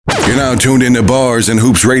now tuned into Bars and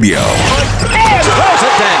Hoops Radio,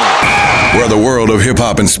 where the world of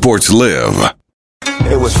hip-hop and sports live.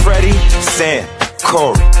 It was Freddie, Sam,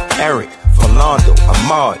 Corey, Eric, Philando,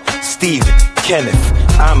 Ahmad, Steven, Kenneth,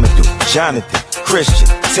 Amadou, Jonathan, Christian,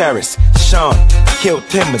 Terrace, Sean. Killed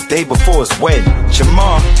him a day before his wedding.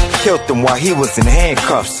 Jamal killed him while he was in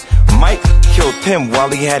handcuffs. Mike killed him while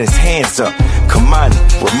he had his hands up. Kamani,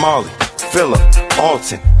 Ramali, Phillip,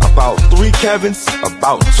 Alton. About 3 Kevins,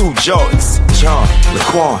 about 2 Jordans. John,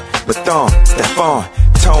 Laquan, Bathon, Stephon,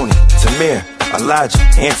 Tony, Tamir, Elijah,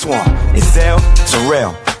 Antoine, Izelle,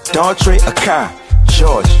 Terrell, Dontre, Akai,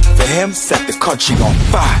 George. For him, set the country on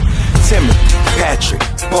fire. Timothy, Patrick,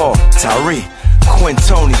 Paul, Tyree,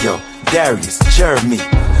 Quintonio, Darius, Jeremy,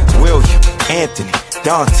 William, Anthony,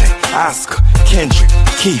 Dante, Oscar, Kendrick,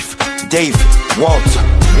 Keith, David, Walter,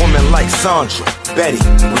 women like Sandra, Betty,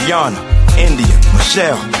 Rihanna, India,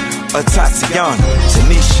 Michelle, Tatiana,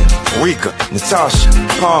 Tanisha, Rika, Natasha,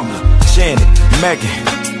 Pamela, Janet,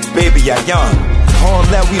 Megan, baby Ayana. All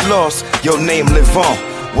that we lost, your name live on.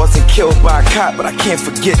 Wasn't killed by a cop, but I can't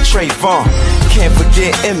forget Trayvon. Can't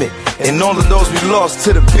forget Emmett, and all of those we lost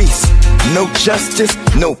to the beast. No justice,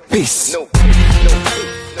 no peace.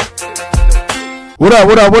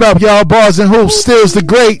 What up, y'all? Bars and Hoops, Stills the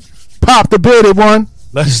Great, Pop the Bearded One.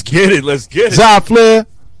 Let's get it. Zy Flair.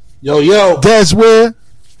 Yo. Des Ware.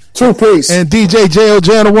 True Priest. And DJ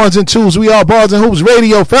J.O.J. on the ones and twos. We are Bars and Hoops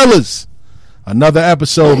Radio, fellas. Another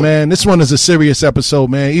episode, man. This one is a serious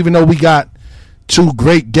episode, man. Even though we got 2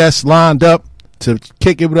 great guests lined up to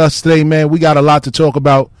kick it with us today, man, we got a lot to talk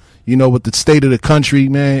about, you know, with the state of the country,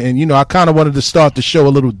 man. And, you know, I kind of wanted to start the show a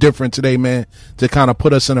little different today, man, to kind of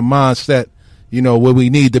put us in a mindset, you know, where we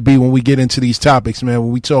need to be when we get into these topics, man.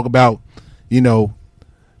 When we talk about, you know,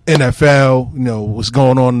 NFL, you know, what's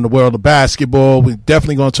going on in the world of basketball. We're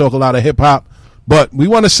definitely going to talk a lot of hip-hop. But we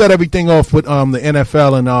want to set everything off with the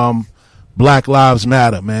NFL and Black Lives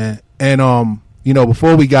Matter, man. And, you know,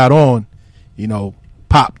 before we got on, you know,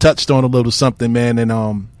 Pop touched on a little something, man,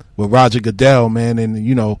 and with Roger Goodell, man. And,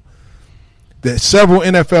 you know, that several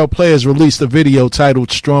NFL players released a video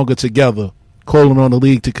titled Stronger Together, calling on the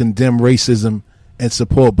league to condemn racism and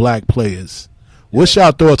support black players. What's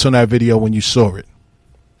your thoughts on that video when you saw it?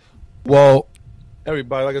 Well,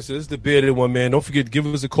 everybody, like I said, this is the Bearded One, man. Don't forget, give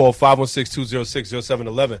us a call,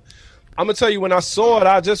 516-206-0711. I'm going to tell you, when I saw it,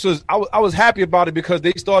 I was happy about it because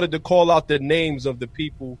they started to call out the names of the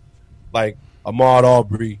people like Ahmaud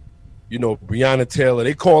Arbery, you know, Breonna Taylor.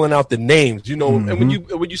 They calling out the names, you know, and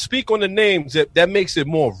when you speak on the names, that makes it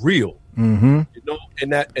more real, you know, in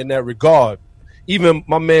that regard. Even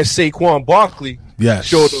my man Saquon Barkley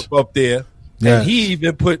showed up there. Yes. And he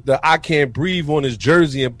even put the I Can't Breathe on his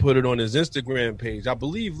jersey and put it on his Instagram page. I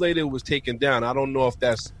believe later it was taken down. I don't know if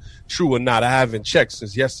that's true or not. I haven't checked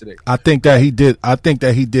since yesterday. I think that he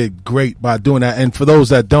did great by doing that. And for those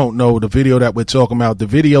that don't know, the video that we're talking about, the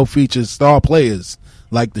video features star players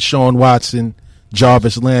like Deshaun Watson,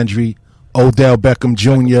 Jarvis Landry, Odell Beckham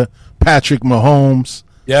Jr., Patrick Mahomes,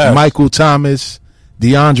 Michael Thomas,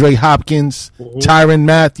 DeAndre Hopkins, Tyrann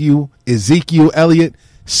Mathieu, Ezekiel Elliott,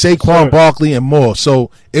 Saquon Barkley, and more.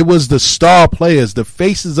 So it was the star players, the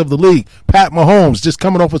faces of the league. Pat Mahomes just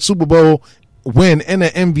coming off a Super Bowl win and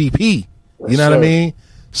an MVP. You know what I mean?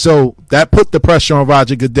 So that put the pressure on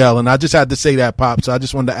Roger Goodell, and I just had to say that, Pop. So I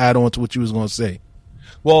just wanted to add on to what you was going to say.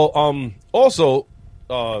 Well, also,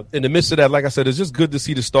 in the midst of that, like I said, it's just good to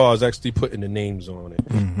see the stars actually putting the names on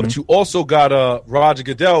it. But you also got Roger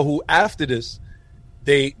Goodell, who after this,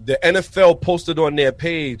 the NFL posted on their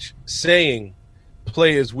page saying,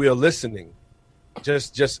 players, we're listening,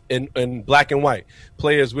 just in black and white.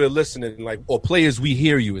 Players, we're listening, or players, we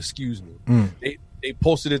hear you. Excuse me. They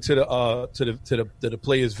posted it to the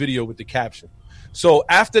players' video with the caption. So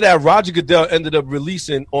after that, Roger Goodell ended up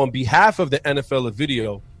releasing on behalf of the NFL a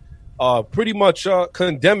video, pretty much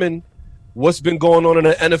condemning what's been going on in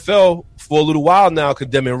the NFL for a little while now,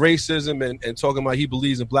 condemning racism and talking about he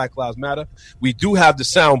believes in Black Lives Matter. We do have the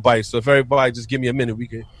sound bite, so if everybody just give me a minute, we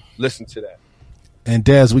can listen to that. And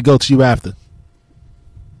Daz, we go to you after.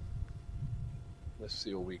 Let's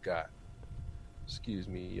see what we got. Excuse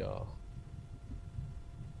me, y'all.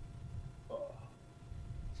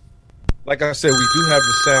 Like I said, we do have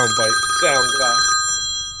the sound guy.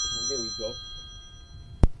 Here we go.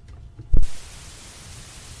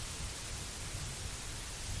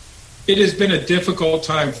 It has been a difficult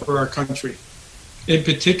time for our country, in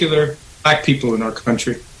particular, black people in our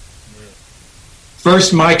country.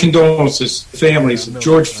 First, my condolences to the families of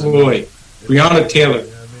George Floyd, Breonna Taylor,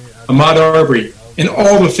 Ahmaud Arbery, and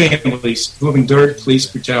all the families who have endured police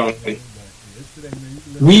brutality.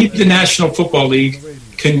 We, the National Football League,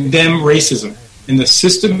 condemn racism and the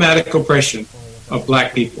systematic oppression of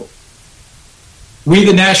black people. We,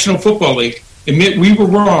 the National Football League, admit we were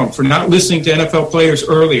wrong for not listening to NFL players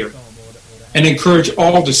earlier and encourage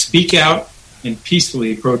all to speak out and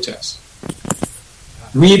peacefully protest.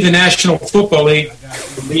 We, the National Football League,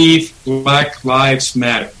 believe Black Lives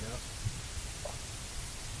Matter.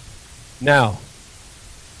 Now,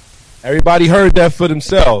 everybody heard that for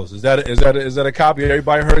themselves. Is that a copy?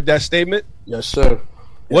 Everybody heard that statement? Yes, sir.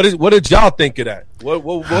 What did y'all think of that?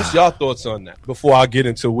 What's y'all thoughts on that before I get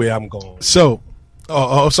into where I'm going? So,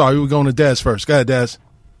 sorry, we were going to Daz first. Go ahead, Daz.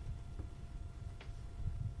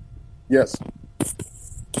 Yes.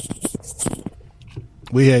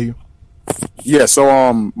 We hear you. Yeah,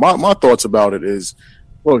 so my thoughts about it is,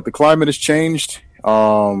 look, the climate has changed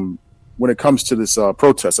when it comes to this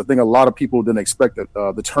protest. I think a lot of people didn't expect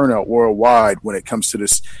the turnout worldwide when it comes to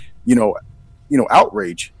this,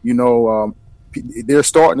 outrage. They're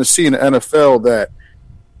starting to see in the NFL that,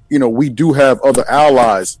 we do have other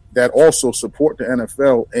allies that also support the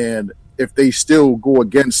NFL, and if they still go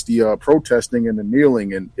against the protesting and the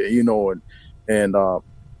kneeling and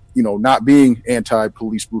not being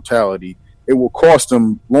anti-police brutality, it will cost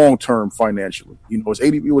them long-term financially. It's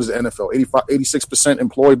 80. What is the NFL? 86%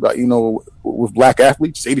 employed by with black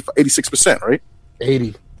athletes. 86%, right?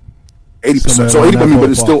 80%. 80%. So 80%, but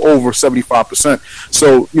it's still over 75%.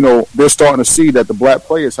 So they're starting to see that the black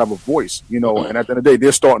players have a voice. And at the end of the day,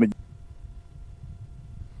 they're starting to.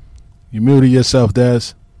 You muted yourself,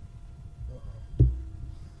 Daz.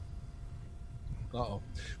 Uh-oh.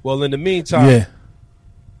 Well, in the meantime, Yeah.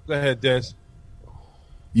 Go ahead, Des.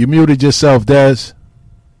 You muted yourself, Daz.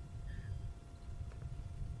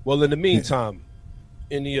 Well, in the meantime,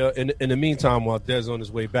 in the meantime, while Des on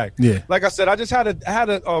his way back, Yeah. like I said, I just had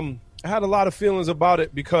a lot of feelings about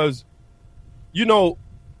it because,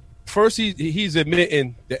 first he's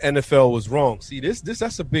admitting the NFL was wrong. See,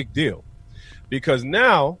 that's a big deal because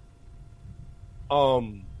now,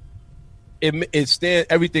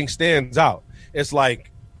 everything stands out. It's like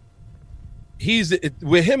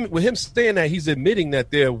with him saying that he's admitting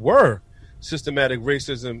that there were systematic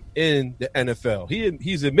racism in the NFL.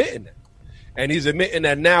 He's admitting that. And he's admitting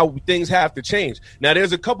that now things have to change. Now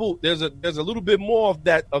there's a little bit more of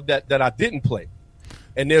that I didn't play.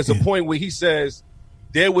 And there's a point where he says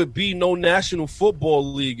there would be no National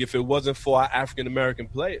Football League if it wasn't for our African American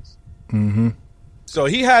players. Mm-hmm. So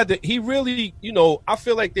he really, I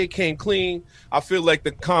feel like they came clean. I feel like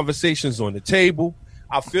the conversation's on the table.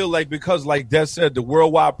 I feel like because, like Des said, the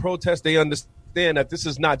worldwide protest, they understand that this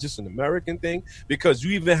is not just an American thing because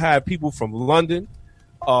you even have people from London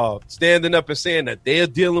standing up and saying that they're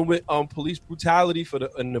dealing with police brutality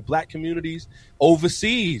in the black communities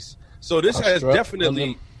overseas. So this has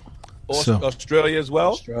definitely Australia as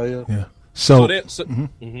well. Australia. Yeah. So Go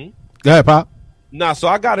ahead, Pop. Nah, so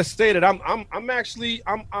I gotta say that I'm actually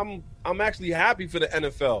happy for the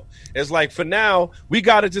NFL. It's like for now we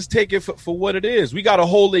gotta just take it for what it is. We gotta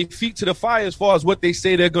hold their feet to the fire as far as what they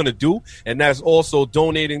say they're gonna do, and that's also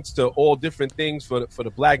donating to all different things for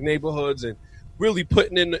the black neighborhoods and really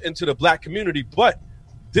putting into the black community. But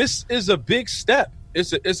this is a big step.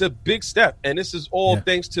 It's a big step, and this is all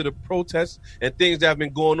thanks to the protests and things that have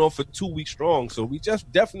been going on for 2 weeks strong. So we just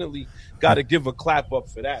definitely got to give a clap up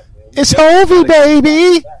for that. Man. It's Hovey,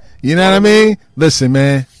 baby. You know what I mean? Listen,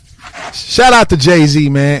 man. Shout out to Jay-Z,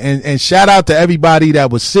 man, and shout out to everybody that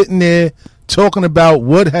was sitting there talking about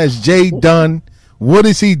what has Jay done, what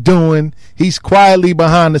is he doing. He's quietly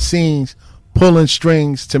behind the scenes pulling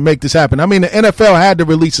strings to make this happen. I mean, the NFL had to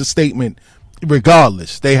release a statement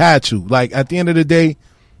regardless. They had to. Like, at the end of the day,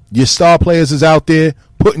 your star players is out there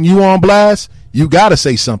putting you on blast. You got to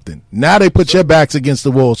say something. Now they put your backs against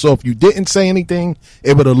the wall. So if you didn't say anything,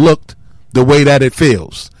 it would have looked the way that it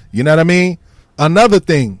feels. You know what I mean? Another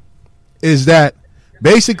thing is that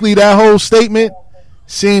basically that whole statement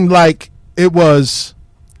seemed like it was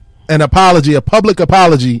an apology, a public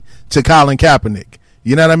apology to Colin Kaepernick.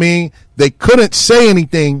 You know what I mean? They couldn't say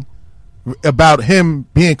anything about him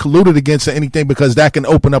being colluded against or anything because that can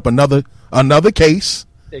open up another case.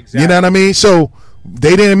 Exactly. You know what I mean? So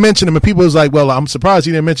they didn't mention him, and people was like, well, I'm surprised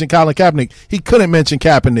he didn't mention Colin Kaepernick. He couldn't mention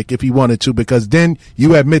Kaepernick if he wanted to, because then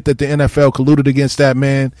you admit that the NFL colluded against that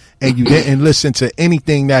man and you didn't listen to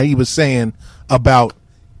anything that he was saying about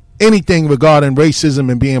anything regarding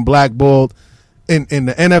racism and being blackballed in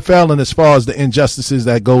the NFL and as far as the injustices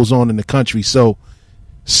that goes on in the country. So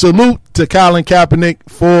salute to Colin Kaepernick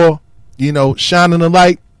for, shining a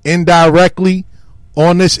light indirectly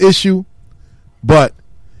on this issue. But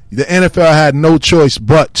the NFL had no choice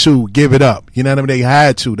but to give it up. You know what I mean? They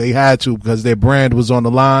had to because their brand was on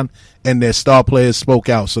the line and their star players spoke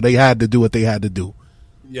out. So they had to do what they had to do.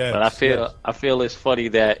 Yeah, but I feel it's funny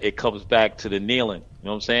that it comes back to the kneeling. You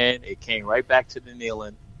know what I'm saying? It came right back to the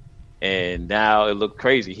kneeling, and now it looked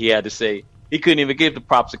crazy. He had to say he couldn't even give the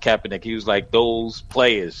props to Kaepernick. He was like, those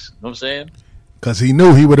players. You know what I'm saying? Because he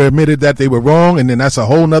knew he would have admitted that they were wrong, and then that's a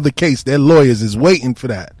whole nother case. Their lawyers is waiting for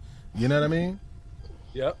that. You know what I mean?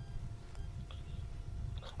 Yep.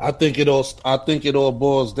 I think it all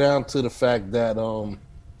boils down to the fact that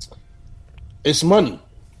it's money.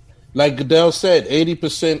 Like Goodell said,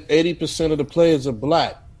 80% of the players are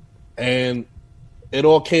black, and it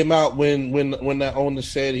all came out when that owner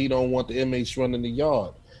said he don't want the inmates running the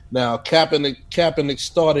yard. Now Kaepernick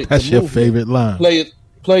started. That's the your movement. favorite line.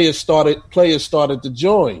 Players started to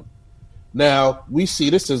join. Now we see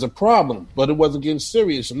this as a problem, but it wasn't getting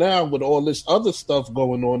serious. Now with all this other stuff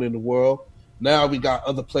going on in the world, now we got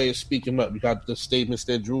other players speaking up. We got the statements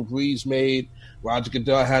that Drew Brees made. Roger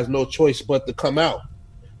Goodell has no choice but to come out.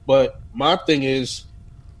 But my thing is,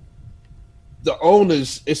 the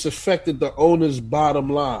owners, it's affected the owners' bottom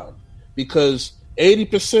line because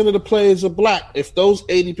 80% of the players are black. If those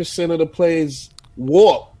 80% of the players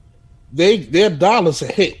walk, their dollars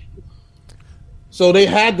are hit. So they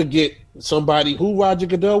had to get somebody who Roger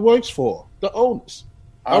Goodell works for, the owners.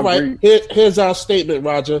 All right, here's our statement,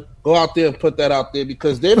 Roger. Go out there and put that out there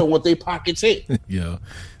because they don't want their pockets hit. Yeah.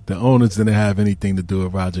 The owners didn't have anything to do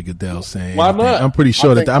with Roger Goodell saying. Why not? I'm pretty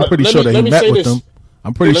sure that he met with them.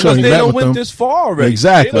 I'm pretty sure he met with them. They don't went this far already.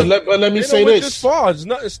 Exactly. But let me say this. This far, there's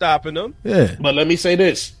nothing stopping them. Yeah. But let me say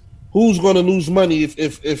this: who's going to lose money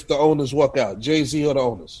if the owners walk out? Jay-Z or the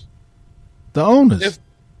owners? The owners.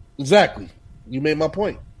 Exactly. You made my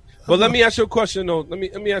point. But let me ask you a question though. Let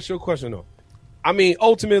me ask you a question though. I mean,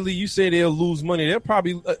 ultimately, you say they'll lose money. They'll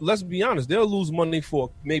probably, let's be honest, they'll lose money for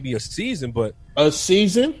maybe a season, but a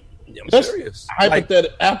season. I'm serious.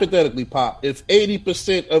 Hypothetically, Pop, if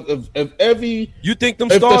 80% of every you think them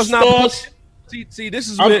stars not see this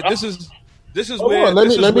is where this is where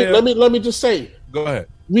let me just say. Go ahead.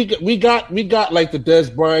 We got like the Des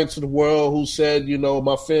Bryants of the world who said, you know,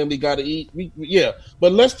 my family got to eat.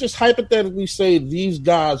 But let's just hypothetically say these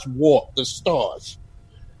guys walk the stars.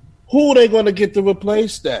 Who are they going to get to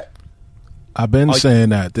replace that? I've been saying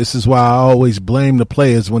that. This is why I always blame the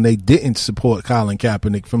players when they didn't support Colin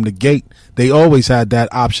Kaepernick from the gate. They always had that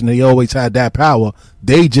option. They always had that power.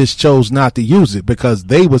 They just chose not to use it because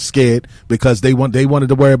they were scared because they wanted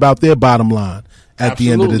to worry about their bottom line at the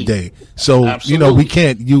end of the day. So, you know, we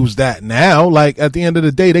can't use that now. Like at the end of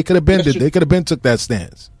the day, they could have been took that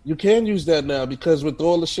stance. You can use that now because with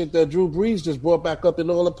all the shit that Drew Brees just brought back up and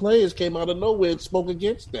all the players came out of nowhere and spoke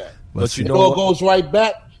against that. But you know, it all goes right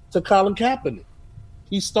back to Colin Kaepernick.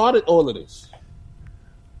 He started all of this.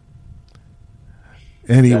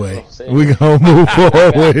 Anyway, we're gonna move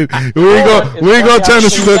forward. We're gonna turn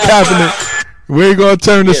this into a Kaepernick. We ain't gonna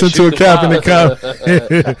turn this into a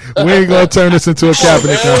Kaepernick. We ain't gonna turn this into a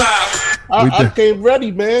Kaepernick. I came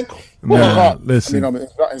ready, man. Nah, listen. I mean,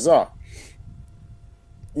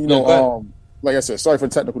 you know, like I said, sorry for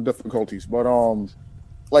technical difficulties, but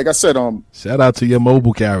like I said, shout out to your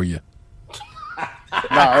mobile carrier. It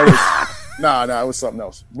was something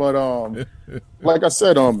else. But like I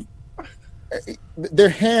said, their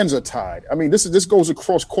hands are tied. I mean, this goes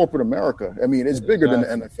across corporate America. I mean, it's bigger than the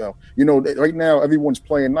NFL. You know, right now everyone's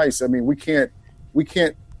playing nice. I mean, we can't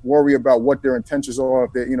worry about what their intentions are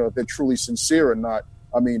if they're truly sincere or not.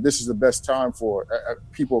 I mean, this is the best time for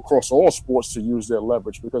people across all sports to use their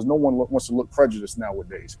leverage because no one wants to look prejudiced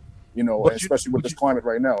nowadays. You know, especially with this climate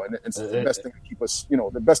right now, and it's the best thing to keep us,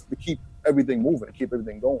 the best to keep everything moving and keep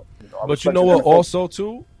everything going. But you know what? Also,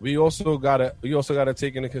 too, we also gotta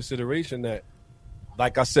take into consideration that,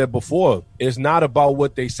 like I said before, it's not about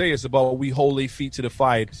what they say; it's about what we hold their feet to the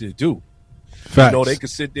fire to do. Facts. You know, they could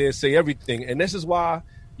sit there and say everything, and this is why.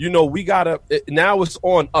 You know, we gotta now. It's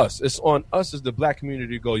on us. It's on us as the black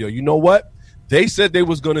community to go. Yo, you know what? They said they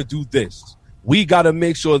was gonna do this. We gotta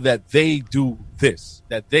make sure that they do this.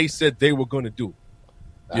 That they said they were gonna do.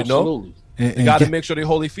 You Absolutely. know, you gotta make sure they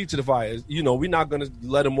hold their feet to the fire. You know, we're not gonna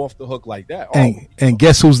let them off the hook like that. And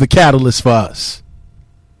guess who's the catalyst for us?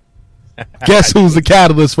 Guess who's the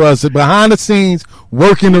catalyst for us? Behind the scenes,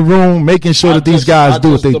 working the room, making sure that these guys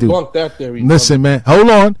do what they do. Listen, man, hold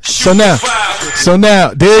on. So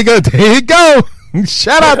now, there you go.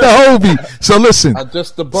 Shout out to Hobie. So listen. I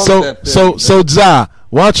just debunked that. So Za,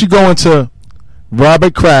 why don't you go into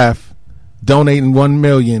Robert Kraft donating $1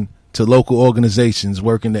 million to local organizations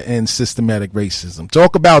working to end systematic racism?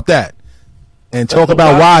 Talk about that, and talk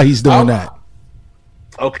about why he's doing that.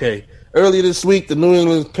 Okay. Earlier this week, the New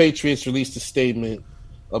England Patriots released a statement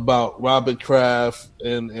about Robert Kraft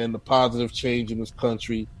and the positive change in his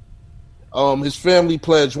country. His family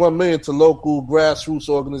pledged $1 million to local grassroots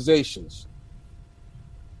organizations.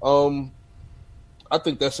 I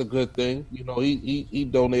think that's a good thing. You know, he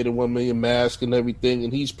donated 1 million masks and everything,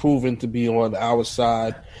 and he's proven to be on our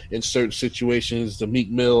side in certain situations. The Meek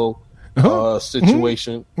Mill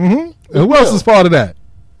situation. Mm-hmm. And who else is part of that?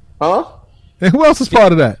 Huh? And who else is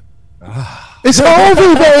part of that? It's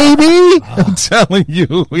over, baby. I'm telling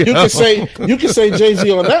you. You can say Jay-Z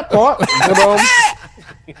on that part, but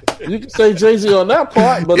you can say Jay-Z on that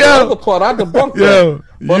part, but the other part I debunked that.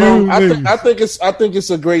 But I think it's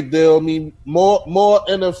a great deal. I mean, more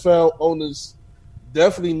NFL owners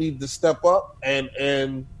definitely need to step up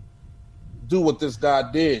and do what this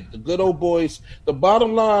guy did. The good old boys. The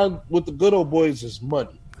bottom line with the good old boys is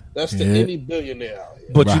money. That's to any billionaire out here.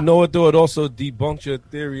 But you know what, though? It also debunks your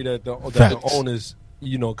theory that the owners,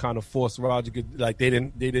 you know, kind of forced Roger. Like they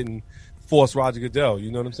didn't force Roger Goodell.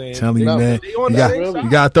 You know what I'm saying? Tell me, man. You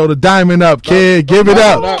got to throw the diamond up, kid. Give it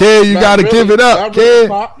up, kid. You got to give it up, kid.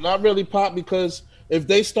 Not really, Pop, because if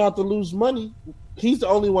they start to lose money, he's the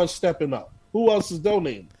only one stepping up. Who else is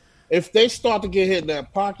donating? If they start to get hit in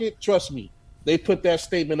that pocket, trust me, they put that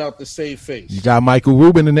statement out to save face. You got Michael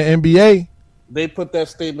Rubin in the NBA. They put that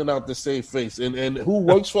statement out to save face. And who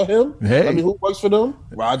works for him? Hey. I mean, who works for them?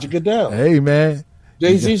 Roger Goodell. Hey, man.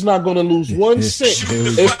 Jay-Z's not going to lose 1 cent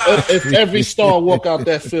if every star walk out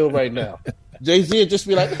that field right now. Jay-Z would just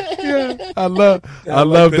be like, I love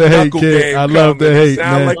the hate, kid. I love the hate,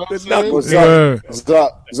 man. Like the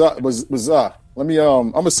let me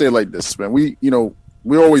I'm gonna say it like this, man.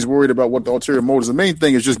 We're always worried about what the ulterior motives. The main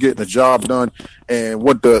thing is just getting the job done and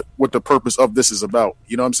what the purpose of this is about.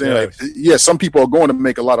 You know what I'm saying? Yes. Like, some people are going to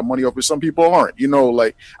make a lot of money off it. Some people aren't. You know,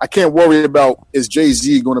 like I can't worry about is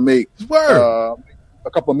Jay-Z going to make a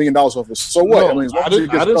couple of $1 million off it. So what? No, I mean,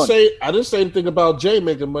 I didn't say anything about Jay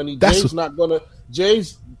making money. Jay's not gonna.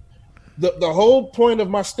 Jay's the whole point of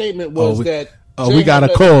my statement was that. We got a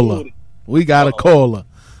caller. We got a caller.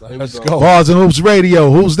 Let's go. Bars and Hoops Radio.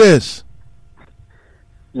 Who's this?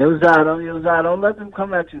 Yo, Zah, don't let them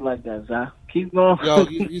come at you like that, Zah. Keep going. Yo,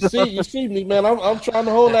 you see me, man. I'm trying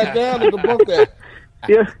to hold that down and debunk that.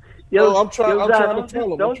 I'm trying to tell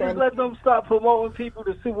them. Don't just let them start promoting people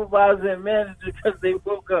to supervisor and manager because they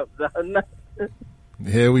woke up.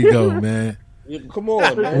 Here we go, man. Come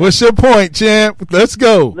on, man. What's your point, champ? Let's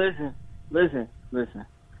go. Listen.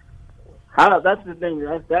 That's the thing.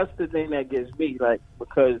 That's the thing that gets me, like,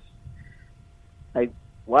 because, like,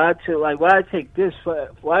 why take this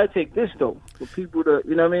though? For people to,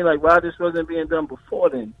 you know what I mean? Like, why this wasn't being done before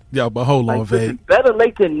then? Yo, but hold on, Vague. Better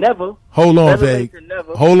late than never. Hold on,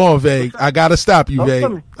 Vague. I gotta stop you,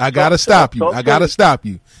 Vague. I gotta stop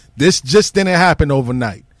you. This just didn't happen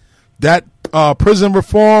overnight. That prison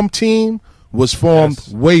reform team was formed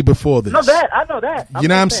way before this. I know that. You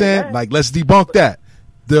know what I'm saying? That. Like, let's debunk that.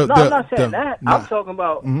 I'm not saying that. I'm talking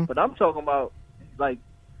about, but I'm talking about, like,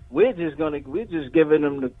 we're just giving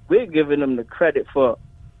them the credit for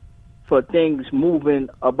things moving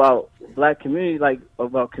about black community, like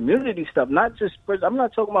about community stuff, not just prison. I'm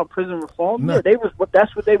not talking about prison reform. No. Yeah,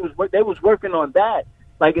 that's what they was working on that.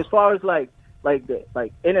 Like, as far as like the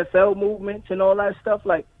NFL movements and all that stuff,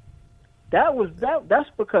 like that's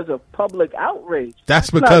because of public outrage. That's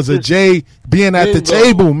because of Jay being at the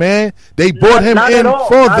table, man. They brought him in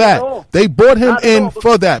for that. They brought him in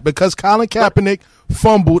for that because Colin Kaepernick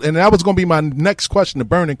fumbled, and that was going to be my next question, the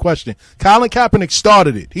burning question. Colin Kaepernick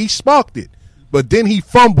started it. He sparked it, but then he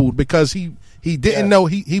fumbled because he didn't know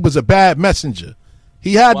he was a bad messenger.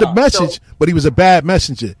 He had the message, but he was a bad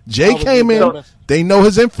messenger. Jay came in. They know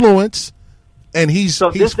his influence. And he's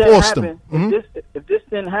forced them. If this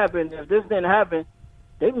didn't happen, they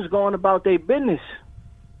was going about their business.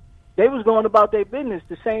 They was going about their business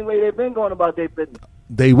the same way they've been going about their business.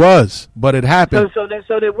 They was, but it happened. So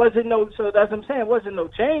there wasn't no. So that's what I'm saying. It wasn't no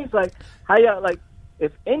change. Like how y'all like.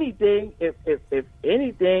 If anything, they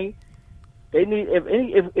need.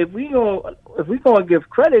 If we gonna give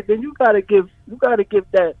credit, then you gotta give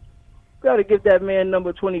that man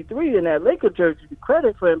number 23 in that Laker jersey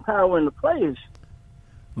credit for empowering the players.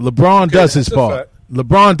 LeBron does his part.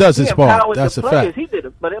 LeBron does his part. That's a fact. He did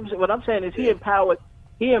it. But what I'm saying is he empowered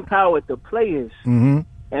the players, and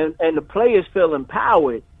the players feel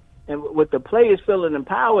empowered, and with the players feeling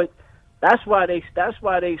empowered, that's why they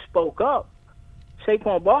spoke up.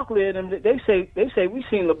 Saquon Barkley and them, they say we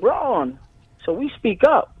seen LeBron, so we speak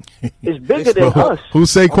up. It's bigger than us. Who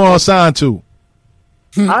Saquon signed to?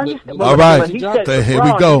 All right, here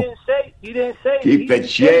we go. He didn't say. Keep the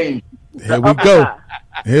change. Here we go.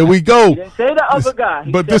 Here we go. He didn't say the other guy.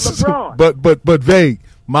 He But said this is LeBron. but vague.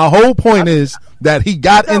 My whole point is that he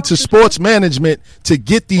got into sports management to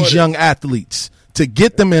get these young athletes, to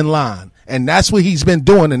get them in line. And that's what he's been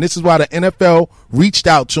doing. And this is why the NFL reached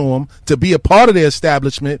out to him to be a part of their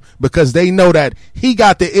establishment, because they know that he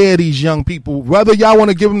got the ear of these young people, whether y'all want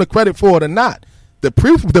to give him the credit for it or not. The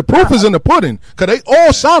proof is in the pudding, because they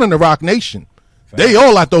all signing the Rock Nation. They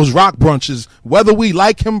all at those rock brunches. Whether we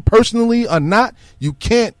like him personally or not, you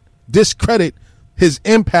can't discredit his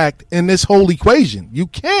impact in this whole equation. You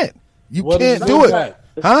can't. You can't do it.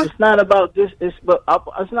 Huh? It's not about this. It's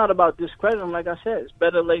not about discrediting him. Like I said, it's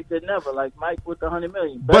better late than never. Like Mike with the $100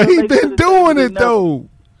 million. But he's been doing it though.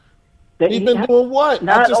 He's been doing what?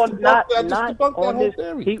 Not on this.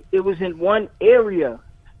 It was in one area.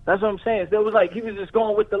 That's what I'm saying. There was like he was just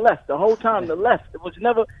going with the left the whole time. The left. It was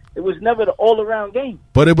never the all around game.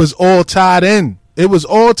 But it was all tied in. It was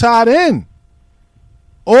all tied in.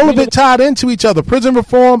 All of it tied into each other. Prison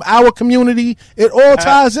reform, our community, it all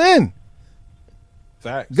ties in.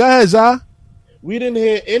 Facts. Go ahead, Zah. We didn't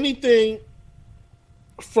hear anything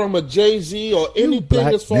from a Jay-Z or anything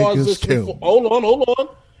as far as this. Hold on.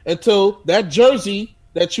 Until that jersey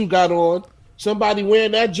that you got on, somebody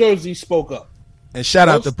wearing that jersey spoke up. And shout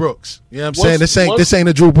out to Brooks. You know what I'm saying? This ain't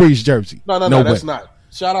a Drew Brees jersey. No, that's not.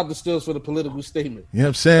 Shout out to Stills for the political statement. You know what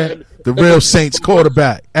I'm saying? The real Saints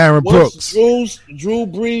quarterback, Aaron Brooks. Drew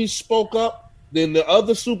Brees spoke up, then the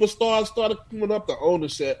other superstars started coming up. The owner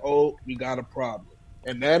said, "Oh, we got a problem."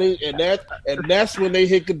 And that's when they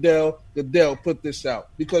hit Goodell. Goodell put this out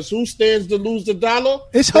because who stands to lose the dollar?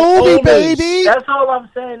 It's Hobie, baby. That's all I'm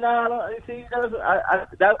saying. I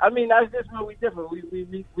mean, that's just where we differ.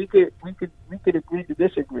 We could agree to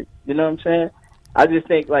disagree. You know what I'm saying? I just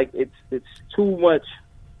think like it's too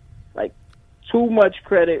much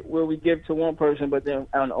credit where we give to one person, but then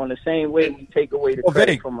on the same way we take away the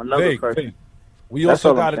credit from another person. We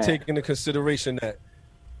also got to take into consideration that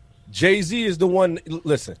Jay-Z is the one.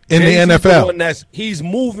 Listen, in Jay-Z the NFL, the one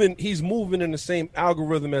he's moving in the same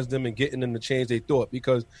algorithm as them and getting them to change their thought.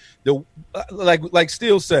 Because like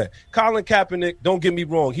Steele said, Colin Kaepernick. Don't get me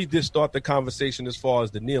wrong, he did start the conversation as far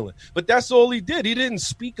as the kneeling, but that's all he did. He didn't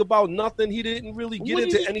speak about nothing. He didn't really get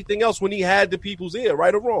into anything else when he had the people's ear,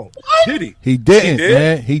 right or wrong. Did he? He didn't,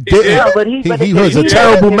 man. He didn't. Yeah, but he was a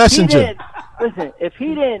terrible messenger. Listen, if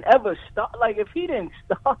he didn't ever start, if he didn't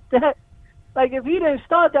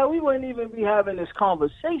start that, we wouldn't even be having this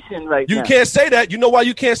conversation now. You can't say that. You know why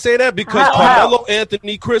you can't say that? Because Carmelo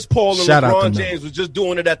Anthony, Chris Paul, and LeBron James was just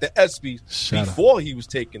doing it at the ESPYs before he was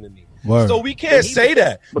taking the knee. Word. So we can't say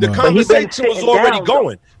that. The conversation was already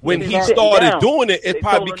going. When he started doing it, it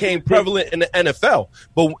probably became prevalent in the NFL.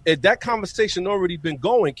 But that conversation already been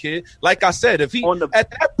going, kid. Like I said, if he at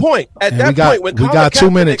that point, when we got 2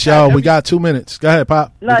 minutes, y'all. We got 2 minutes. Go ahead,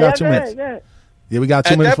 Pop. We got 2 minutes. Yeah, we got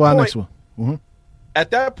 2 minutes for our next one. Mm-hmm. At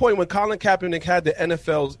that point, when Colin Kaepernick had the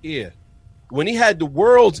NFL's ear, when he had the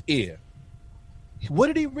world's ear, what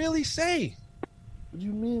did he really say? What do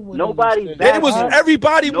you mean?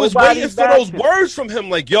 Everybody was waiting for those words from him,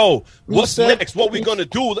 like, "Yo, what's next? What we gonna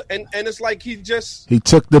do?" And it's like he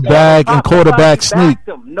took the bag and quarterback sneak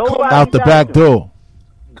out the back door.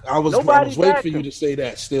 I was waiting for you to say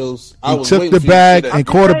that, Stills. He took the bag and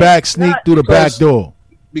quarterback sneak through the back door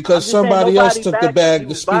because somebody else took the bag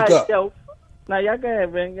to speak up. Now y'all go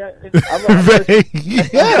ahead, man. Because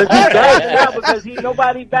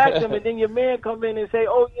nobody backed him, and then your man come in and say,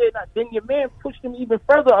 "Oh yeah," then your man pushed him even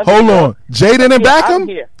further. Hold on, Jay didn't back him.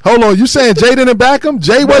 Hold on, you saying Jay didn't back him?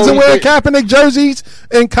 Jay wasn't wearing Kaepernick jerseys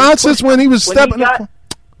in concerts when he was stepping.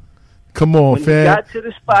 Come on, fam. When he got to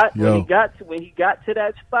the spot, when he got to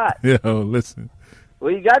that spot. Yo, listen.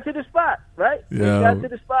 When he got to the spot, right? When he got to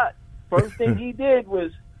the spot, first thing he did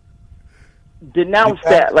was denounce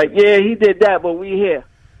that. Like, yeah, he did that, but we here.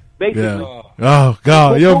 Basically. Yeah. Oh,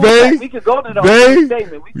 God. Yo, babe. We could go to the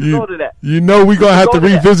statement. We could go to that. You know we're going to have to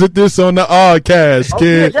revisit this on the Oddcast,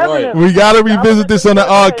 kid. Yeah, we got to revisit this on the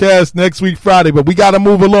Oddcast next week, Friday, but we got to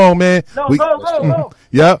move along, man. Go.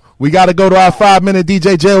 Yep. We got to go to our 5-minute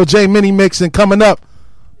DJ JOJ mini mix, and coming up,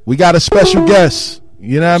 we got a special guest.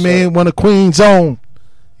 You know what I mean? One of Queen's own.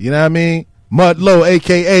 You know what I mean? Mud Low,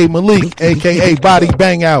 a.k.a. Malik, a.k.a. Body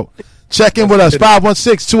Bang Out. Check in with us,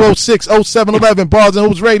 516-206-0711, Bars and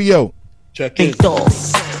Hoops Radio. Check in. Big dog.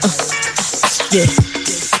 Yeah.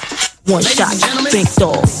 One shot, big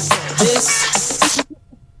dog. This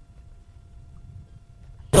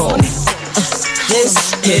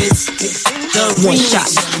is the one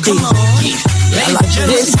shot, big. I like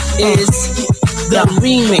this is the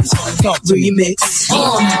remix.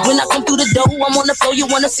 When I come through the door, I'm on the floor. You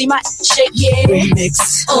wanna see my shake? Yeah.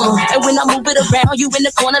 Remix. And when I move it around, you in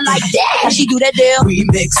the corner like that. How she do that there?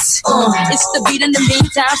 Remix. It's the beat in the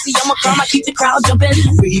meantime. See, I'm a calm. I keep the crowd jumping.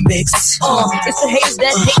 Remix. It's the haters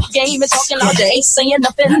that hate the game and talking loud. They ain't saying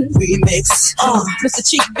nothing. Remix. Mr.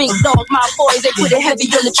 Chief Bink Dog, my boys, they put it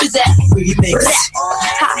heavy on the trizat. Remix.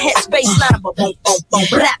 Hi-hat, bass line, but boom, boom, boom,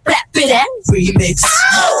 rap, rap, bit that. Remix.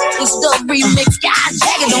 It's the remix. God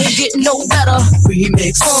dang it, don't get no better.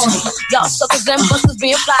 Remix. Y'all suckers and busters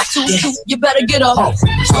being fly too. You better get up. Turn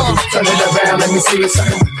it around, let me see you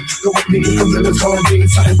something. Go with me, the riddle's gonna be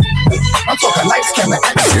something. I'm talking lights, camera,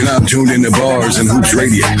 action. You're now tuned into Bars and Hoops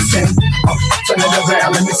Radio. Turn it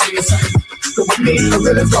around, let me see you something. Go with me, the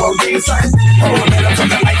riddle's gonna be something. I'm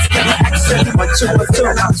talking lights, camera, action. 1, 2, 1, 2,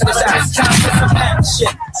 out to the side. Time for some action.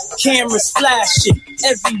 Cameras flashing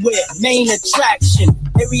everywhere. Main attraction.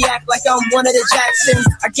 They react like I'm one of the Jacksons.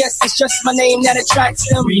 I guess it's just my name that attracts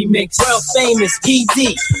them. Remix. World famous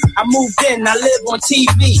PD. I moved in, I live on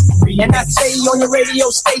TV. And I stay on your radio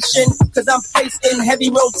station, cause I'm placed in heavy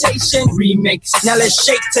rotation. Remix. Now let's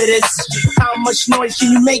shake to this. How much noise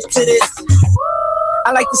can you make to this?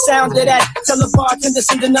 I like the sound of that. Tell the bartender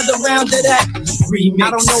send another round of that. Remix. I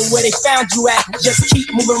don't know where they found you at. Just keep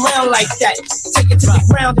moving around like that. Take it to the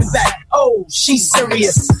ground and back. Oh, she's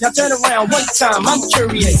serious. Now turn around one time. I'm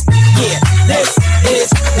curious. Yeah, this is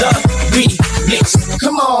the remix.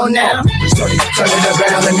 Come on now. Turn it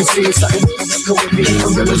around, let me see you something. Go with me,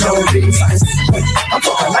 the riddle's gonna be something. I'm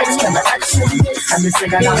talking lights, camera, action. And this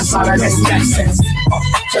nigga not solid as Jackson.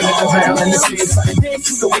 Turn it around, let me see you something.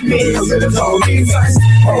 Go with me, the riddle's gonna be something.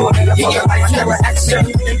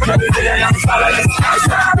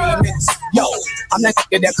 Yo, I'm that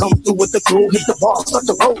nigga that come through with the crew, hit the ball, start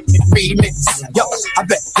the road, remix. Yo, I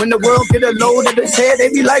bet when the world get a load of his head, they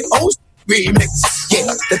be like, oh, remix. Yeah,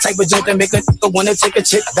 the type of joke that make a nigga wanna take a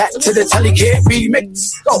chick back to the telly kid.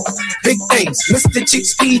 Remix. Go, big things, Mr.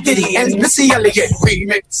 Cheeks, P. Diddy, and Missy Elliott.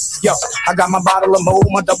 Remix. Yo, I got my bottle of Mo,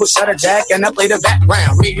 my double shot of Jack, and I play the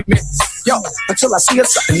background. Remix. Yo, until I see a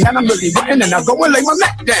something that I'm really wanting, and I go and lay my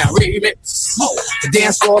Mac down. Remix. The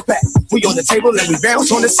dance floor back. We on the table and we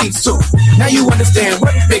bounce on the seats too. Now you understand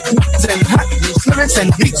what big and hot lyrics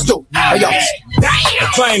and beats do. Hey, yo,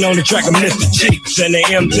 playing on the track of Mr. Cheeks and the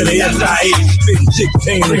M to the SIE. Spin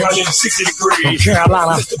 16, 360 degrees. From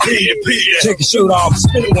Carolina, Mr. Peter. Take your shirt off,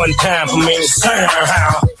 spin it one time for me. Get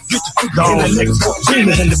the freak on.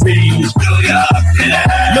 Demons in the bees.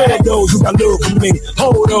 Lord those who got love for me.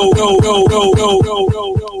 Hold on.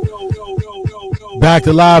 Back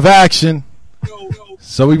to live action.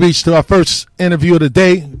 So we reached to our first interview of the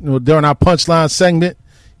day during our punchline segment.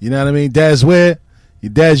 You know what I mean? Daz Ware.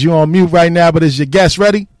 Daz, you on mute right now, but is your guest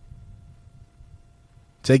ready?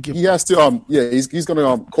 Take it. He has to. He's going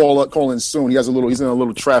to call in soon. He's in a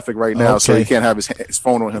little traffic right now, so he can't have his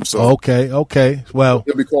phone on him. So okay. Well,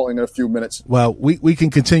 he'll be calling in a few minutes. Well, we can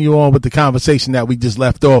continue on with the conversation that we just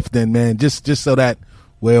left off, then, man. Just so that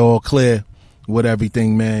we're all clear with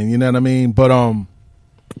everything, man. You know what I mean? But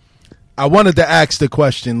I wanted to ask the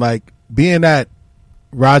question, like, being that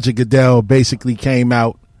Roger Goodell basically came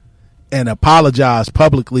out and apologized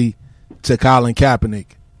publicly to Colin Kaepernick.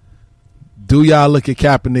 Do y'all look at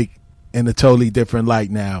Kaepernick in a totally different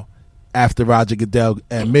light now after Roger Goodell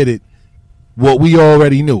admitted what we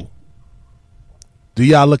already knew? Do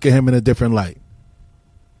y'all look at him in a different light?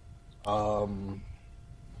 No.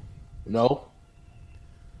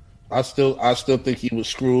 I still think he was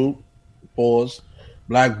screwed. Pause.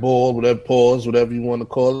 Blackballed, whatever you want to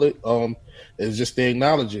call it. It's just they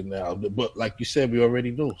acknowledge it now. But like you said, we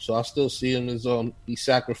already knew. So I still see him as he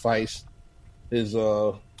sacrificed his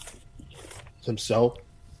himself.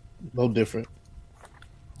 No different.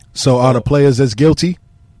 So are the players as guilty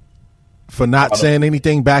for not saying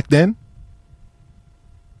anything back then?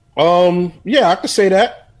 Yeah, I could say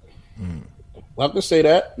that. I could say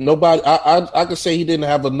that. Nobody. I could say he didn't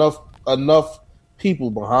have enough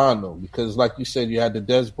people behind him because, like you said, you had the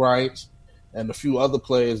Des Bryants and a few other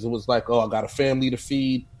players. It was like, I got a family to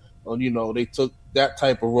feed. They took that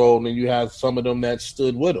type of role, and you had some of them that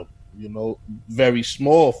stood with him. Very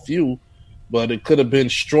small few, but it could have been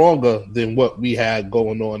stronger than what we had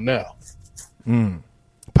going on now.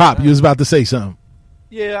 Pop, you was about to say something.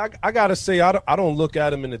 Yeah, I gotta say, I don't look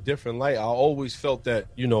at him in a different light. I always felt that,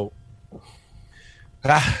 here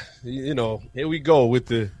we go with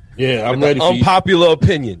the ready for unpopular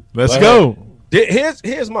opinion. Let's go.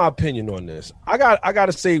 Here's my opinion on this. I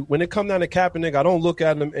gotta say, when it comes down to Kaepernick, I don't look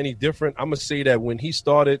at him any different. I'm gonna say that when he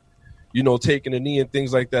started, taking a knee and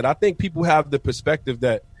things like that, I think people have the perspective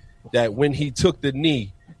that when he took the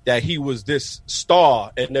knee, that he was this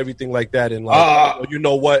star and everything like that. And like, you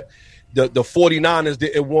know what? The 49ers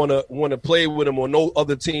didn't want to play with him, or no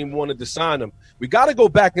other team wanted to sign him. We got to go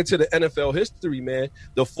back into the NFL history, man.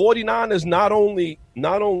 The 49ers not only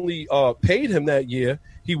paid him that year,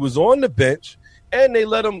 he was on the bench, and they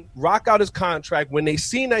let him rock out his contract. When they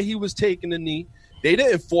seen that he was taking the knee, they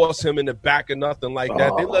didn't force him in the back or nothing like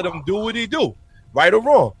that. They let him do what he do, right or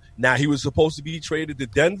wrong. Now, he was supposed to be traded to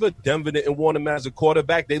Denver. Denver didn't want him as a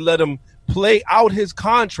quarterback. They let him play out his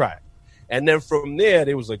contract. And then from there,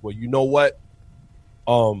 they was like, well, you know what?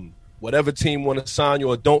 Whatever team want to sign you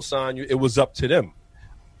or don't sign you, it was up to them.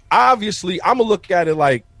 Obviously, I'm going to look at it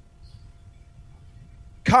like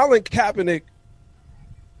Colin Kaepernick,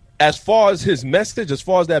 as far as his message, as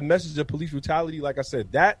far as that message of police brutality, like I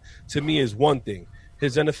said, that to me is one thing.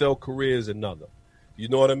 His NFL career is another. You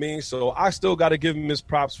know what I mean? So I still got to give him his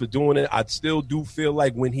props for doing it. I still do feel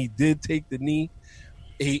like when he did take the knee,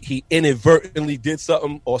 he inadvertently did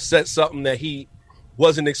something or said something that he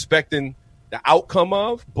wasn't expecting the outcome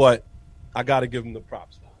of, but I got to give him the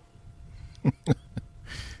props.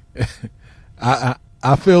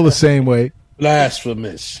 I feel the same way.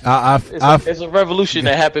 Blasphemous. It's a revolution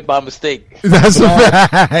that happened by mistake. That's a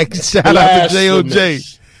fact. Shout out to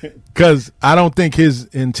JOJ. Because I don't think his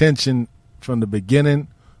intention from the beginning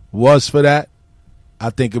was for that. I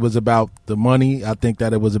think it was about the money. I think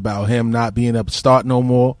that it was about him not being able to start no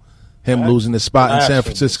more, him losing his spot in San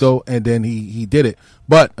Francisco, and then he did it.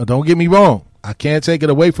 But don't get me wrong. I can't take it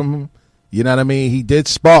away from him. You know what I mean? He did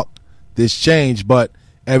spark this change, but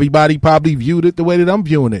everybody probably viewed it the way that I'm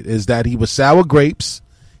viewing it, is that he was sour grapes.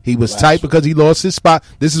 He was tight because he lost his spot.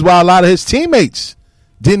 This is why a lot of his teammates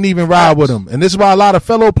didn't even ride with him. And this is why a lot of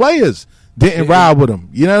fellow players didn't ride with him.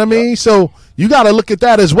 You know what I mean? So you got to look at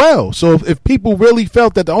that as well. So if people really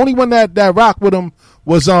felt that the only one that rocked with him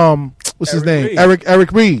was what's his name?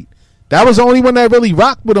 Eric Reed. That was the only one that really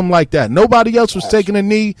rocked with him like that. Nobody else was taking a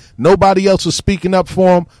knee. Nobody else was speaking up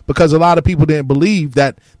for him because a lot of people didn't believe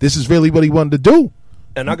that this is really what he wanted to do.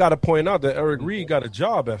 And I got to point out that Eric Reed got a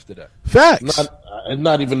job after that. Facts.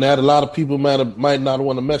 Not even that. A lot of people might not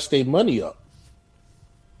want to mess their money up.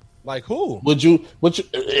 Like who? Would you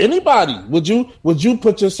anybody? Would you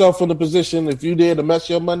put yourself in a position if you did to mess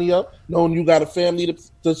your money up, knowing you got a family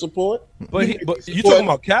to support? But you talking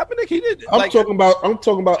about Kaepernick? He did. I'm talking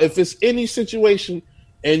about if it's any situation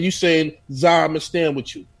and you saying, "Zah, I'm gonna stand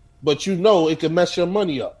with you," but you know it could mess your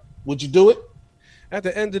money up. Would you do it? At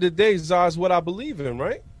the end of the day, Zah, is what I believe in,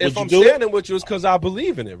 right? If I'm standing with you, it's because I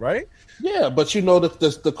believe in it, right? Yeah, but you know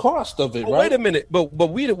the cost of it, right? Wait a minute, but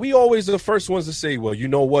we always the first ones to say, well, you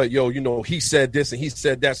know what, he said this and he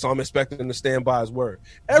said that, so I'm expecting him to stand by his word.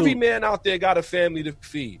 Every man out there got a family to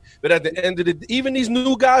feed, but at the end of even these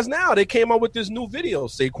new guys now, they came out with this new video.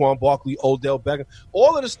 Saquon Barkley, Odell Beckham,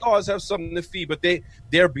 all of the stars have something to feed, but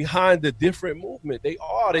they're behind the different movement. They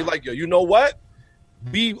like, you know what?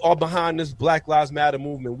 We are behind this Black Lives Matter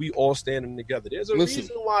movement. We all standing together. There's a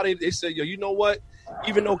reason why they say, you know what?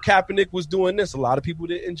 Even though Kaepernick was doing this, a lot of people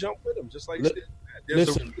didn't jump with him. Just like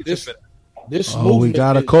this we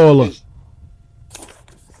got a caller.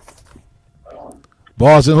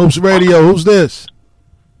 Bars and Hoops Radio. Who's this?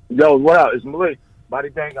 Yo, what up? It's Malik. Body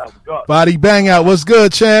Bang Out. What's good? Body Bang Out. What's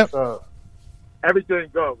good, champ? Everything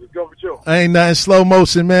good. What's good with you? Ain't nothing slow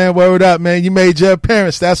motion, man. Word up, man. You made your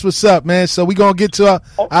appearance. That's what's up, man. So we going to get to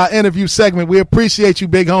our interview segment. We appreciate you,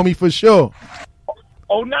 big homie, for sure.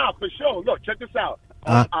 Oh, nah, for sure. Look, check this out.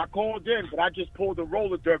 I called in, but I just pulled the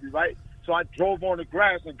roller derby, right? So I drove on the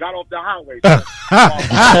grass and got off the highway.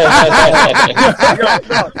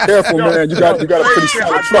 Careful, man. You got a pretty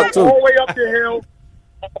strong truck, too. All the way up the hill.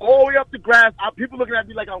 All the way up the grass. People looking at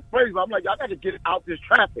me like I'm crazy. But I'm like, y'all got to get out this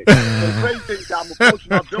traffic. The crazy thing is I'm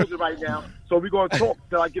approaching our building right now. So we're going to talk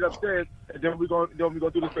until I get upstairs, and then we're going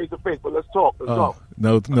to do this face-to-face. But let's talk. Let's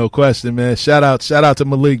go. No question, man. Shout out to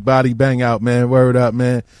Malik. Body Bang Out, man. Word up,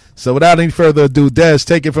 man. So without any further ado, Des,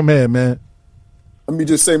 take it from here, man. Let me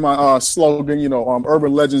just say my slogan,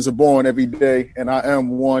 urban legends are born every day, and I am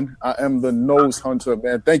one. I am the nose hunter,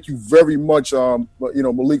 man. Thank you very much,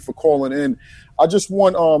 Malik, for calling in. I just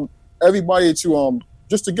want everybody to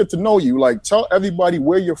just to get to know you. Like, tell everybody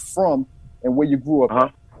where you're from and where you grew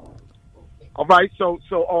up. All right, so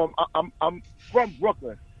I'm from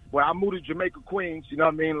Brooklyn, but I moved to Jamaica, Queens. You know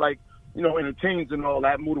what I mean? Like, in the teens and all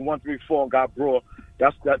that. Moved to 134 and got broad.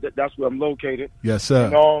 That's where I'm located. Yes, sir.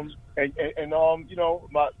 And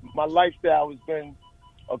my lifestyle has been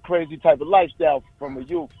a crazy type of lifestyle from a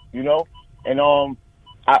youth. And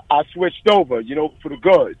I switched over, for the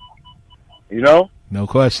good. No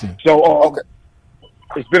question. So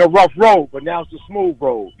It's been a rough road, but now it's a smooth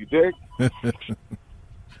road. You dig?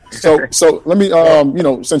 So let me,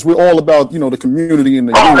 since we're all about, the community and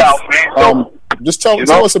the youth, just tell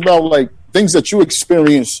us about like things that you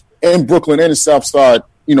experienced in Brooklyn and the South Side,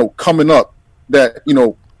 coming up that,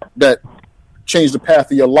 that changed the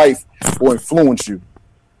path of your life or influenced you.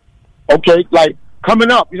 Okay, like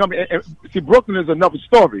coming up, see, Brooklyn is another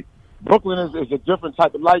story. Brooklyn is a different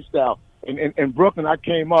type of lifestyle. In Brooklyn, I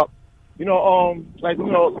came up, little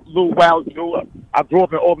while ago, I grew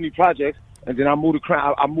up in Albany Projects, and then I moved to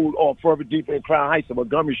Crown. I moved on further deeper in Crown Heights on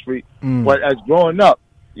Montgomery Street. But as growing up,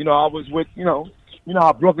 I was with,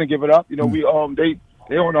 how Brooklyn give it up. We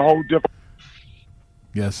they own a whole different.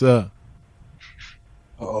 Yes, sir.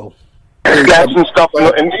 Oh, gas and stuff,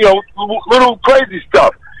 and little crazy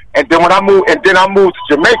stuff. And then when I moved to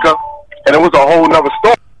Jamaica, and it was a whole nother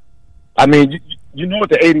story. I mean, you know what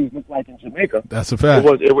the '80s looked like in Jamaica. That's a fact.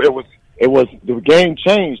 It was the game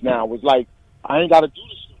changed. Now it was like I ain't got to do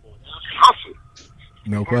this anymore. Hustle.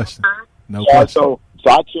 No question. No question. So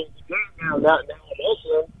I changed the game now. Now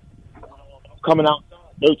I'm coming out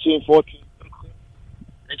 13, 14, 15,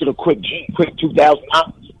 making a quick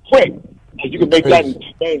 $2,000, quick. You can make that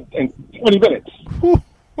in 20 minutes.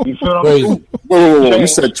 You feel what I'm saying? Whoa. You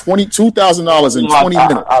said $22,000 in 20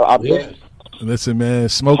 minutes. Listen, man,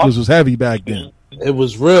 smokers was heavy back then. It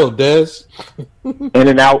was real, Dez. in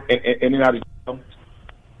and out of,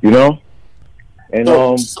 and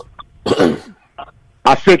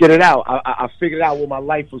I figured it out. I figured out what my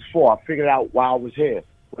life was for. I figured out why I was here.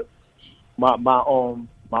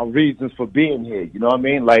 My reasons for being here. You know what I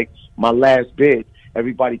mean? Like my last bid,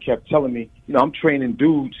 everybody kept telling me, I'm training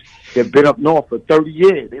dudes that been up north for 30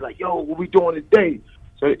 years. They like, yo, what we doing today?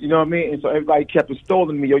 So, you know what I mean? And so everybody kept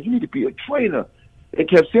installing me, yo, you need to be a trainer. They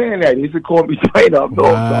kept saying that. They used to call me trainer up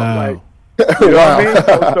north. Wow. So I'm like, you know what I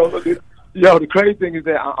mean? So, the crazy thing is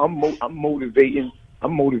that I'm motivating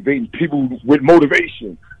people with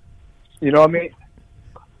motivation. You know what I mean?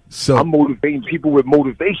 So I'm motivating people with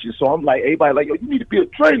motivation. So I'm like, everybody like, yo, you need to be a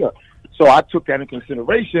trainer. So I took that in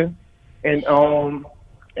consideration, and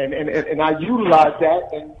I utilized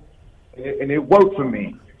that, and it worked for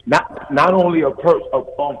me. Not only a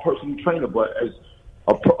personal trainer, but as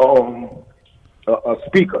a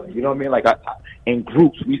speaker. You know what I mean? Like in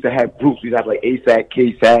groups, we used to have groups. We used to have like ASAC,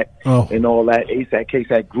 KSAT, and all that. ASAC,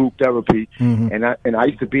 KSAT group therapy, and I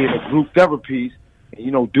used to be in the group therapies.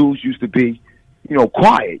 And, dudes used to be,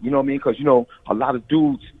 quiet. You know what I mean? Because a lot of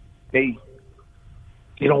dudes they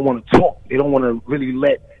don't want to talk. They don't want to really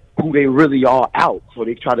let who they really are out. So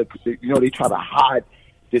they try to hide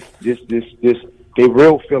this their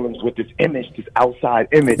real feelings with this image, this outside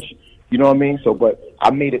image. You know what I mean? So, but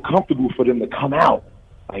I made it comfortable for them to come out.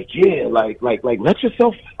 Like, yeah, like let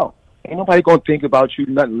yourself out. Ain't nobody gonna think about you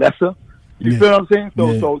nothing lesser. You feel what I'm saying?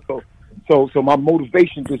 So my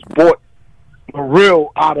motivation just brought the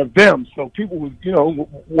real out of them. So people was,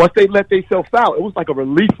 once they let themselves out, it was like a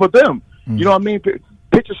relief for them. You know what I mean?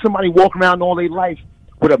 Picture somebody walking around all their life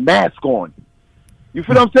with a mask on. You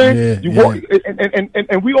feel what I'm saying? Walk,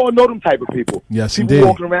 and we all know them type of people. Yes, people indeed.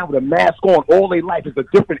 Walking around with a mask on all their life is a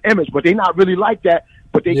different image, but they're not really like that.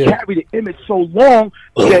 But they carry the image so long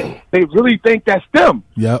that they really think that's them.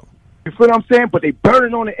 Yep. You feel what I'm saying? But they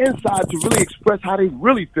burning on the inside to really express how they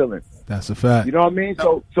really feeling. That's a fact. You know what I mean?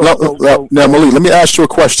 So now, Malik, let me ask you a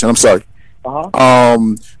question. I'm sorry.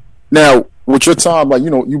 Now, with your time, like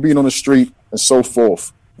you being on the street and so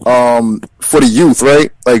forth, for the youth, right?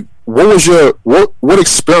 Like, what was your what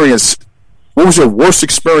experience? What was your worst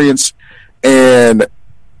experience, and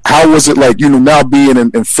how was it like? Now being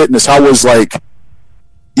in fitness, how was like?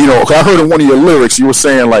 I heard in one of your lyrics you were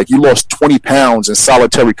saying like you lost 20 pounds in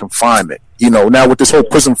solitary confinement. Now with this whole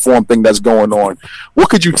prison reform thing that's going on, what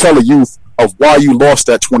could you tell a youth of why you lost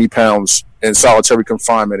that 20 pounds in solitary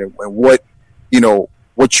confinement, and what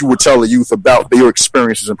you would tell a youth about your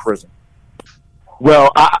experiences in prison?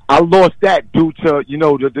 Well, I lost that due to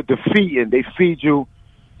the feeding. They feed you.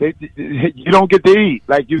 You don't get to eat.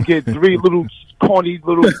 Like you get 3 little corny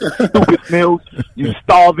little stupid meals. You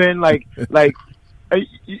starving. Like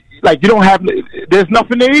you don't have. There's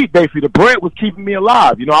nothing to eat. Basically, the bread was keeping me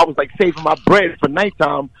alive. I was like saving my bread for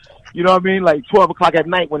nighttime. You know what I mean? Like 12 o'clock at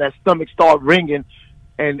night when that stomach started ringing,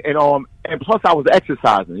 and plus I was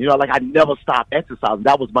exercising. Like I never stopped exercising.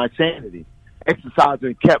 That was my sanity.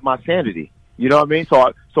 Exercising kept my sanity. You know what I mean?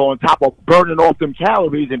 So on top of burning off them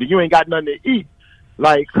calories and you ain't got nothing to eat,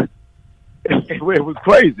 like it was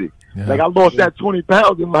crazy. Yeah. Like I lost that 20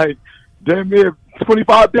 pounds in like damn near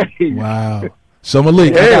 25 days. Wow. So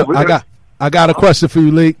Malik, I got a question for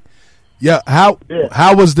you, Malik. Yeah, how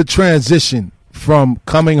was the transition from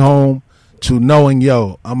coming home to knowing,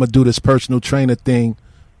 I'm gonna do this personal trainer thing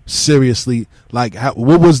seriously? Like,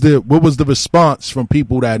 what was the response from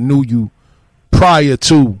people that knew you prior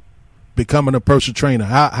to becoming a personal trainer?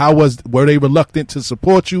 Were they reluctant to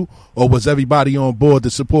support you, or was everybody on board to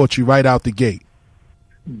support you right out the gate?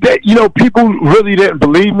 People really didn't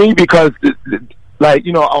believe me because, I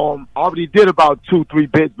already did about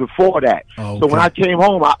 2-3 bids before that. Oh, okay. So when I came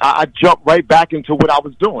home, I jumped right back into what I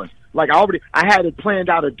was doing. Like I had it planned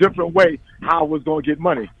out a different way how I was going to get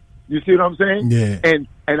money. You see what I'm saying? Yeah. And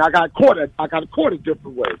I got caught a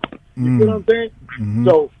different way. You see what I'm saying? Mm-hmm.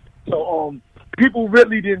 So people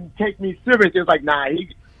really didn't take me serious. It's like, nah,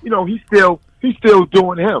 he's still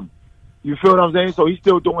doing him. You feel what I'm saying? So he's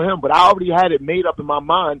still doing him. But I already had it made up in my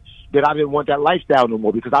mind that I didn't want that lifestyle no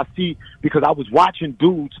more because I was watching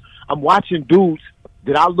dudes. I'm watching dudes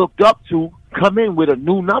that I looked up to come in with a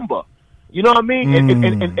new number. You know what I mean?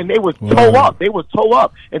 And they was toe up. They was toe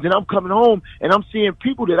up. And then I'm coming home and I'm seeing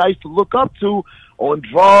people that I used to look up to on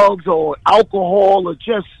drugs or alcohol or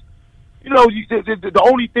just, the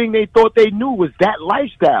only thing they thought they knew was that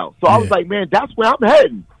lifestyle. So I was like, man, that's where I'm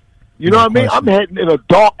heading. You know what I mean? I'm heading in a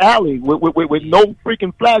dark alley with no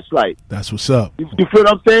freaking flashlight. That's what's up. You feel what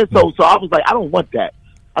I'm saying? So I was like, I don't want that.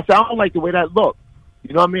 I said, I don't like the way that looked.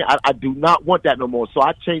 You know what I mean? I do not want that no more. So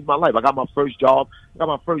I changed my life. I got my first job.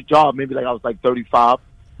 Maybe I was like 35.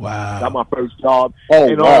 Wow. Got my first job. Oh,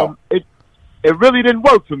 and, wow. It really didn't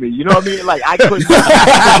work for me. You know what I mean? Like I couldn't.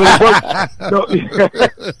 I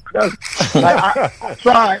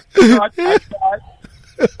tried.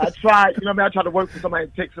 I tried. You know what I mean? I tried to work for somebody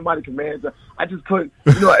and take somebody's commands. I just couldn't.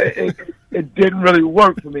 It didn't really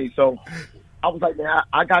work for me. So I was like, man,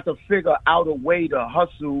 I got to figure out a way to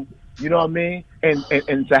hustle. You know what I mean?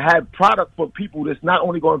 And to have product for people that's not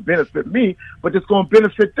only going to benefit me, but it's going to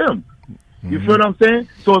benefit them. You feel what I'm saying?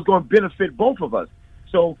 So it's going to benefit both of us.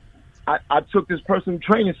 So I took this personal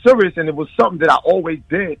training serious, and it was something that I always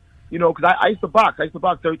did, because I used to box. I used to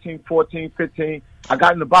box 13, 14, 15. I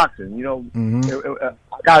got into boxing, I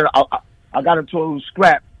got into a little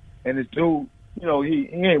scrap, and this dude, he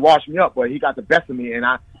ain't washed me up, but he got the best of me, and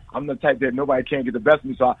I'm the type that nobody can't get the best of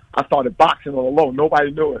me, so I started boxing all alone.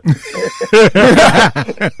 Nobody knew it.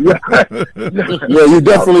 Yeah,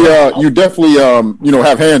 you definitely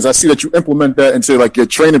have hands. I see that you implement that into like your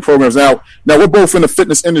training programs. Now we're both in the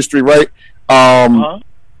fitness industry, right? Now,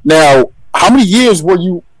 how many years were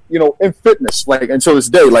you, in fitness, like until this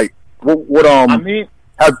day? Like, what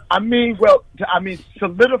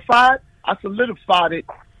solidified. I solidified it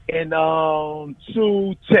in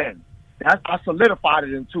 210. I solidified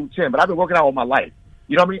it in 210, but I've been working out all my life.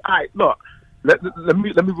 You know what I mean? All right, look, let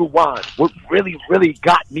me rewind. What really, really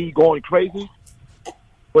got me going crazy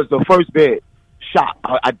was the first bed, SHOP.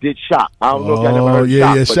 I did SHOP. I don't know if y'all ever heard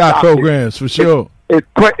of SHOP. SHOP programs, for sure. It's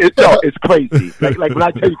crazy. Like when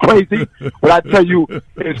I tell you crazy,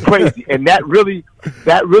 it's crazy. And that really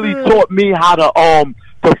taught me how to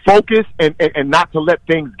focus and not to let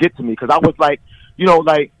things get to me. Because I was like,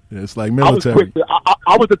 it's like military.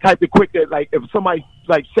 I was the type to quick that, like, if somebody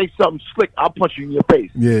like say something slick, I'll punch you in your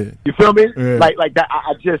face. Yeah, you feel me? Yeah. Like that.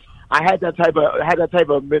 I had that type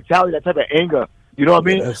of mentality, that type of anger. You know what I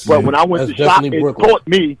mean? But when I went to SHOP,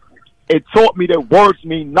 it taught me that words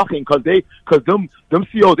mean nothing because them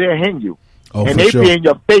COs, they'll hang you. Oh, and they be in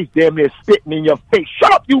your face, damn near spitting in your face.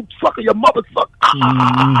 Shut up, you sucker! Your mother suck. You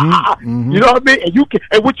know what I mean?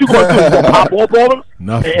 And what you gonna do? You gonna pop off on them?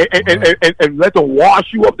 Nothing. And let them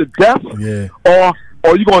wash you up to death? Yeah.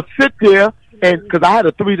 Or you gonna sit there and because I had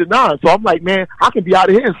a 3 to 9, so I'm like, man, I can be out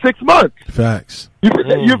of here in 6 months. Facts. You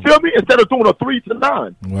feel me? Instead of doing a 3 to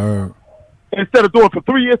 9. Word. Instead of doing for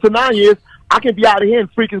 3 years to 9 years, I can be out of here in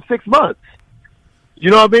freaking 6 months. You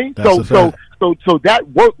know what I mean? So that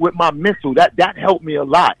worked with my mental. That helped me a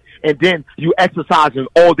lot. And then you exercising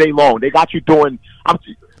all day long. They got you doing.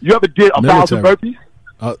 You ever did 1,000 burpees?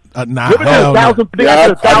 Nah, I know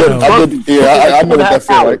what that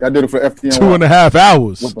felt like. I did it for FTN. 2.5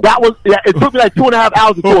 hours. It took me like 2.5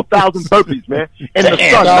 hours to do 1,000 burpees, man. In the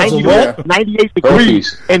sun, 98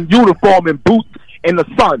 degrees, in uniform and boots in the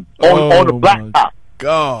sun on the blacktop.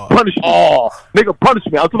 God, punish me, nigga, punish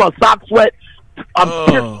me. I'm talking about sock sweat.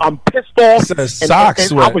 I'm pissed off, and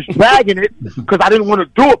I was dragging it because I didn't want to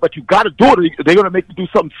do it. But you got to do it. They're gonna make you do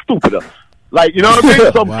something stupider, like, you know what I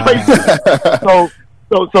mean? Something crazy.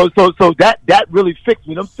 So that really fixed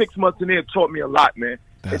me. Them 6 months in there taught me a lot, man.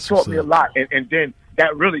 It taught me a lot, and then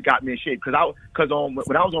that really got me in shape when I was on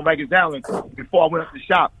Rikers Island before I went up to the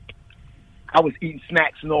shop, I was eating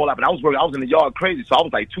snacks and all that. But I was in the yard crazy, so I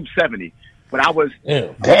was like 270. But I was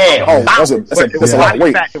damn. Oh, that's a lot of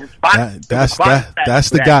weight. That's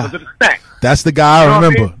the guy. That's the guy I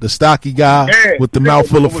remember, the stocky guy with the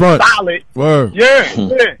mouthful of front. Solid. Word. Yeah,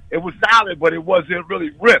 it was solid, but it wasn't really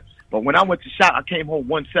ripped. But when I went to shop, I came home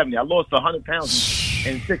 170. I lost 100 pounds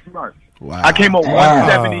in 6 months. Wow. I came home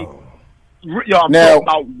 170. Yo, I'm talking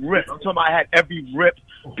about rip. I'm talking about I had every rip.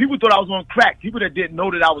 People thought I was on crack. People that didn't know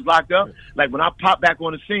that I was locked up, like when I popped back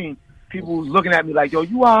on the scene, people was looking at me like, yo,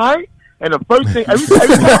 you all right? And the first thing, every time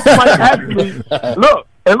somebody asked me, look,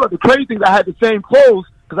 the crazy thing is I had the same clothes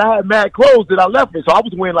because I had mad clothes that I left with. So I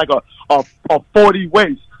was wearing like a 40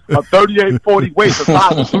 waist, a 38-40 waist, a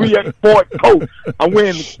size 3X sport coat. I'm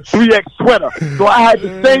wearing 3X sweater. So I had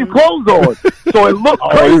the same clothes on. So it looked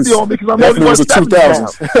crazy on me because I'm only 170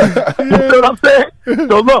 pounds. You know what I'm saying?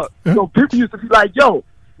 So look, so people used to be like, yo,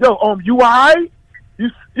 you all right?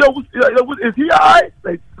 Is he all right?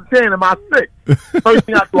 They saying, am I sick? First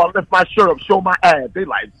thing I do, I lift my shirt up, show my abs. They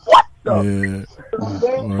like, what the? So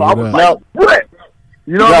I was like, what?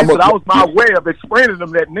 You know what I mean? So that was my way of explaining to them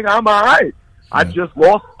that, nigga, I'm all right. I just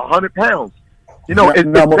lost 100 pounds. You know, it's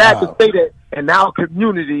bad to say that in our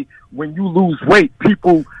community, when you lose weight,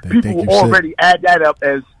 people already add that up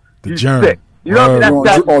as the germ. Sick. You know what I mean?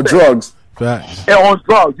 That's on drugs. Facts. And on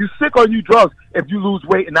drugs. You sick or you drugs if you lose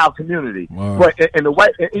weight in our community. Wow. But in the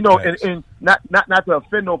white, you know, in not to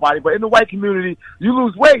offend nobody, but in the white community, you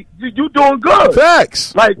lose weight, you doing good.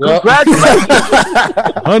 Facts. Like, congratulations.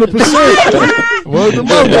 100%. Word to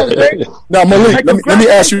mother. Now, Malik, let me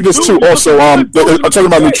ask you this too. Also, I'm talking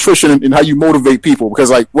about nutrition and how you motivate people because,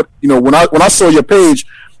 like, what you know, when I saw your page,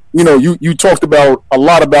 you know, you talked about a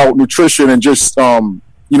lot about nutrition and just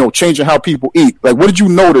you know, changing how people eat. Like, what did you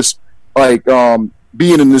notice? Like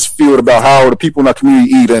being in this field about how the people in our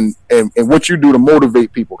community eat and what you do to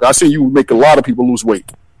motivate people. I see you make a lot of people lose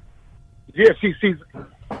weight. Yeah, see,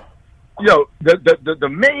 yo, the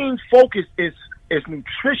main focus is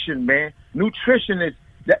nutrition, man. Nutrition is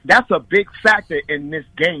that's a big factor in this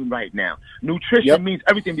game right now. Nutrition means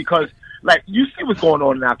everything because, like, you see what's going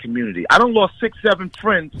on in our community. I done lost 6-7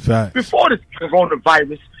 friends before this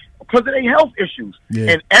coronavirus because of their health issues.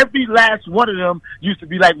 Yeah. And every last one of them used to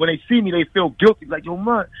be like, when they see me, they feel guilty. Like, yo,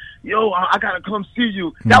 man, I got to come see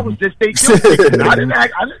you. That was just their guilt kicking in. I didn't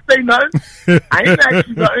say nothing. I ain't ask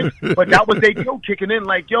you nothing. But that was their guilt kicking in.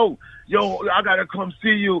 Like, yo, I got to come see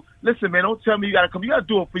you. Listen, man, don't tell me you got to come. You got to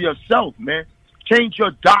do it for yourself, man. Change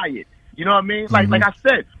your diet. You know what I mean? Like I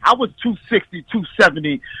said, I was 260,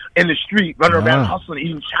 270 in the street, running around hustling,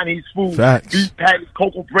 eating Chinese food, beef patties,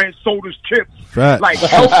 cocoa bread, sodas, chips. Like,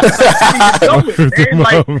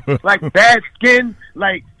 like bad skin,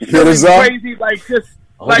 like feeling crazy, like just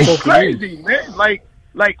like crazy, man. Like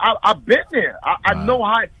I've been there. I know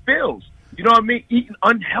how it feels. You know what I mean? Eating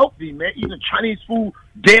unhealthy, man. Eating Chinese food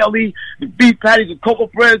daily, the beef patties, the cocoa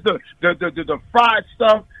breads, the fried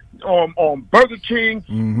stuff. On Burger King,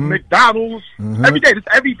 McDonald's, every day. It's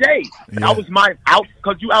every day. That was my out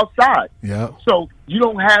because you outside. Yeah. So you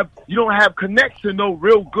don't have connect to no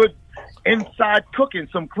real good inside cooking,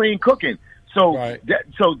 some clean cooking. So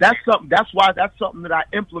that's something. That's why that's something that I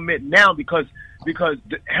implement now because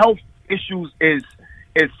the health issues is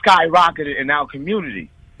skyrocketed in our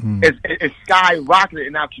community. It's skyrocketed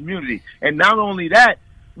in our community, and not only that.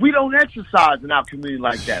 We don't exercise in our community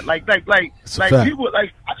like that. Like people,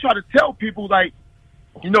 like I try to tell people, like,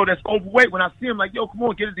 you know, that's overweight. When I see them, like, yo, come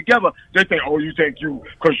on, get it together. They think, oh, you trying to,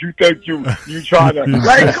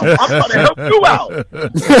 like, I'm trying to help you out.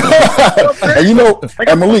 And you know,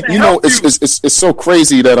 and Malik, you know, it's so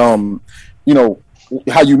crazy that you know,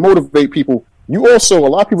 how you motivate people. You also, a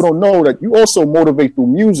lot of people don't know that you also motivate through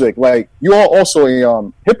music. Like, you are also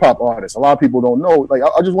a hip hop artist. A lot of people don't know. Like,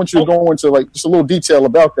 I just want you to go into like just a little detail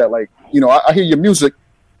about that. Like, you know, I hear your music,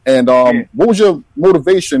 and what was your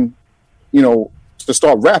motivation, you know, to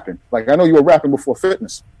start rapping? Like, I know you were rapping before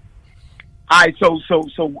fitness. All right, so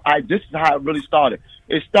this is how it really started.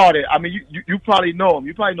 It started. I mean, you probably know him.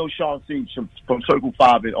 You probably know Sean C from Circle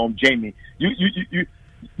 5 and Jamie. You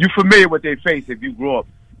familiar with their face if you grew up.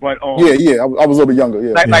 But I was a little bit younger.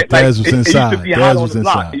 Yeah, like Daz was inside. It used to be hot on the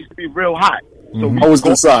block. It used to be real hot. So I was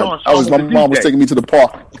inside. My mom was taking me to the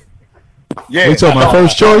park. Yeah, you talking about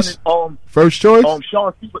first choice? First choice?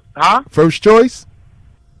 Sean, huh? First choice?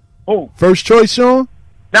 Who? First choice, Sean?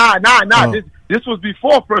 Nah. Oh. This was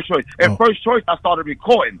before First Choice. And First Choice, I started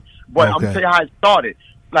recording. But I'm gonna tell you how it started.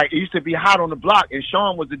 Like, it used to be hot on the block, and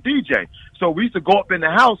Sean was the DJ. So we used to go up in the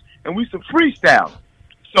house and we used to freestyle.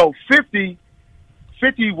 So 50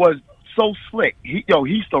 was so slick. He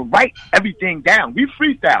used to write everything down. We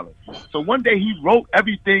freestyling. So one day he wrote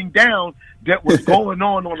everything down that was going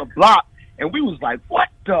on the block, and we was like, what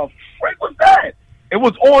the frick was that? It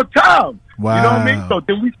was on time. Wow. You know what I mean? So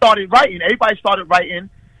then we started writing. Everybody started writing,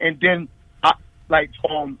 and then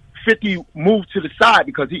 50 moved to the side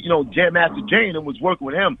because he, Jam Master Jay and was working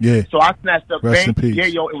with him. Yeah. So I snatched up Rest in Banks, peace.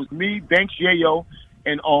 Yayo. It was me, Banks, Yayo,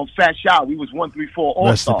 and Fat Shy. We was 134 All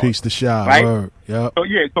Rest Stars. in peace to Shy. Right? Word. Yep.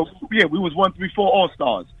 So we was 134 All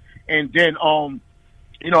Stars, and then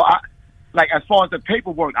as far as the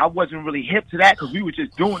paperwork, I wasn't really hip to that because we were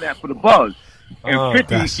just doing that for the buzz. And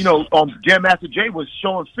 50, Jam Master Jay was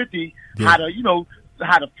showing 50 how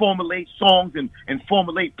to formulate songs and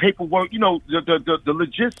formulate paperwork, the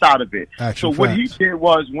legit side of it. Actual so what he facts. did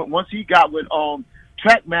was once he got with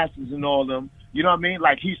Track Masters and all them, you know what I mean?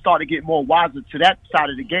 Like he started getting more wiser to that side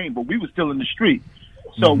of the game, but we were still in the street.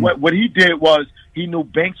 So what he did was he knew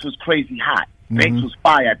Banks was crazy hot. Banks was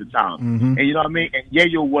fire at the time. And you know what I mean? And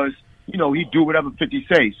Yayo was, he do whatever 50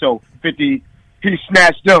 say. So 50, he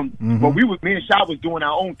snatched them. But me and Shy was doing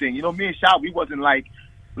our own thing. Me and Shy, we wasn't like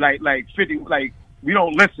 50, like we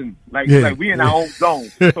don't listen. Like we in our own zone.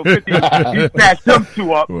 So 50, he snatched them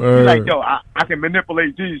two up. He's like, yo, I can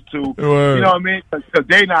manipulate these two. Word. You know what I mean? Because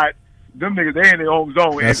they not, them niggas, they in their own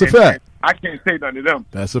zone. That's a fact. I can't say nothing to them.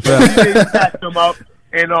 That's a fact. They snatched them up,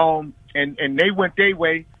 and they went their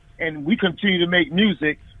way, and we continue to make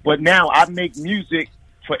music. But now I make music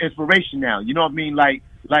for inspiration now. You know what I mean? Like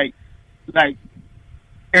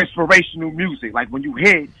inspirational music. Like when you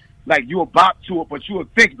hear it, like you about to it, but you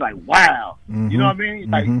would think like, wow. You know what I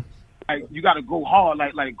mean? Like you gotta go hard,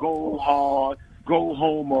 like go hard, go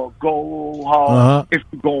home or go hard. If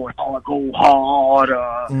you're going hard, go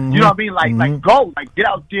harder. You know what I mean? Like go, like get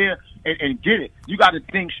out there and get it. You gotta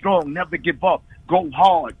think strong, never give up. Go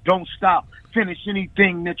hard, don't stop. Finish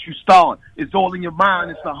anything that you start. It's all in your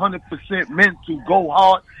mind. It's 100% mental. Go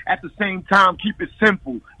hard. At the same time, keep it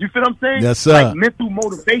simple. You feel what I'm saying? Yes, sir. Like mental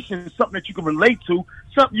motivation is something that you can relate to,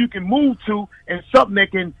 something you can move to, and something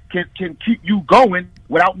that can keep you going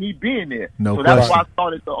without me being there. No so that's question. why I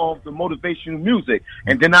started the motivational music.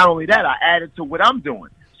 And then not only that, I added to what I'm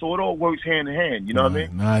doing. So it all works hand in hand. You know what I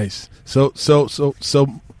mean? Nice. So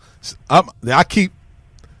I keep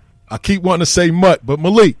wanting to say Mutt, but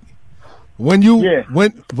Malik, when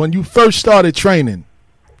you first started training,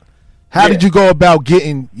 how did you go about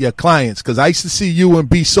getting your clients? Because I used to see you and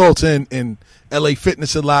B Salter in LA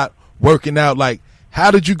Fitness a lot, working out. Like, how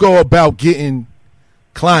did you go about getting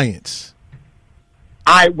clients?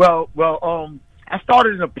 I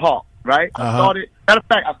started in a park, right? Matter of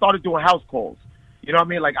fact, I started doing house calls. You know what I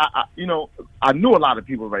mean? Like I knew a lot of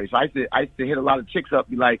people already, so I used to hit a lot of chicks up,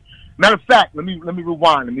 be like, matter of fact, let me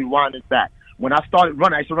rewind it back. When I started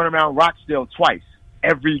running, I used to run around Rochdale twice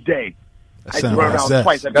every day. I used to run around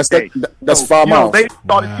twice every day. That's 5 miles. They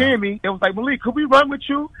started seeing me. They was like, Malik, could we run with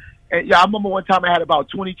you? And I remember one time I had about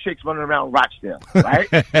 20 chicks running around Rochdale, right?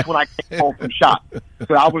 That's when I came home from shop.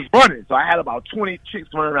 So I was running. So I had about 20 chicks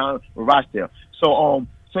running around Rochdale. So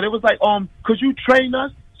they was like, could you train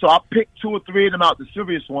us? So I picked 2 or 3 of them out, the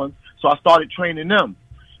serious ones. So I started training them.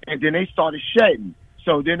 And then they started shedding.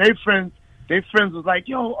 So then their friends was like,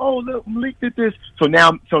 yo, look, Malik did this. So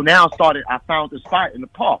now I found the spot in the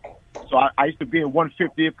park. So I used to be in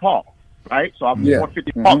 150th Park, right? So I was in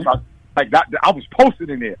 150th Park. So I was posted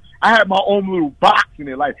in there. I had my own little box in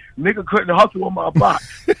there. Like, nigga couldn't hustle on my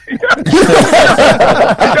box.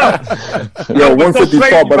 Yo, 150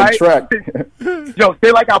 Park by the track. Yo,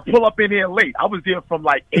 say like I pull up in here late. I was there from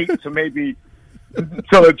like 8 to maybe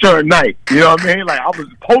till it turned night. You know what I mean? Like, I was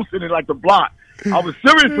posted in like the block. I was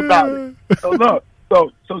serious about it. So look,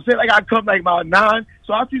 so say like I come like about 9.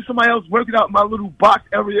 So I see somebody else working out in my little box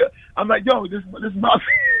area. I'm like, yo, this is my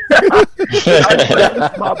this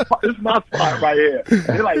is my spot right here.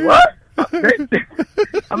 They're like, what?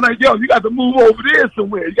 I'm like, yo, you got to move over there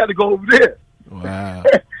somewhere. You got to go over there. Wow.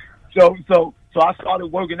 So I started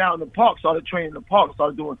working out in the park, started training in the park,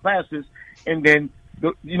 started doing classes, and then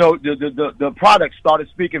the product started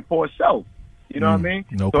speaking for itself. You know what I mean?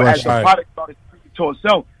 No so question. As the product started speaking to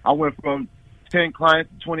itself, I went from 10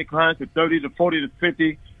 clients to 20 clients to 30 to 40 to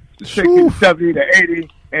 50 to 60 to 70 to 80,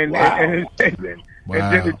 and then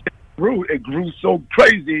it grew. It grew so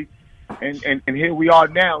crazy, and here we are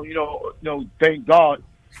now. You know, thank God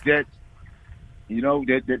that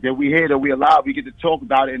that we here, that we alive, we get to talk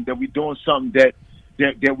about it, and that we doing something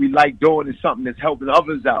that we like doing, and something that's helping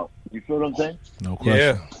others out. You feel what I'm saying? No question.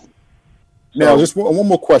 Yeah. Now, just one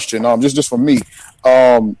more question, just for me.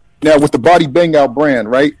 Now, with the Body Bang Out brand,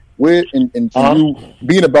 right? Where and you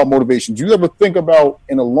being about motivation, do you ever think about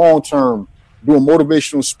in the long term doing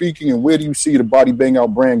motivational speaking, and where do you see the Body Bang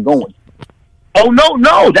Out brand going? Oh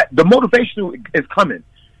no, that the motivation is coming.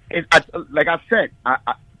 And like I said,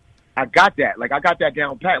 I got that. Like I got that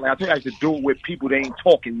down pat. Like I think I used to do it with people that ain't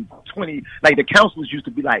talking 20. Like the counselors used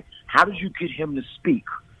to be like, "How did you get him to speak?"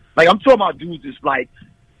 Like, I'm talking about dudes that's like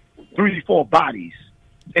 3-4 bodies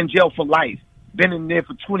in jail for life, been in there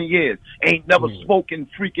for 20 years, ain't never spoken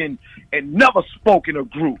and never spoken a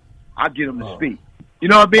group. I get them to speak. You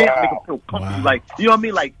know what I mean? Make them feel comfortable. Like, you know what I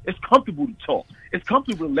mean? Like, it's comfortable to talk. It's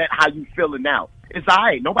comfortable to let how you feeling out. It's all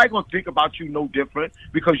right. Nobody gonna think about you no different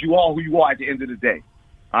because you are who you are at the end of the day.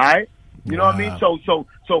 All right? You know what I mean?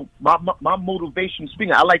 So my motivation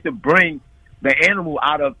speaking, I like to bring the animal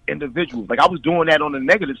out of individuals. Like, I was doing that on the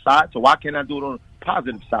negative side, so why can't I do it on the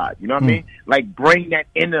positive side? You know what I mean? Like, bring that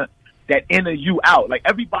inner you out. Like,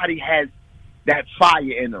 everybody has that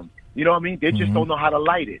fire in them. You know what I mean? They just don't know how to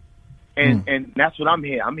light it. And that's what I'm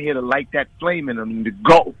here. I'm here to light that flame in them and to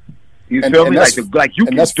go. You feel me? Like you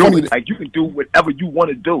can do it. Like, you can do whatever you want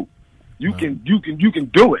to do. You can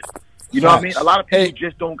do it. You know what I mean? A lot of people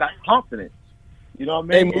just don't got confidence. You know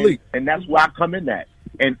what I mean? Hey, and that's where I come in at.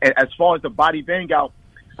 And as far as the body bang out,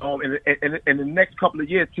 in the next couple of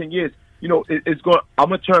years, 10 years, you know, I'm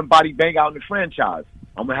gonna turn body bang out into franchise.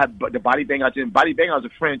 I'm gonna have the body bang out. Body bang out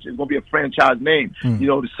is a franchise. It's gonna be a franchise name. You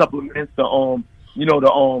know, to supplement the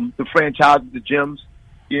franchise, the gyms.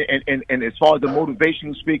 Yeah, and as far as the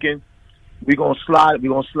motivational speaking, we're gonna slide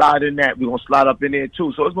in that. We're gonna slide up in there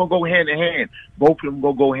too. So it's gonna go hand in hand. Both of them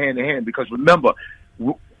gonna go hand in hand because remember,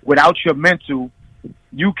 without your mental,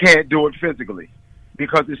 you can't do it physically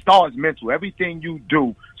because it starts mental. Everything you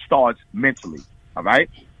do starts mentally. All right,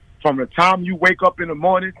 from the time you wake up in the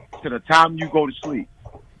morning to the time you go to sleep,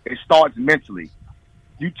 it starts mentally.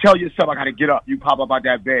 You tell yourself, "I gotta get up." You pop up out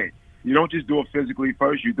that bed. You don't just do it physically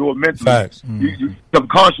first. You do it mentally. Facts. You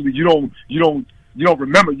subconsciously, you don't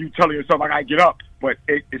remember you telling yourself, "I gotta get up," but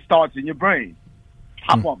it starts in your brain.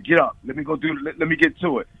 Hop up, get up. Let me go do it. Let me get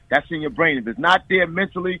to it. That's in your brain. If it's not there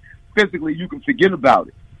mentally, physically, you can forget about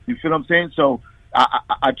it. You feel what I'm saying? So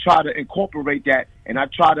I try to incorporate that, and I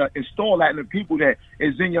try to install that in the people that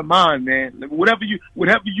is in your mind, man. Whatever you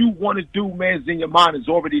want to do, man, is in your mind. It's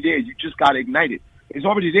already there. You just gotta ignite it. It's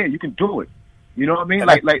already there. You can do it. You know what I mean?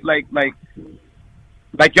 Like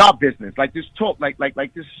y'all business, like this talk, like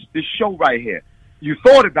this show right here. You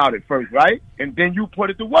thought about it first, right? And then you put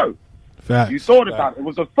it to work. Facts. You thought about it. It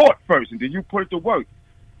was a thought first, and then you put it to work.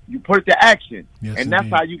 You put it to action. Yes, and that's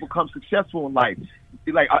how you become successful in life.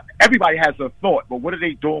 Like, everybody has a thought, but what are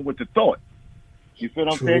they doing with the thought? You feel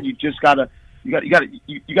what I'm saying? You just gotta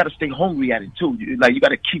stay hungry at it too. You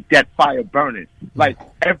gotta keep that fire burning. Like,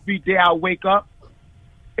 every day I wake up,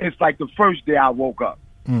 it's like the first day I woke up.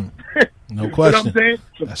 No you question. Know what I'm saying?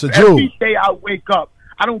 So that's a jewel. Every day I wake up,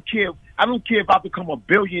 I don't care if I become a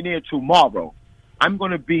billionaire tomorrow. I'm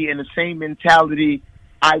going to be in the same mentality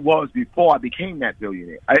I was before I became that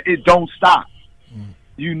billionaire. It don't stop.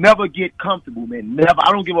 You never get comfortable, man. Never.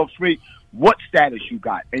 I don't give a freak what status you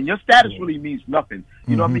got. And your status really means nothing.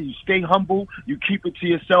 You know what I mean? You stay humble. You keep it to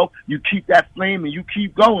yourself. You keep that flame, and you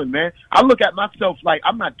keep going, man. I look at myself like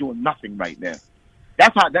I'm not doing nothing right now.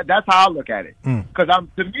 That's how I look at it. Because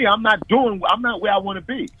I'm not where I want to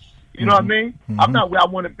be. You know what I mean? I'm not where I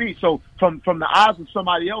want to be. So from the eyes of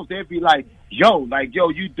somebody else, they'd be like, yo,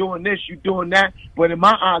 you doing this, you doing that. But in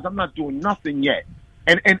my eyes, I'm not doing nothing yet.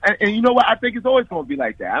 And you know what? I think it's always going to be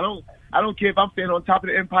like that. I don't care if I'm standing on top of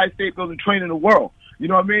the Empire State Building training the world. You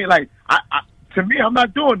know what I mean? Like, to me, I'm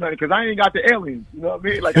not doing nothing because I ain't got the aliens. You know what I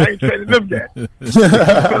mean? Like, I ain't training them yet.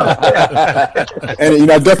 And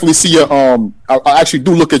I definitely see your I actually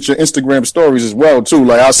do look at your Instagram stories as well too.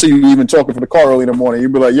 Like, I see you even talking from the car early in the morning. You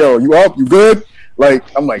be like, "Yo, you up? You good?" Like,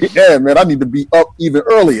 I'm like, "Yeah, man, I need to be up even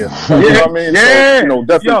earlier." Like, you know what I mean? Yeah. So,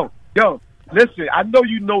 definitely. Yo, listen. I know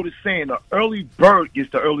you know the saying: "The early bird gets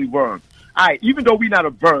the early worm." All right, even though we're not a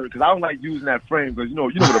bird, because I don't like using that frame, because you know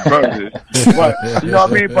what a bird is. But you know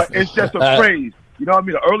what I mean. But it's just a phrase. You know what I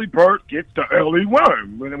mean? The early bird gets the early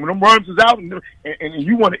worm. When them worms is out and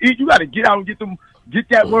you want to eat, you got to get out and get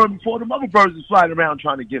that worm before the other birds is flying around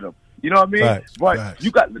trying to get them. You know what I mean? Facts, but facts.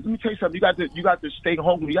 let me tell you something. You got to stay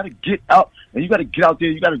hungry. You got to get up and you got to get out there.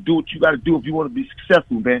 You got to do what you got to do if you want to be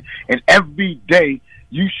successful, man. And every day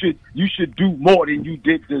you should do more than you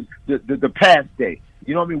did the past day.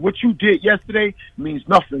 You know what I mean? What you did yesterday means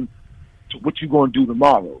nothing to what you're going to do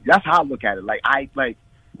tomorrow. That's how I look at it. Like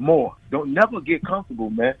more. Don't never get comfortable,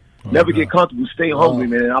 man. Never get comfortable. Stay hungry,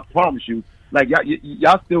 man. And I promise you, like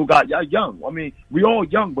y'all still got y'all young. I mean, we all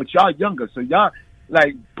young, but y'all younger. So y'all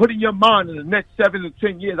like put in your mind in the next 7 to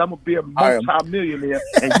 10 years, I'm gonna be a multi-millionaire,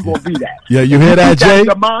 and you gonna be that. Yeah, you hear that, Jay?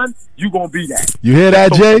 Your mind, you gonna be that. You hear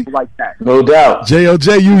that, Jay? Like that. No doubt.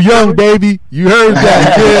 JOJ, you young, baby. You heard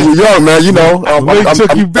that, kid. You young, man. You know,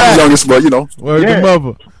 Took you back. I'm the youngest, but you know. Word to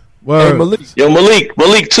mother. Word. Hey, Malik. Yo,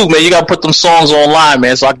 Malik too, man. You gotta put them songs online,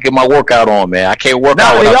 man, so I can get my workout on, man. I can't work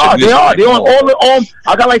out without they are. They on all the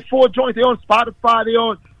I got like 4 joints. They on Spotify. They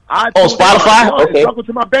on iTunes. Oh, Spotify. Okay. Welcome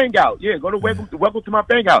to my bang out. Yeah, go to welcome to my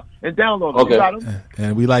bang out and download them. Okay. You got them?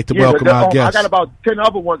 And we like to welcome our guests. I got about 10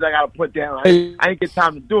 other ones I gotta put down. I ain't get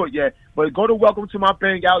time to do it yet. But go to welcome to my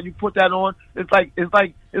bang out. You put that on. It's like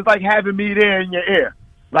having me there in your ear.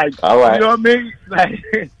 Like, all right. You know what I mean? Like,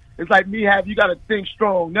 it's like me having. You gotta think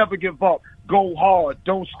strong. Never give up. Go hard.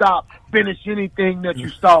 Don't stop. Finish anything that you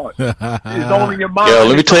start. It's only your mind. Yo,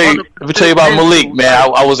 let me tell you about Malik,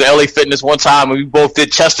 man. I was at LA Fitness one time and we both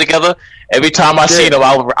did chest together. Every time I seen him,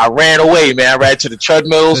 I ran away, man. I ran to the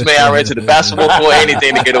treadmills, man. I ran to the basketball court,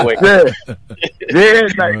 anything to get away. Yeah,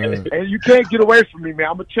 like, and you can't get away from me, man.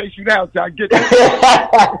 I'm gonna chase you down till I get there.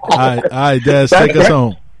 All right, Des, take us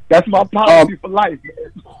home. That's my policy for life, man.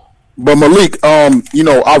 But Malik, you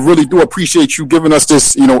know, I really do appreciate you giving us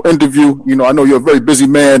this, you know, interview. You know, I know you're a very busy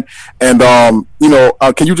man, and you know,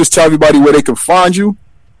 can you just tell everybody where they can find you?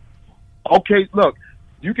 Okay, look,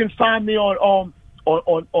 you can find me on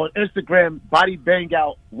Instagram, Body Bang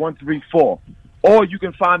Out 134, or you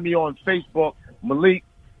can find me on Facebook, Malik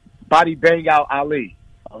Body Bang Out Ali.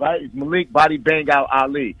 All right, it's Malik Body Bang Out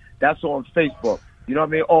Ali. That's on Facebook. You know what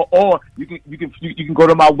I mean? Or you can go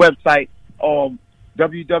to my website,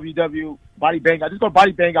 www.bodybangout. Just go to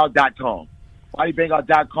bodybangout.com.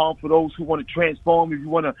 Bodybangout.com for those who want to transform. If you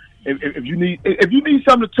want to, if you need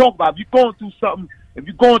something to talk about, if you're going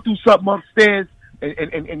through something upstairs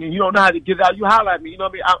and you don't know how to get it out, you holler at me. You know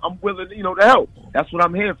what I mean? I'm willing, you know, to help. That's what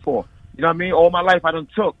I'm here for. You know what I mean? All my life I done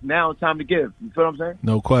took. Now it's time to give. You feel what I'm saying?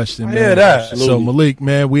 No question, man. Yeah, that. So Malik,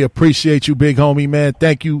 man, we appreciate you, big homie, man.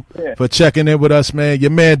 Thank you for checking in with us, man.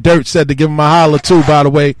 Your man Dirt said to give him a holler too, by the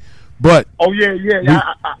way. But I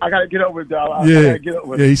gotta get up with y'all. Yeah,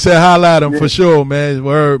 he said holler at him for sure, man.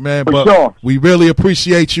 Word, man. For but sure. We really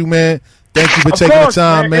appreciate you, man. Thank you for taking the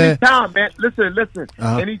time, man. Anytime, man. Listen.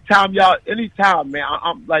 Anytime, man.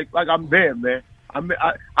 I'm like I'm there, man. I'm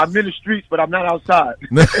in the streets, but I'm not outside.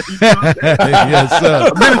 Yes, sir.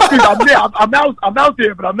 I'm in the streets. I'm there. I'm out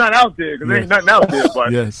there, but I'm not out there because there ain't nothing out there.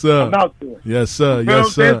 But yes, sir. I'm out there. Yes, sir. You know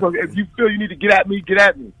Yes, what I'm saying? sir. So if you feel you need to get at me, get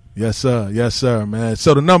at me. Yes, sir. Yes, sir, man.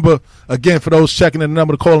 So the number, again, for those checking in, the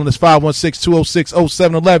number to call in is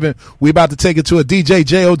 516-206-0711. We about to take it to a DJ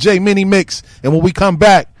JOJ mini mix. And when we come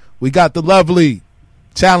back, we got the lovely,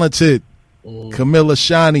 talented Camilla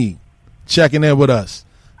Shani checking in with us.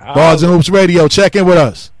 Bars and Hoops Radio, check in with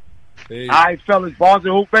us. All right, fellas, Bars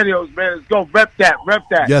and Hoop Videos, man. Let's go. Rep that.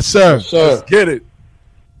 Yes, sir. Yes, sir. Let's get it.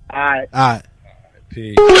 All right. All right.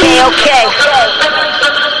 Peace. Okay.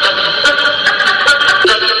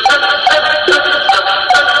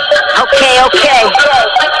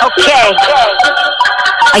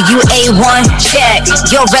 Are you A1? Check.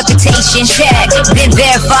 Your reputation? Check. Been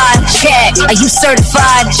verified? Check. Are you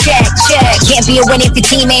certified? Check. Can't be a winner if your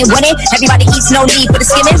team ain't winning. Everybody eats, no need for the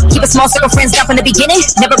skimming. Keep a small circle of friends up in the beginning.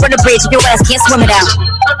 Never burn a bridge if your ass can't swim it out.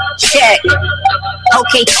 Check.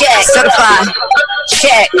 Okay, check. Certified.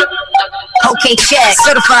 Check. Okay, check.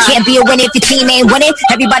 Certified. Can't be a winner if your team ain't winning.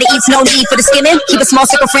 Everybody eats, no need for the skimming. Keep a small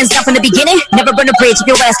circle of friends up in the beginning. Never burn a bridge if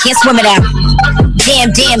your ass can't swim it out.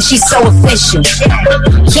 Damn, she's so official.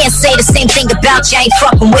 Can't say the same thing about you, I ain't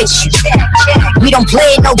fucking with you. We don't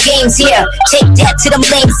play no games here. Take that to them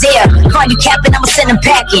lames there. Find you capping, I'ma send them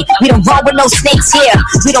packing. We don't run with no snakes here.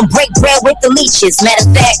 We don't break bread with the leeches. Matter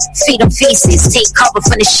of fact, feed them pieces. Take cover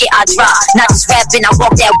from the shit I drop. Not just rapping, I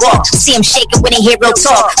walk that walk. See them shaking when they hear real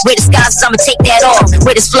talk. Where the skies, I'ma take that off.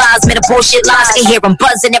 Where the flies, man, the bullshit lies. I can hear them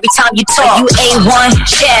buzzing every time you talk. You A1?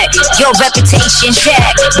 Check. Your reputation?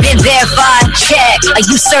 Check. Been verified? Check. Are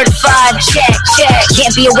you certified? Check.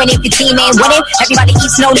 Can't be a winner if your team ain't winning. Everybody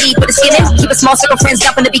eats, no need for the skimming. Keep a small circle of friends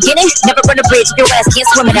up in the beginning. Never burn a bridge if your ass can't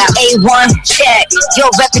swim it out. A1? Check.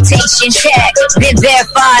 Your reputation? Check. Been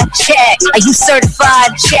verified? Check. Are you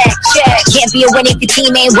certified? Check. Can't be a winner if your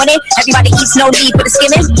team ain't winning. Everybody eats, no need for the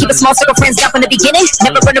skimming. Keep a small circle of friends up in the beginning.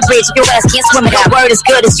 Never burn a bridge if your ass can't swim it out. Word is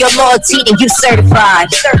good as your loyalty, then you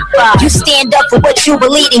certified. You stand up for what you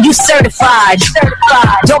believe, and you certified.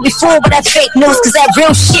 Don't be fooled by that fake news, cause that real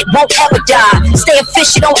shit won't ever die. Stay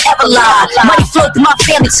official, don't ever lie. Money flow through my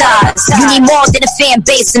family ties. You need more than a fan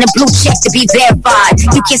base and a blue check to be verified.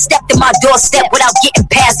 You can't step to my doorstep without getting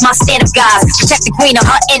past my stand of guys. Protect the queen of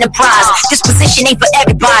her enterprise. This position ain't for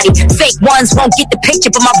everybody. Fake ones won't get the picture,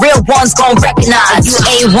 but my real ones gon' recognize.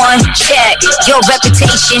 You A1? Check. Your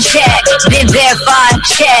reputation? Check. Been verified?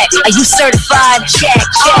 Check. Are you certified? Check.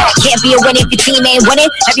 Can't be a winner if your team ain't winning.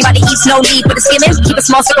 Everybody eats, no need for the skimming. Keep a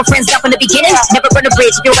small circle of friends up in the beginning. Never burn a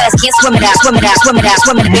bridge if your ass can't swim it out, swim it out, swim it out,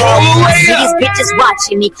 swim it out. See these bitches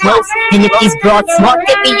watching me close, and if these broads smart,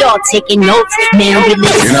 they be all taking notes. Man, we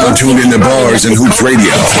live. You're now tuned in to Bars and Hoops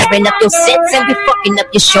Radio. Tearing up your sets and we fucking up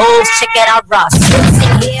your shows. Check out our roster.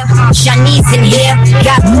 In here, Shanice in here,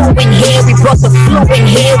 got blue in here. We brought the flu in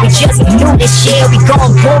here. We just blew this year. We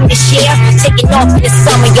going boom this year. Taking off in the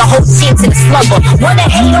summer. Your whole team's in a slumber. Wanna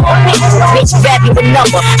hate on me? Bitch, grab you a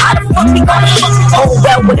number. How the fuck we gonna eat? Oh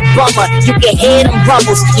well with a bummer. You can hear them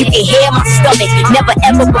rumbles. You can hear my stomach. Never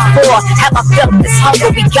ever before have I felt this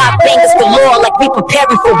hunger. We got bangers galore like we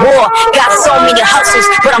preparing for war. Got so many hustles,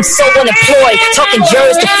 but I'm so unemployed. Talking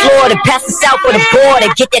jurors to Florida, pass this out for the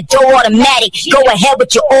border. Get that dough automatic. Go ahead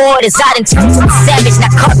with your orders. I done turned to a savage.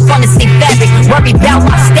 Now cut fun and stay fabric. Worry about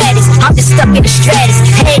my status. I'm just stuck in the stratus.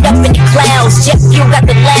 Head up in the clouds. Jet fuel got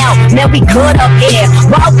the loud. Man, we good up here.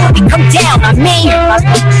 Why would we come down? I mean,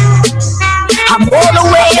 I'm all the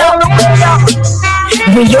way up.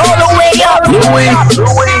 We all the way up.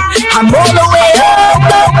 I'm all the way up.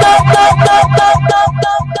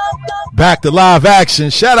 Back to live action.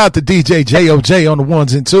 Shout out to DJ JOJ on the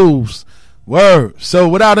ones and twos. Word. So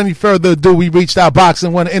without any further ado, we reached our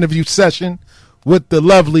Boxing One interview session with the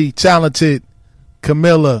lovely, talented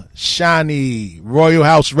Camilla Shani, Royal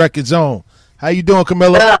House Records on. How you doing,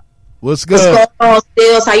 Camilla? What's good? What's going on,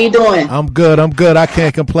 Stills? How you doing? I'm good. I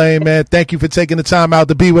can't complain, man. Thank you for taking the time out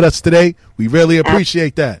to be with us today. We really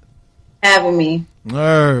appreciate that. Having me. All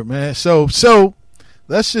right, man. So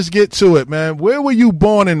let's just get to it, man. Where were you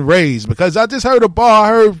born and raised? Because I just heard I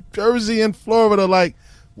heard Jersey and Florida. Like,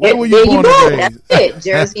 where were you born and raised? That's it.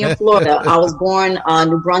 Jersey and Florida. I was born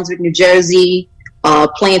New Brunswick, New Jersey,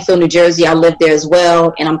 Plainfield, New Jersey. I lived there as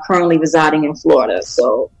well, and I'm currently residing in Florida.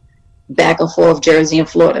 So back and forth, Jersey and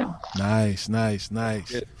Florida. Nice.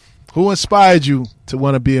 Who inspired you to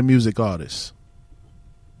want to be a music artist?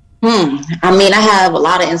 I mean, I have a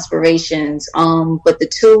lot of inspirations, but the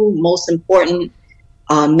two most important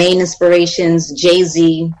main inspirations,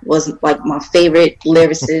 Jay-Z was like my favorite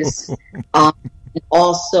lyricist, and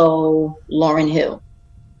also Lauryn Hill.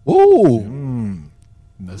 Ooh,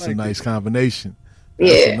 that's a nice combination.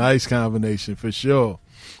 That's a nice combination for sure.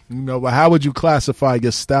 You know, but how would you classify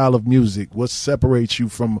your style of music? What separates you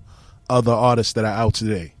from other artists that are out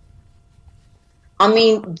today? I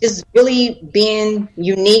mean, just really being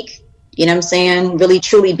unique, you know what I'm saying? Really,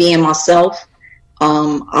 truly being myself.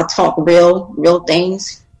 I talk real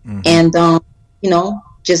things, and, you know,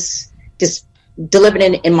 just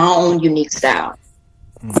delivering it in my own unique style.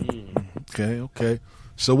 Okay.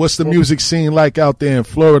 So what's the music scene like out there in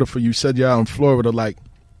Florida for you? You said you're out in Florida. Like,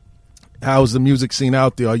 how's the music scene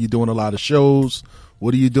out there? Are you doing a lot of shows?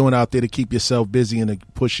 What are you doing out there to keep yourself busy and to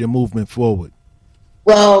push your movement forward?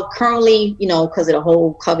 Well, currently, you know, because of the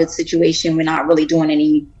whole COVID situation, we're not really doing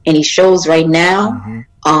any shows right now.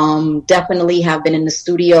 Definitely have been in the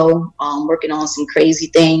studio, working on some crazy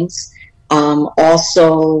things.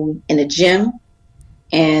 Also in the gym.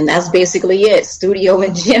 And that's basically it. Studio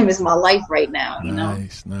and gym is my life right now, you know?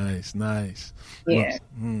 Nice. Yeah.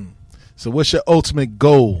 So what's your ultimate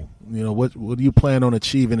goal? You know, what do you plan on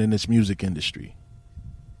achieving in this music industry?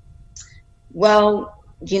 Well,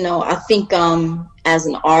 you know, I think as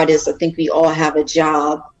an artist, I think we all have a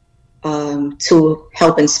job to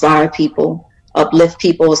help inspire people, uplift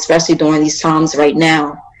people, especially during these times right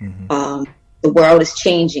now. The world is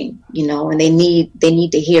changing, you know, and they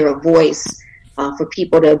need to hear a voice for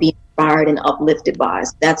people to be inspired and uplifted by.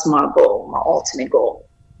 So that's my goal, my ultimate goal.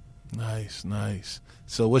 Nice.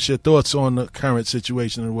 So what's your thoughts on the current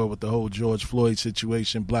situation in the world with the whole George Floyd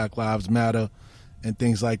situation, Black Lives Matter, and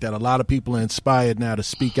things like that? A lot of people are inspired now to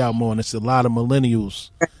speak out more, and it's a lot of millennials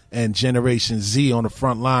and Generation Z on the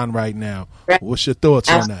front line right now. What's your thoughts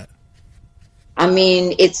on that? I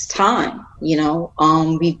mean, it's time, you know.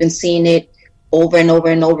 We've been seeing it over and over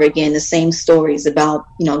and over again, the same stories about,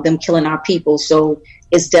 you know, them killing our people. So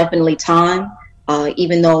it's definitely time,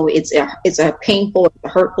 even though it's a painful,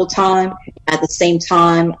 hurtful time. At the same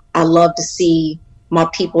time, I love to see my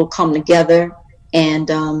people come together, and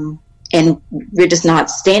we're just not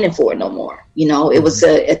standing for it no more. You know, it was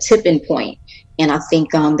a tipping point. And I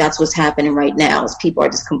think that's what's happening right now is people are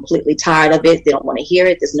just completely tired of it. They don't want to hear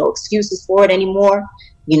it. There's no excuses for it anymore,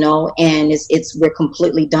 you know, and we're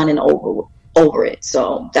completely done and over it.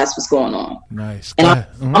 So that's what's going on. Nice. And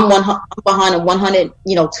I'm behind 100,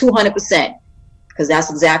 you know, 200%, because that's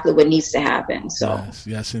exactly what needs to happen. So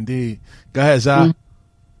yes, indeed. Go ahead, Zah.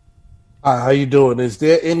 Hi, how you doing? Is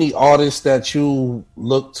there any artist that you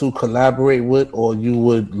look to collaborate with, or you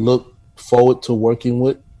would look forward to working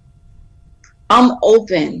with? I'm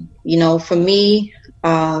open. You know, for me,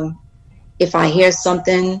 if I hear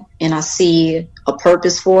something and I see a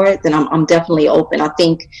purpose for it, then I'm definitely open. I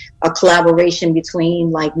think a collaboration between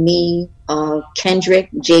like me, Kendrick,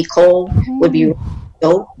 J. Cole would be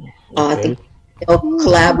dope. I think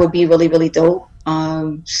collab would be really, really dope.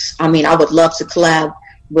 I mean, I would love to collab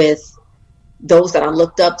with those that I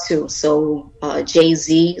looked up to. So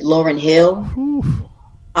Jay-Z, Lauryn Hill,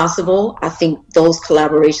 possible. I think those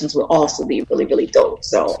collaborations will also be really, really dope.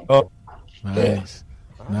 So, nice.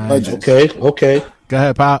 Okay. Go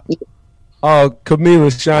ahead, Pop.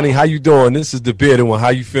 Camila, Shani, how you doing? This is the bearded one. How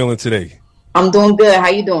you feeling today? I'm doing good. How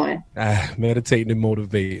you doing? Meditating and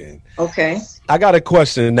motivating. Okay. I got a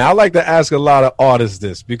question. Now, I like to ask a lot of artists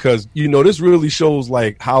this because, you know, this really shows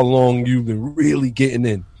like how long you've been really getting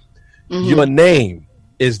in. Your name,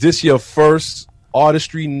 is this your first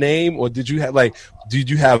artistry name, or did you have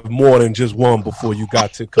more than just one before you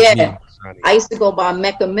got to Camila? Yeah. I used to go by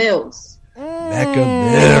Mecca Mills. Mecca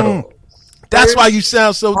Mills. That's why you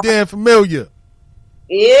sound so damn familiar.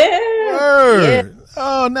 Yeah. Word. Yeah.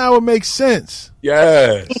 Oh, now it makes sense.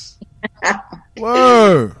 Yes.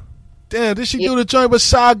 Word. Damn, did she do the joint with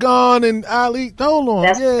Saigon and Ali? Hold on.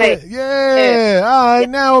 That's right. Yeah. All right,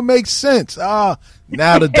 now it makes sense. Now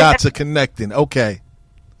the dots are connecting. Okay.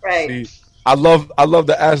 Right. See, I love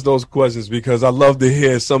to ask those questions because I love to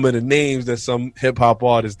hear some of the names that some hip hop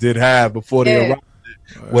artists did have before they arrived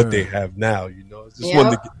at what they have now. You know, just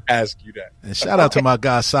wanted to ask you that. And shout out to my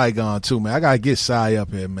guy Saigon too, man. I gotta get Sai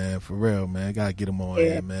up here, man. For real, man. I gotta get him on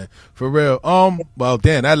here, man. For real. Well,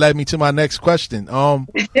 Dan, that led me to my next question. Who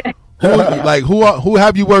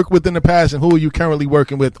have you worked with in the past, and who are you currently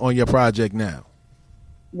working with on your project now?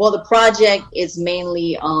 Well, the project is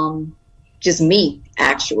mainly just me,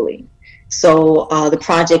 actually. So the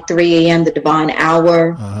project 3 a.m., The Divine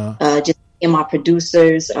Hour, just in my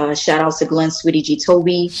producers. Shout out to Glenn Sweetie G.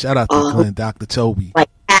 Toby. Shout out to Glenn, Dr. Toby. Like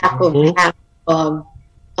half of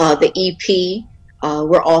the EP.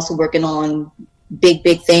 We're also working on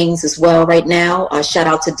big things as well right now. Shout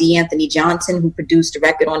out to D. Anthony Johnson, who produced the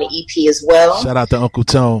record on the EP as well. Shout out to Uncle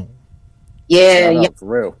Tone. Yeah. For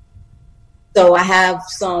real. So I have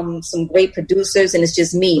some great producers, and it's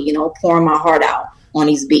just me, you know, pouring my heart out on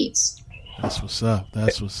these beats. That's what's up.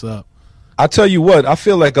 I tell you what, I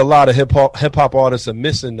feel like a lot of hip hop artists are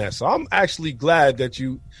missing that. So I'm actually glad that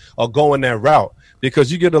you are going that route,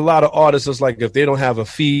 because you get a lot of artists that's like, if they don't have a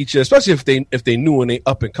feature, especially if they new and they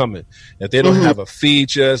up and coming, if they don't have a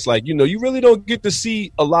feature, it's like, you know, you really don't get to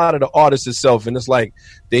see a lot of the artists itself, and it's like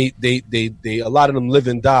they a lot of them live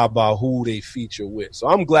and die by who they feature with. So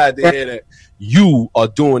I'm glad to hear that you are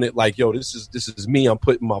doing it like, yo, this is me. I'm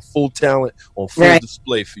putting my full talent on full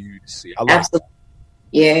display for you to see. I like Absolutely.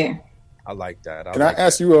 Yeah. I like that. Can I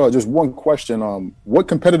ask you just one question? What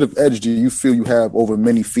competitive edge do you feel you have over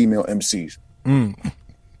many female MCs? Well,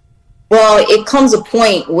 it comes a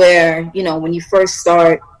point where, you know, when you first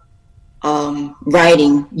start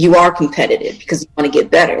writing, you are competitive because you want to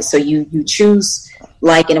get better. So you choose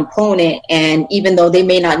like an opponent, and even though they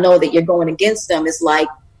may not know that you're going against them, it's like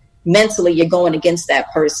mentally you're going against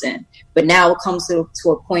that person. But now it comes to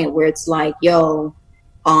a point where it's like, yo,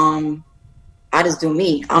 I just do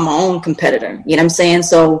me. I'm my own competitor. You know what I'm saying?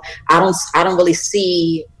 So I don't really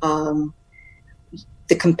see the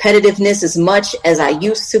competitiveness as much as I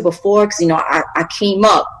used to before, because, you know, I came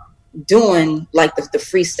up doing like the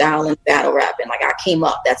freestyle and battle rapping. Like I came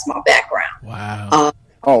up, that's my background. Wow.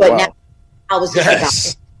 Now I was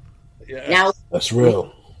just now that's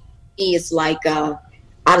real. It's like I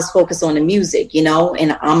just focus on the music, you know,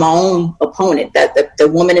 and I'm my own opponent, that the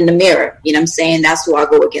woman in the mirror. You know what I'm saying? That's who I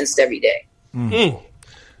go against every day.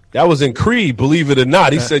 That was in Creed, believe it or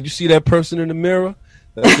not. He said, "You see that person in the mirror?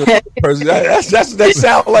 That's the person. That's what they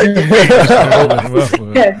sound like."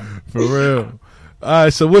 For real. All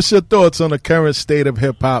right. So, what's your thoughts on the current state of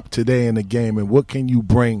hip hop today in the game, and what can you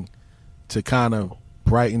bring to kind of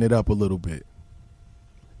brighten it up a little bit?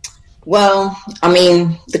 Well, I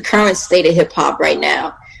mean, the current state of hip hop right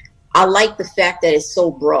now, I like the fact that it's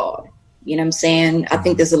so broad. You know what I'm saying? I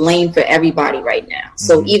think there's a lane for everybody right now.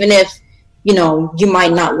 So even if, you know, you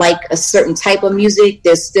might not like a certain type of music,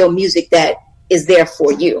 there's still music that is there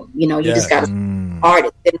for you. You know, you just got to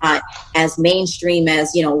artists. They're not as mainstream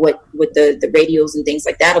as, you know, what the radios and things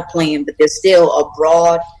like that are playing, but there's still a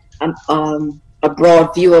broad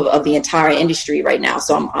view of the entire industry right now.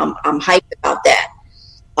 So I'm hyped about that.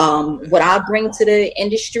 What I bring to the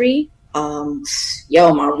industry,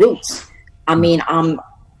 my roots. I mean,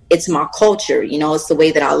 it's my culture, you know, it's the way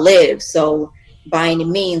that I live. So by any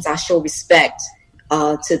means, I show respect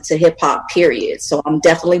to hip hop, period. So I'm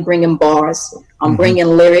definitely bringing bars. I'm bringing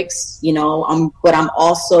lyrics, you know, but I'm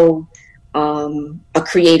also a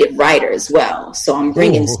creative writer as well. So I'm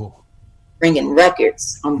bringing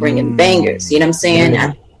records, I'm bringing bangers. You know what I'm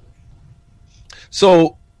saying?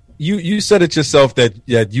 So you said it yourself that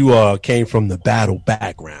you came from the battle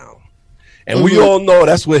background, and we all know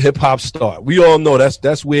that's where hip hop started. We all know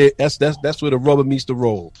that's where the rubber meets the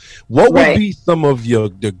road. What would be some of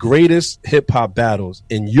the greatest hip hop battles,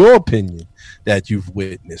 in your opinion, that you've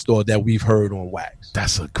witnessed or that we've heard on Wax?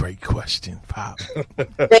 That's a great question, Pop.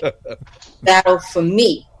 Battle for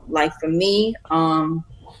me,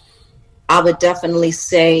 I would definitely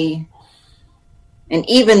say. And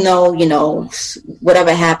even though,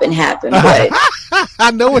 whatever happened, but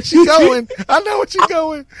I know what you're going.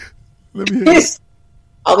 Let me hear it.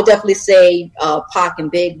 I would definitely say Pac and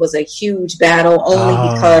Big was a huge battle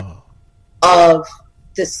only because of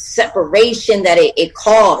the separation that it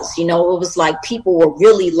caused. It was like people were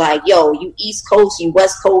really like, yo, you East Coast, you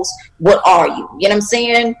West Coast, what are you? You know what I'm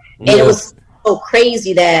saying? Yeah. And it was so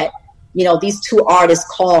crazy that, these two artists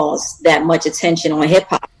caused that much attention on hip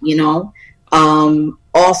hop,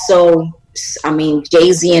 also, I mean,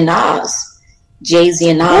 Jay-Z and Nas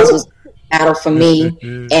was a battle for me.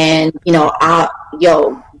 And,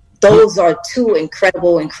 those are two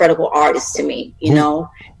incredible artists to me, Who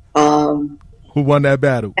won that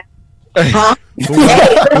battle? Huh?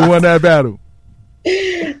 Who won that battle?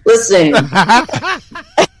 Listen.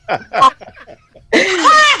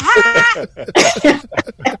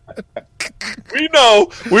 We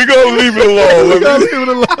know. We're going to leave it alone.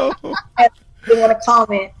 I don't want to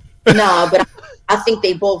comment. Nah, but I think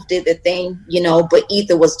they both did the thing, but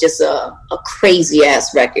Ether was just a crazy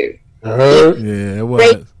ass record. Yeah, it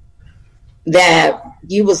was. That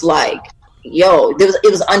you was like, yo,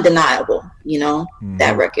 it was undeniable,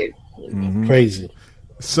 that record. Crazy.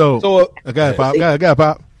 So I got it,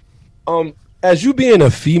 Pop. As you being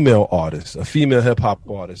a female artist, a female hip hop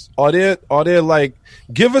artist, are there like,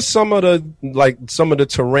 give us some of the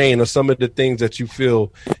terrain or some of the things that you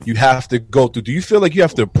feel you have to go through? Do you feel like you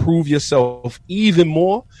have to prove yourself even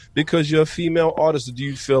more because you're a female artist, or do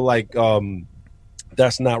you feel like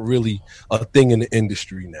that's not really a thing in the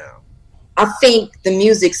industry now? I think the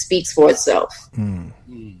music speaks for itself.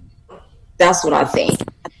 That's what I think.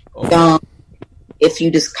 If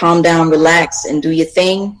you just calm down, relax, and do your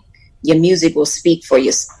thing, your music will speak for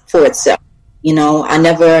itself. I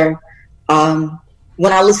never,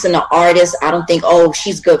 when I listen to artists, I don't think, oh,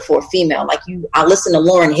 she's good for a female. I listen to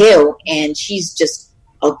Lauryn Hill, and she's just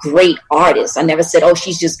a great artist. I never said, oh,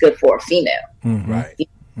 she's just good for a female. Right.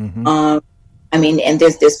 I mean, and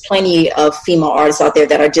there's plenty of female artists out there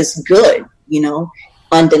that are just good,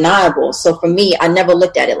 undeniable. So for me, I never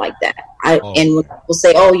looked at it like that. And when people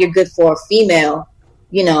say, oh, you're good for a female,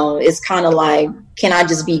 it's kind of like, can I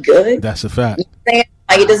just be good? That's a fact. Like,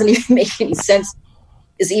 it doesn't even make any sense.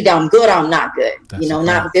 It's either I'm good or I'm not good.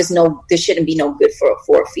 There shouldn't be no good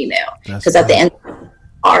for a female. Because at the end of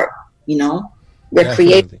art, we're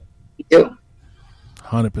creative. We do.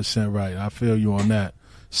 100% right. I feel you on that.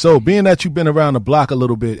 So being that you've been around the block a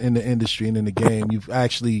little bit in the industry and in the game,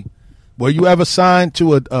 were you ever signed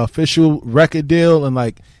to an official record deal?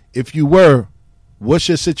 And if you were, what's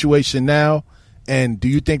your situation now? And do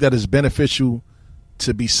you think that it's beneficial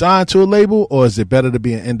to be signed to a label, or is it better to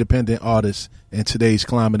be an independent artist in today's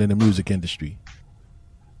climate in the music industry?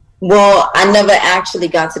 Well, I never actually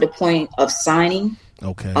got to the point of signing.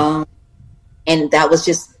 Okay. And that was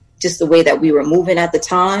just the way that we were moving at the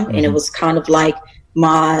time. And it was kind of like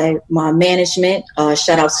my management,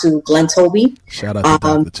 shout out to Glenn Toby. Shout out to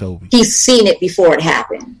Dr. Toby. He's seen it before it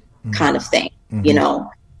happened, kind of thing,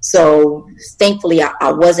 So thankfully,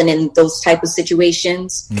 I wasn't in those type of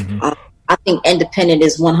situations. I think independent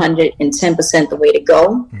is 110% the way to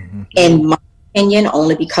go, in my opinion,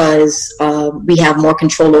 only because we have more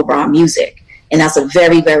control over our music. And that's a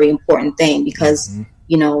very, very important thing because,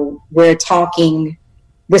 we're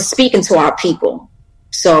speaking to our people.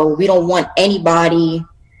 So we don't want anybody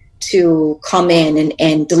to come in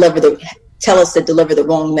and tell us to deliver the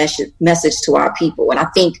wrong message to our people. And I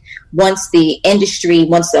think once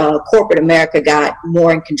corporate America got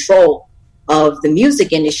more in control of the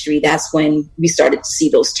music industry, that's when we started to see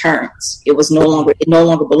those turns. It no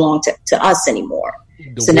longer belonged to us anymore.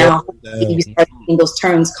 Now we start seeing those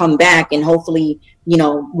turns come back, and hopefully,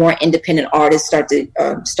 more independent artists start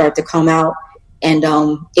to come out, and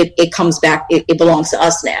it comes back. It belongs to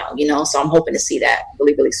us now, So I'm hoping to see that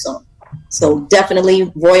really, really soon. So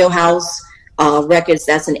definitely Royal House Records.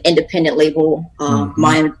 That's an independent label,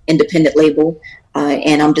 my independent label,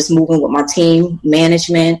 and I'm just moving with my team,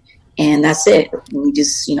 management. And that's it. We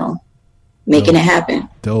just, making it happen.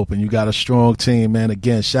 Dope. And you got a strong team, man.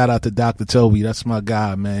 Again, shout out to Dr. Toby. That's my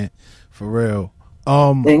guy, man. For real.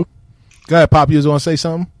 Go ahead, Pop. You was want to say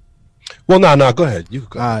something? Well, no. Go ahead. You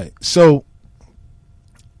go. All right. So,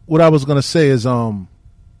 what I was gonna say is, I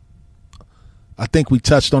think we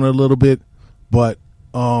touched on it a little bit, but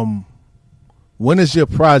when is your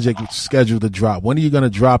project scheduled to drop? When are you gonna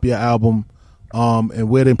drop your album? And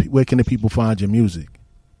where can the people find your music?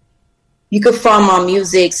 You can find my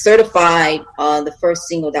music Certified. The first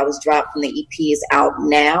single that was dropped from the EP is out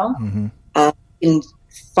now. Mm-hmm. You can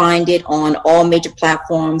find it on all major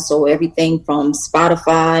platforms. So everything from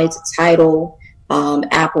Spotify to Tidal,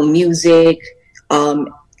 Apple Music,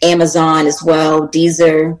 Amazon as well,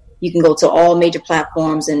 Deezer. You can go to all major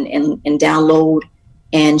platforms and download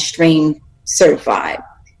and stream Certified.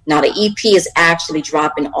 Now the EP is actually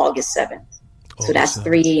dropping August 7th. So that's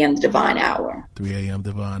 3 a.m. Divine Hour. 3 a.m.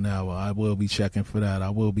 Divine Hour. I will be checking for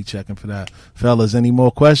that. Fellas, any more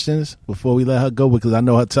questions before we let her go? Because I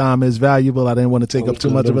know her time is valuable. I didn't want to take up too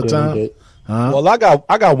much of her time. Well, I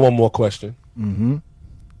got one more question.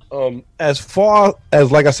 Mm-hmm. As far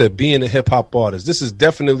as, like I said, being a hip hop artist, this is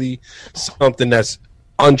definitely something that's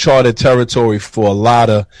uncharted territory for a lot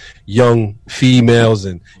of young females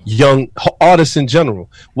and young artists in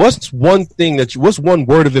general. What's one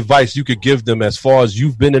word of advice you could give them as far as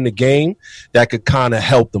you've been in the game that could kind of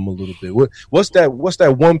help them a little bit? What's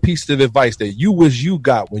that one piece of advice that you wish you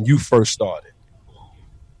got when you first started?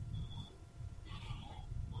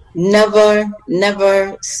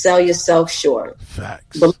 Never sell yourself short.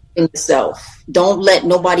 Facts. Believe in yourself. Don't let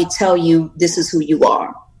nobody tell you this is who you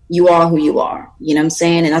are. You are who you are. You know what I'm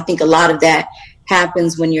saying? And I think a lot of that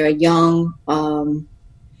happens when you're a young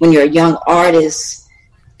artist.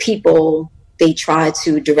 People, they try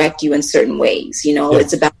to direct you in certain ways. You know,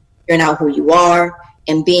 It's about figuring out who you are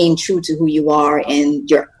and being true to who you are, and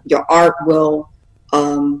your art will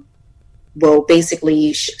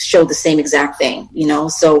basically show the same exact thing. You know,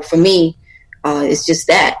 so for me, it's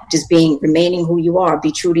just remaining who you are.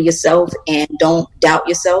 Be true to yourself and don't doubt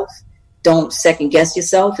yourself. Don't second guess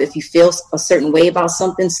yourself. If you feel a certain way about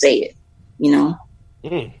something, say it. You know?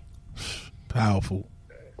 Powerful.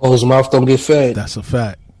 Closed mouth don't get fed. That's a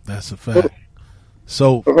fact.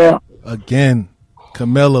 So, again,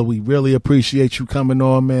 Camilla, we really appreciate you coming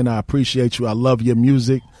on, man. I appreciate you. I love your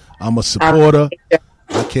music. I'm a supporter.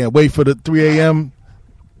 I can't wait for the 3 a.m.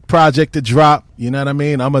 project to drop. You know what I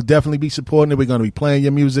mean? I'm going to definitely be supporting it. We're going to be playing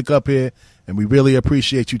your music up here. And we really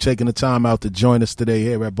appreciate you taking the time out to join us today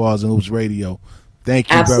here at Bars and Hoops Radio.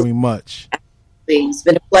 Thank you very much. It's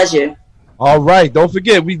been a pleasure. All right. Don't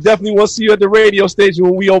forget, we definitely want to see you at the radio station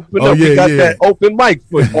when we open up. We got that open mic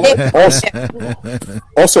for you.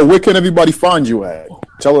 Also, where can everybody find you at?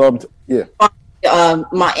 Tell them.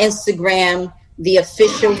 My Instagram, the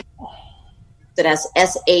official. So that's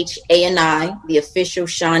SHANI, the official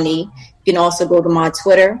Shani. You can also go to my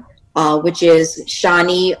Twitter, which is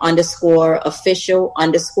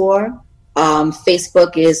Shani_official_.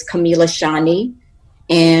 Facebook is Camila Shani.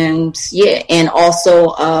 And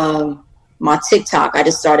also my TikTok. I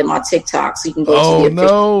just started my TikTok, so you can go to the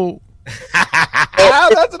official.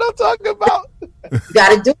 That's what I'm talking about. You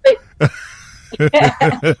gotta do it.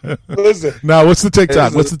 Listen. Now, what's the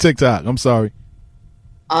TikTok? I'm sorry.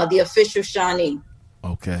 The official Shani.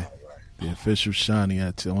 Okay. The official Shani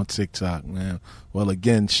on TikTok, man. Well,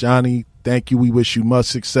 again, Shani, thank you. We wish you much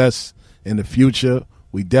success in the future.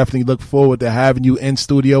 We definitely look forward to having you in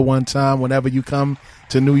studio one time whenever you come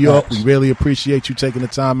to New York. We really appreciate you taking the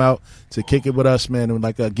time out to kick it with us, man.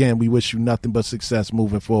 And again, we wish you nothing but success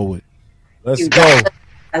moving forward. Let's go.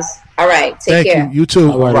 All right. Take care. Thank you. You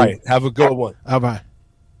too. All right. Have a good one. All right.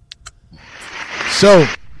 So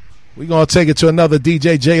we're going to take it to another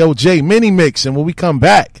DJ JOJ mini mix. And when we come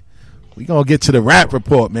back, we're going to get to the rap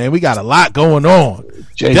report, man. We got a lot going on.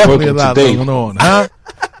 Definitely a lot going on, huh?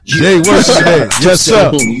 Jay, what's today? Yes,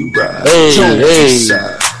 sir. Hey.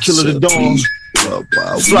 Killer the Dawn.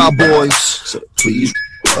 Fly Boys. Please.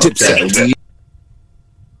 Dipset.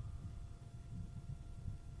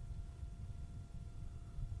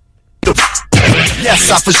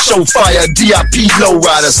 Yes, I for show fire, DIP low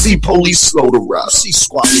rider, see police slow to ride, see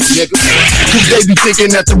squad niggas. Cause they be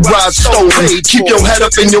thinking that the ride's stolen. Keep your head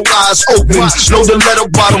up and your eyes open. Know the letter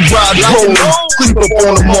while the ride rolling. Creep up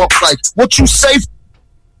on the mark like, what you say?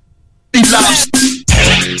 We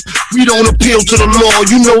don't appeal to the law,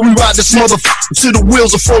 you know we ride this motherfucker till the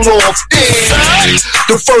wheels are full off. Yeah.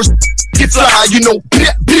 The first get fly, you know,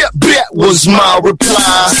 bet was my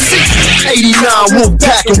reply. 89 Wolf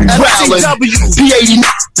Pack and we rallying. P89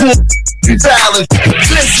 be valid.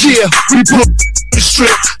 Yeah, we put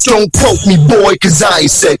strip. Don't quote me, boy, cause I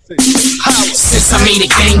ain't said. Since I made a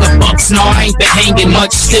gang of bucks, no, I ain't been hanging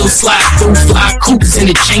much. Still slide through fly coops and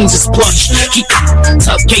the chains is plush. Keep the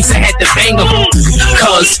tough case, I had to bang them.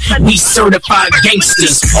 Cause we certified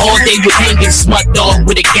gangsters. All day with hanging smut dog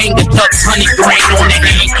with a gang of ducks. 100 grand on the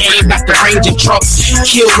hand, game, got the range of trucks.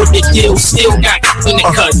 Kill with the deal, still got in the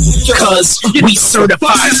cut. Cause we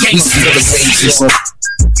certified gangsters.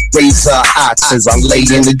 Raise our oxes, I lay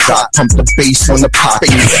in the drop, pump the bass on the pop.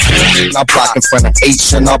 I block in front of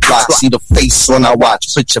H and I block. See the face when I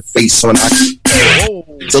watch, put your face on I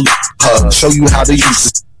show you how to use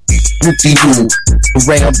it. Whoop-de-doo,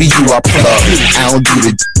 around be you, I plug. I don't do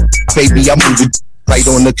the baby, I move it. Right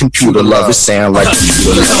on the computer, love it sound like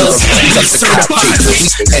computer love. Got the cop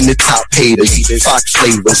haters and the top haters, Fox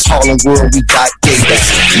flavors, Harlem World, we got gators.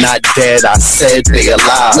 Not dead, I said they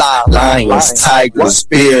alive. Lions, tigers,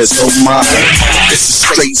 bears, oh my. This is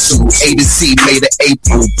straight zoo, A to Z made of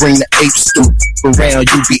April. Bring the apes through, around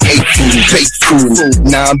you be ape food, baked food.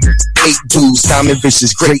 Now I'm 8 dudes, diamond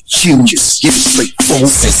vicious, great cues. Get straight fool.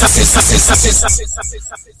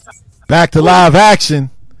 Back to live action.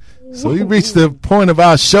 So we reached the point of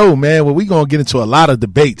our show, man, where we gonna get into a lot of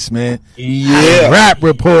debates, man. Yeah. Rap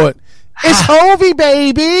report. It's Hovey,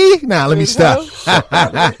 baby. Now let me stop. We're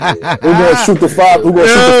gonna shoot the 5. We're gonna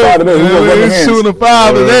shoot the 5 today. We're shooting the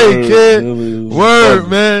 5 today, kid. Word,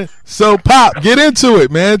 man. So Pop, get into it,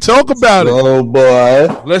 man. Talk about it. Oh boy.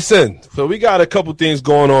 Listen, so we got a couple things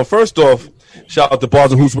going on. First off, shout out to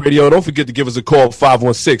Bars and Hoops Radio. Don't forget to give us a call,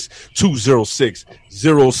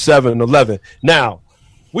 516-206-0711. Now,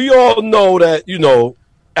 we all know that, you know,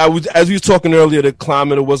 as we were talking earlier, the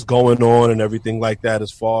climate of what's going on and everything like that, as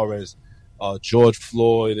far as George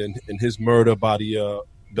Floyd and his murder by the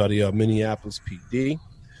Minneapolis PD.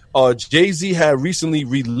 Jay-Z had recently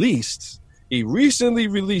released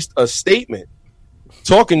a statement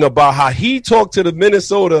talking about how he talked to the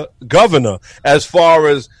Minnesota governor as far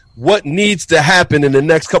as what needs to happen in the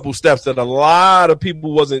next couple steps that a lot of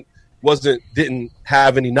people didn't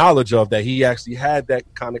have any knowledge of, that he actually had that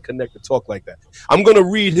kind of connected talk like that. I'm going to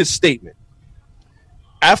read his statement.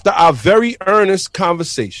 After our very earnest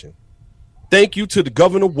conversation, thank you to the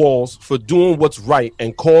Governor Walz for doing what's right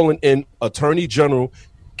and calling in Attorney General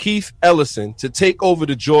Keith Ellison to take over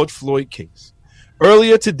the George Floyd case.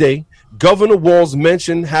 Earlier today, Governor Walz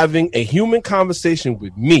mentioned having a human conversation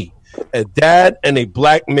with me, a dad and a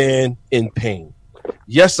black man in pain.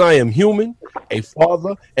 Yes, I am human, a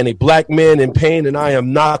father, and a black man in pain, and I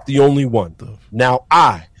am not the only one. Now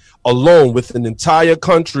I, along with an entire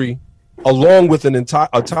country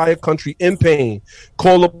in pain,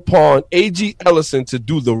 call upon A.G. Ellison to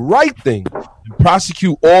do the right thing and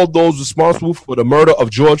prosecute all those responsible for the murder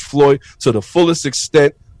of George Floyd to the fullest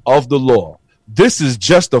extent of the law. This is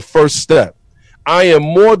just the first step. I am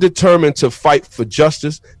more determined to fight for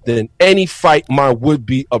justice than any fight my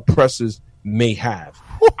would-be oppressors may have.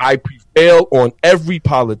 I prevail on every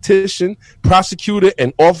politician, prosecutor,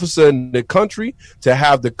 and officer in the country to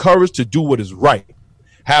have the courage to do what is right.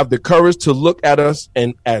 Have the courage to look at us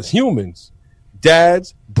and as humans,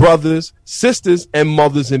 dads, brothers, sisters, and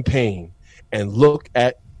mothers in pain, and look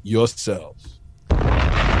at yourselves.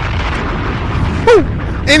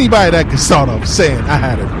 Anybody that can start off saying I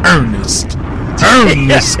had an earnest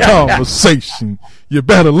conversation, you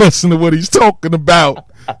better listen to what he's talking about.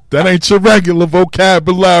 That ain't your regular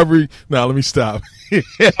vocabulary. Now, let me stop.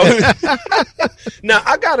 Now,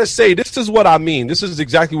 I got to say, this is what I mean. This is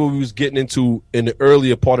exactly what we was getting into in the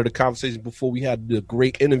earlier part of the conversation before we had the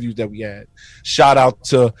great interviews that we had. Shout out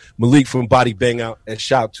to Malik from Body Bang Out, and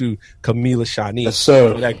shout out to Camila Shani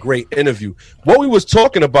for that great interview. What we was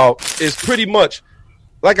talking about is pretty much,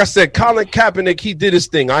 like I said, Colin Kaepernick, he did his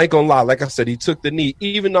thing. I ain't going to lie. Like I said, he took the knee,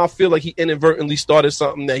 even though I feel like he inadvertently started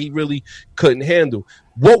something that he really couldn't handle.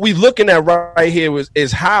 What we looking at right here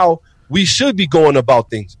is how we should be going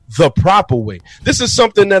about things the proper way. This is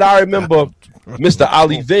something that I remember Mr.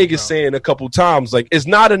 Ali Vegas saying a couple times. Like, it's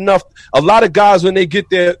not enough. A lot of guys, when they get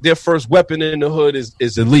their first weapon in the hood,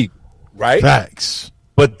 is illegal, right? Facts.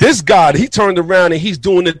 But this guy, he turned around and he's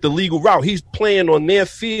doing it the legal route. He's playing on their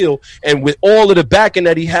field, and with all of the backing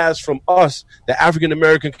that he has from us, the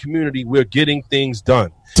African-American community, we're getting things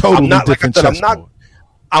done. Totally different chessboard.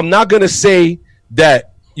 I'm not going to say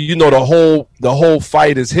that, you know, the whole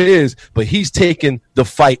fight is his, but he's taking the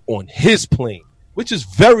fight on his plane, which is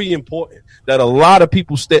very important that a lot of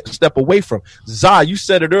people step away from. Zai, you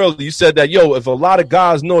said it earlier. You said that, if a lot of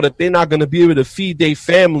guys know that they're not going to be able to feed their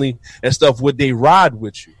family and stuff, would they ride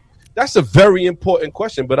with you? That's a very important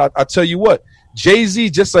question. But I tell you what, Jay-Z,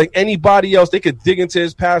 just like anybody else, they could dig into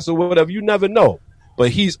his past or whatever. You never know. but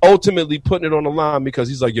he's ultimately putting it on the line because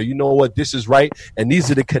he's like, yo, you know what? This is right, and these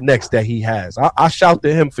are the connects that he has. I shout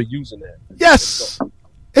to him for using that. Yes,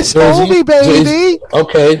 it's Jay-Z, homie, baby. Jay-Z,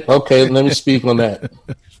 okay. Let me speak on that.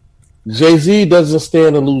 Jay-Z doesn't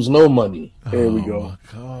stand to lose no money. Here we go.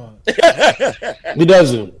 He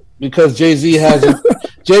doesn't, because Jay-Z has a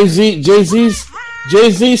Jay-Z's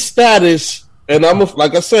status, and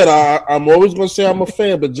like I said, I'm always gonna say I'm a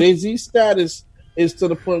fan, but Jay-Z's status is to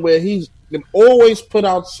the point where he can always put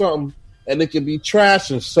out something and it can be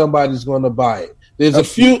trash and somebody's gonna buy it. There's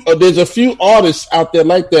a few artists out there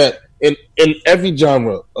like that in every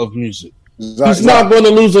genre of music. He's not going to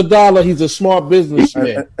lose $1. He's a smart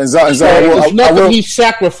businessman. He's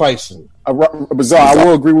sacrificing. Bizarre, I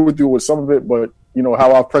will agree with you with some of it, but you know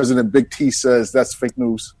how our president Big T says that's fake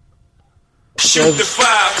news. Shoot the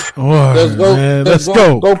five. Let's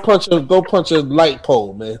go. Go punch a light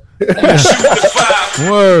pole, man. Shoot the five.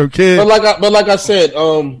 Word, kid. But like I said,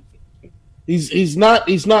 he's not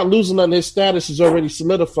losing on his status is already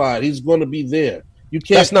solidified. He's going to be there.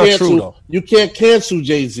 That's not true, though. You can't cancel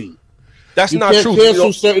Jay-Z. That's not true. You can't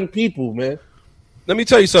cancel certain people, man. Let me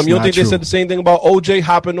tell you something. You don't think true. they said the same thing about OJ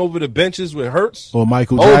hopping over the benches with Hurts? Or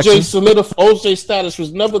Michael Jackson? OJ's status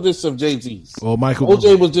was never this of Jay-Z's. Or Michael.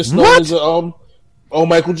 OJ was just known as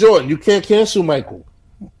Michael Jordan. You can't cancel Michael.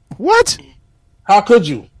 What? How could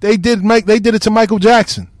you? They did it to Michael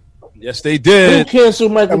Jackson. Yes, they did. Who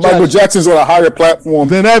canceled Michael Jackson? Michael Jackson's on a higher platform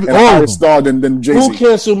than a higher star than Jay-Z. Who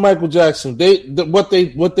canceled Michael Jackson? What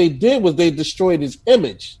they did was they destroyed his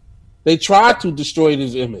image. They tried to destroy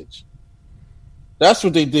his image. That's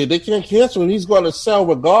what they did. They can't cancel him. He's going to sell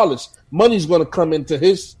regardless. Money's going to come into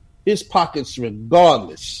his pockets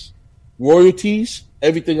regardless. Royalties,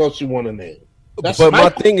 everything else you want to name. But my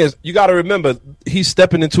thing is, you got to remember, he's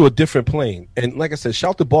stepping into a different plane. And like I said,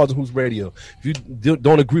 shout to Bars and Hoops Radio. If you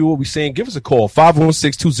don't agree with what we're saying, give us a call,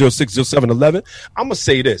 516-206-0711. I'm going to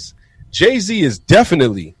say this. Jay-Z is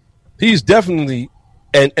definitely,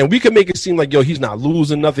 and we can make it seem like, yo, he's not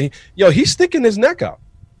losing nothing. Yo, he's sticking his neck out.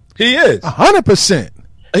 He is. 100%.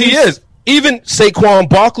 He is. Even Saquon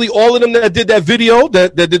Barkley, all of them that did that video,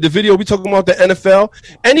 that did the video, we talking about the NFL.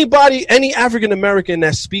 Anybody, any African American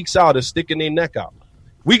that speaks out is sticking their neck out.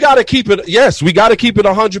 We got to keep it. Yes, we got to keep it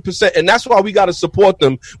 100%, and that's why we got to support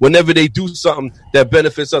them whenever they do something that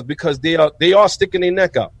benefits us, because they are sticking their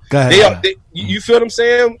neck out. You feel what I'm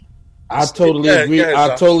saying? I totally agree. I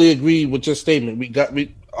totally agree with your statement. We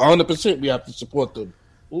 100%. We have to support them,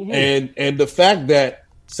 and the fact that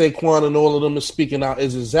Saquon and all of them are speaking out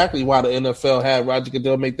is exactly why the NFL had Roger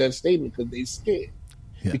Goodell make that statement, because they scared.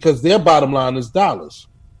 Yeah. Because their bottom line is dollars.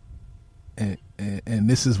 And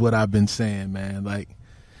this is what I've been saying, man. Like,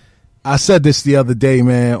 I said this the other day,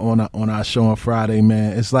 man, on our show on Friday,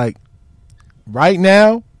 man. It's like, right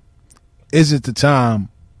now isn't the time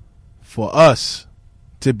for us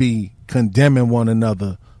to be condemning one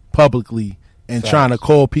another publicly and trying to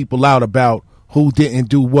call people out about who didn't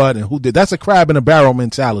do what and who did. That's a crab in a barrel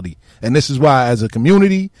mentality. And this is why, as a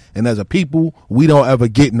community and as a people, we don't ever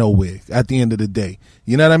get nowhere at the end of the day.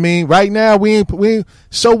 You know what I mean? Right now, we ain't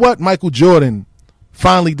so what? Michael Jordan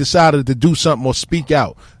finally decided to do something or speak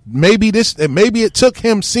out. Maybe it took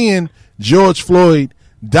him seeing George Floyd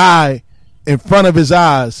die in front of his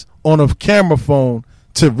eyes on a camera phone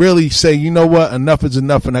to really say, you know what, enough is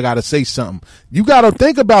enough and I got to say something. You got to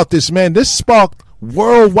think about this, man. This sparked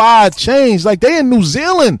worldwide change. Like, they in New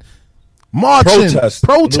Zealand marching,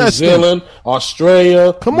 protesting. New Zealand,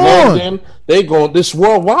 Australia, come London, on. They going this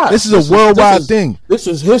worldwide. This is a worldwide thing. This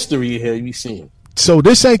is history here you seen. So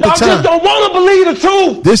this ain't the time. Y'all just don't want to believe the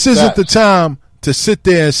truth. This isn't the time to sit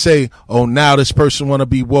there and say, oh, now this person want to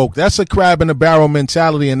be woke. That's a crab in a barrel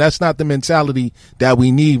mentality, and that's not the mentality that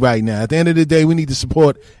we need right now. At the end of the day, we need to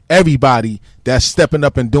support everybody that's stepping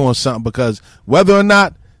up and doing something, because whether or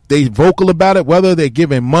not they vocal about it, whether they're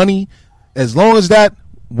giving money, as long as that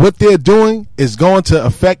what they're doing is going to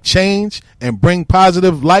affect change and bring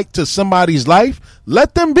positive light to somebody's life,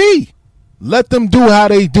 let them be. Let them do how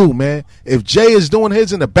they do, man. If Jay is doing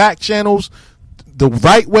his in the back channels the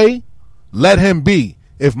right way, let him be.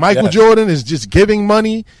 If Michael Jordan is just giving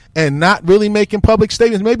money and not really making public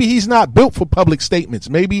statements, maybe he's not built for public statements.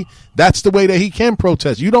 Maybe that's the way that he can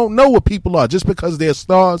protest. You don't know what people are. Just because they're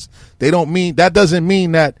stars, that doesn't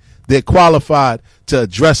mean that they're qualified to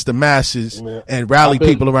address the masses and rally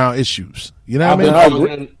people around issues. You know what I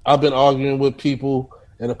mean? I've been arguing with people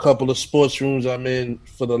in a couple of sports rooms I'm in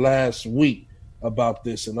for the last week about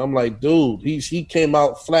this, and I'm like, dude, he came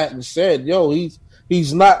out flat and said, yo,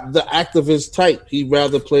 he's not the activist type. He'd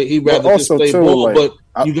rather just play ball, but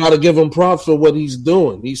you got to give him props for what he's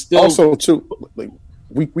doing. He's still also too.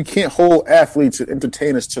 we can't hold athletes and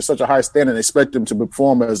entertainers to such a high standard and expect them to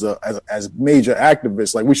perform as major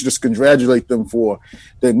activists. Like, we should just congratulate them for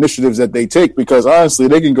the initiatives that they take, because honestly,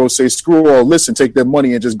 they can go say screw all this and take their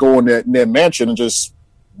money and just go in their mansion and just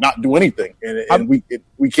not do anything. And we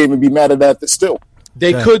can't even be mad at that still.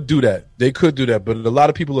 They could do that. They could do that. But a lot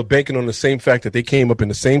of people are banking on the same fact that they came up in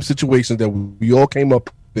the same situations that we all came up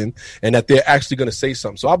in, and that they're actually going to say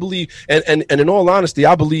something. So I believe, and in all honesty,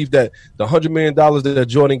 I believe that the $100 million that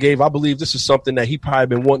Jordan gave, I believe this is something that he probably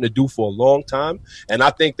been wanting to do for a long time. And I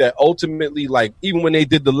think that ultimately, like, even when they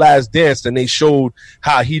did The Last Dance and they showed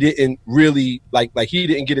how he didn't really, like he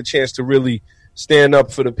didn't get a chance to really stand up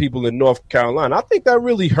for the people in North Carolina, I think that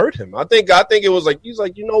really hurt him. I think it was like, he's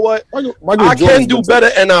like, you know what? I can do better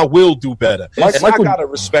and I will do better. I got to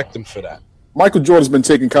respect him for that. Michael Jordan's been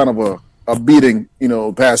taking kind of a beating,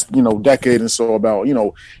 past, decade and so about,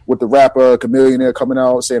 with the rapper Chamillionaire coming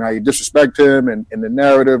out saying how you disrespect him and the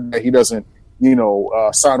narrative that he doesn't,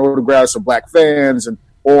 sign autographs for black fans and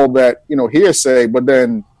all that, hearsay. But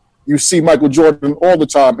then you see Michael Jordan all the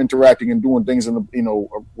time interacting and doing things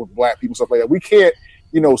with black people, stuff like that. We can't,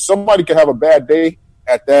 somebody can have a bad day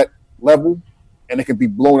at that level and it can be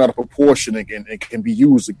blown out of proportion again. It can be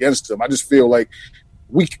used against them. I just feel like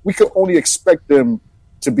we can only expect them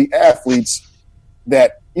to be athletes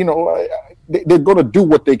that, they're going to do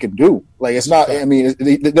what they can do. Like, it's not, I mean,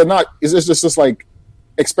 they're not, it's just like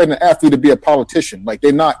expecting an athlete to be a politician. Like,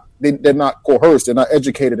 they're not coerced. They're not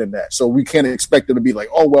educated in that. So we can't expect them to be like,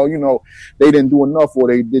 oh, well, they didn't do enough or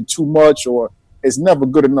they did too much, or it's never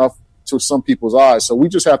good enough to some people's eyes. So we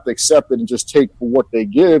just have to accept it and just take for what they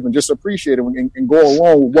give and just appreciate it and go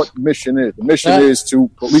along with what the mission is. The mission is to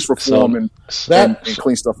police reform and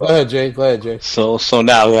clean stuff up. Go ahead, Jay. So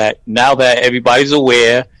now that everybody's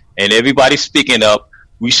aware and everybody's speaking up,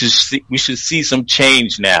 we should see some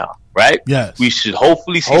change now, right? Yes. We should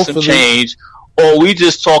hopefully see some change, or we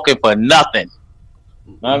just talking for nothing.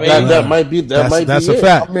 I mean, that might be that's a it.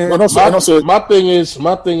 fact. I mean, my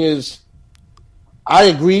thing is, I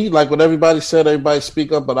agree. Like what everybody said, everybody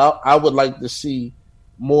speak up, but I would like to see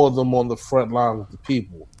more of them on the front line with the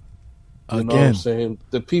people. You know what I'm saying?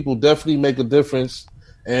 The people definitely make a difference,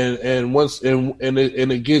 and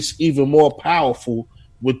it gets even more powerful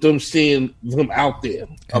with them seeing them out there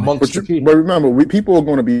amongst the people. But remember, people are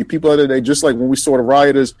going to be people other day, just like when we saw the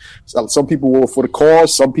rioters. Some people were for the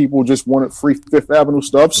cause. Some people just wanted free Fifth Avenue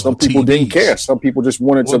stuff. Some people didn't care. Some people just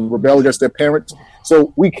wanted to rebel against their parents.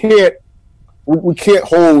 So we can't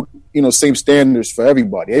hold same standards for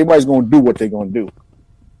everybody. Everybody's going to do what they're going to do.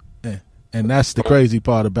 Yeah. And that's the crazy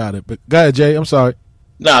part about it. But go ahead, Jay. I'm sorry.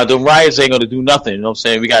 Nah, the riots ain't going to do nothing. You know what I'm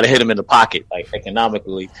saying? We got to hit them in the pocket, like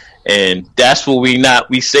economically. And that's what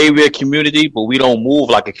we say we're a community, but we don't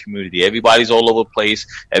move like a community. Everybody's all over the place.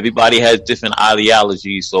 Everybody has different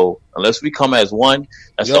ideologies. So unless we come as one,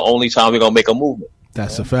 that's the only time we're going to make a movement.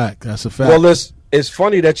 That's a fact. That's a fact. Well, it's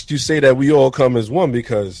funny that you say that we all come as one,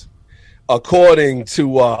 because according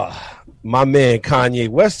to my man Kanye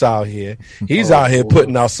West out here, he's out here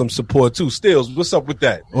putting out some support too. Stills, what's up with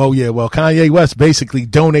that? Oh yeah, well, Kanye West basically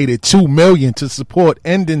donated $2 million to support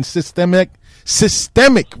ending systemic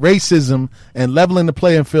racism and leveling the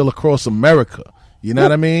playing field across America. You know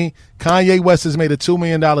what I mean? Kanye West has made a $2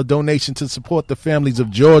 million donation to support the families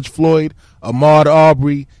of George Floyd, Ahmaud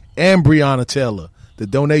Arbery, and Breonna Taylor. The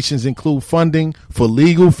donations include funding for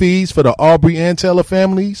legal fees for the Arbery and Taylor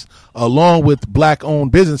families, along with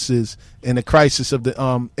black-owned businesses in the crisis of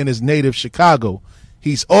in his native Chicago.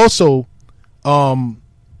 He's also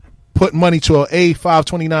put money to an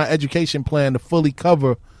A529 education plan to fully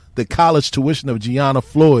cover the college tuition of Gianna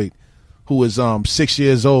Floyd, who is 6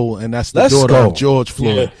 years old, and that's the daughter of George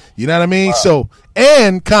Floyd. Yeah. You know what I mean? Wow. So,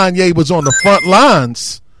 and Kanye was on the front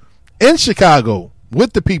lines in Chicago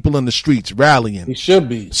with the people in the streets rallying. He should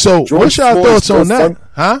be. So, what's your thoughts on that?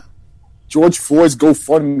 Huh? George Floyd's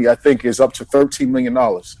GoFundMe, I think, is up to $13 million.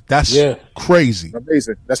 That's crazy.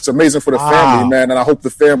 Amazing. That's amazing for the family, man. And I hope the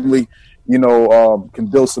family, can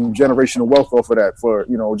build some generational wealth off of that for,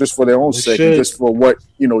 just for their own sake, and just for what,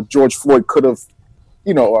 George Floyd could have,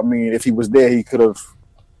 if he was there, he could have,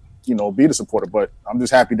 be the supporter. But I'm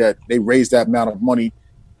just happy that they raised that amount of money,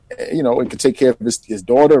 and could take care of his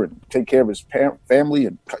daughter and take care of his family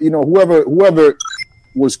and, whoever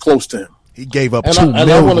was close to him. He gave up $2 million.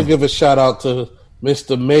 And I want to give a shout out to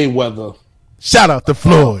Mr. Mayweather. Shout out to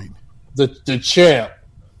Floyd, the champ,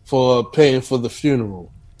 for paying for the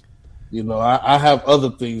funeral. I have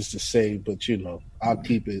other things to say, but I'll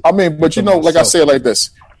keep it. I mean, but like I say it like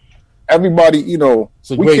this, everybody, we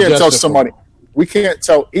can't tell somebody. We can't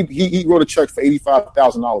tell. He wrote a check for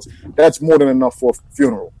 $85,000. That's more than enough for a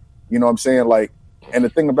funeral. You know what I'm saying? Like, And the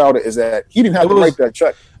thing about it is that he didn't have to write that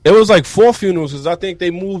check. It was like 4 funerals because I think they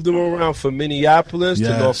moved him around from Minneapolis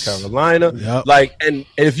to North Carolina. Yep. Like, and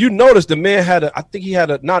if you notice, the man had I think he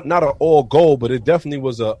had not an all gold, but it definitely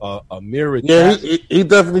was a mirrored. Yeah, he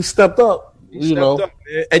definitely stepped up.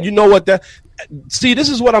 And you know what see, this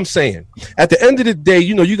is what I'm saying. At the end of the day,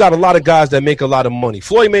 you got a lot of guys that make a lot of money.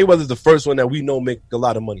 Floyd Mayweather's the first one that we know make a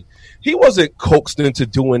lot of money. He wasn't coaxed into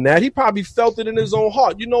doing that. He probably felt it in his own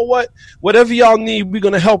heart. You know what? Whatever y'all need, we're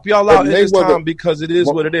going to help y'all out in this time because it is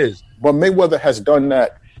what it is. But Mayweather has done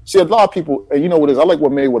that. See, a lot of people, and you know what it is? I like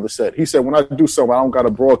what Mayweather said. He said, when I do something, I don't got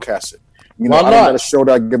to broadcast it. I don't got to show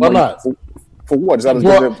that I get money. For what? Is that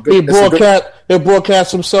he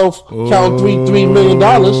broadcast himself counting $3 million.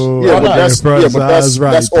 Yeah, but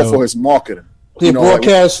that's all for his marketing. He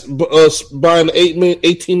broadcast buying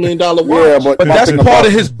 $18 million watch. Yeah, but that's part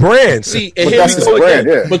of his brand. See, and here we go again.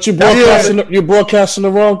 Yeah. But you're broadcasting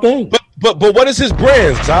the wrong thing. But what is his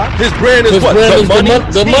brand, Zah? His brand is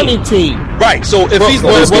the money team. Right. So if he's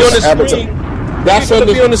going to be on the screen, that's going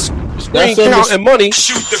to be on the screen counting money.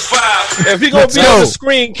 Shoot the 5. If he's going to be on the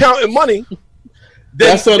screen counting money.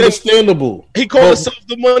 That's understandable. He called himself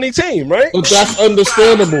the money team, right? But that's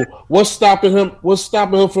understandable. What's stopping him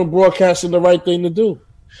from broadcasting the right thing to do?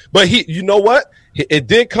 But you know what? It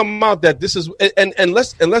did come out that this is, and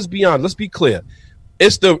let's be honest. Let's be clear.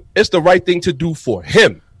 It's the right thing to do for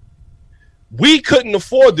him. We couldn't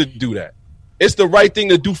afford to do that. It's the right thing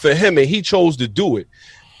to do for him, and he chose to do it.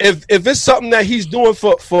 If it's something that he's doing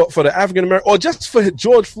for the African American or just for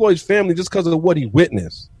George Floyd's family, just because of what he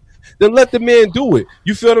witnessed, then let the man do it.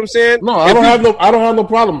 You feel what I'm saying? No, I don't have no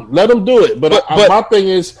problem. Let him do it. But my thing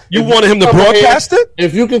is, you wanted him to broadcast it?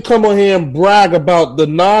 If you can come on here and brag about the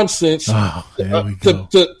nonsense, there we go.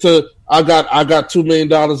 I got $2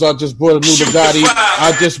 million. I just bought a new Bugatti.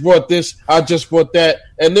 I just bought this. I just bought that.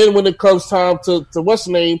 And then when it comes time to what's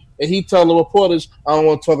the name, and he tell the reporters, I don't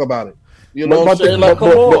want to talk about it. You know what I'm saying? Like, come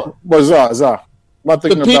on. But Zah,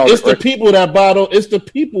 the people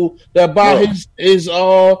that buy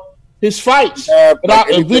his fights.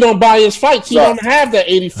 If we don't buy his fights, he don't have that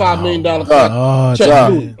 $85 million check.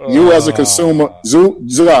 You as a consumer,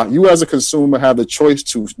 you as a consumer have the choice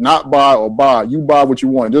to not buy or buy. You buy what you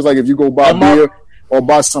want. Just like if you go buy beer or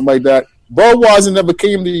buy something like that. Budweiser never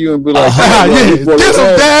came to you and be like, get him,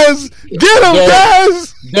 Daz! Get him,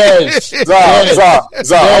 Daz!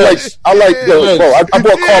 I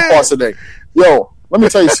bought car parts today. Yo, let me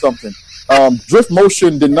tell you something. Drift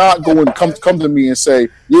Motion did not go and come to me and say,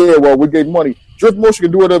 yeah, well, we gave money. Drift Motion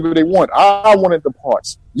can do whatever they want. I wanted the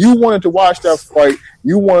parts. You wanted to watch that fight.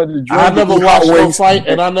 You wanted to drink. I never watched no fight,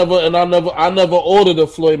 and I never ordered a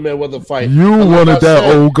Floyd Mayweather fight. You wanted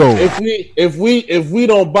that old goal. If we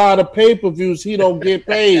don't buy the pay-per-views, he don't get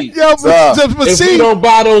paid. If we don't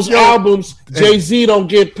buy those albums, Jay-Z don't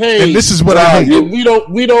get paid. And this is what I hate. We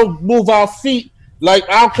don't move our feet. Like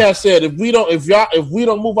Outkast said, if we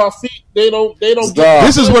don't move our feet, they don't get.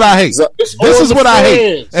 This is what I hate. This is what I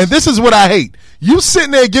hate, and this is what I hate. You sitting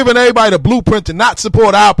there giving everybody the blueprint to not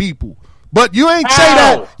support our people, but you ain't say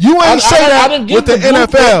that. You ain't say that with the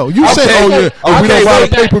NFL. You say, we don't buy the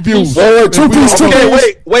pay-per-views.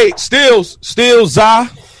 Wait, still, Zah.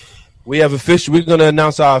 We're going to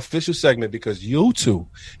announce our official segment because you two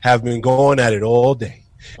have been going at it all day.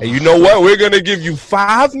 And you know what? We're going to give you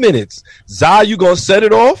 5 minutes. Zah, you going to set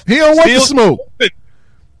it off? He don't want the smoke.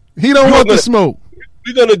 He don't want the smoke.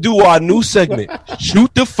 We're going to do our new segment,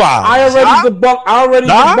 Shoot the 5. I already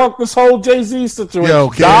debunked this whole Jay-Z situation. Yo,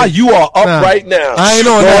 Zah, you are up right now. I ain't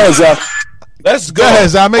on that. Let's go. Go ahead,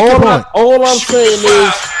 Zah. Make your point. All I'm saying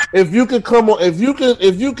is, if you can come on, if you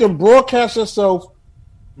can broadcast yourself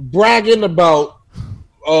bragging about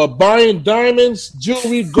buying diamonds,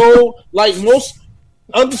 jewelry, gold, like most.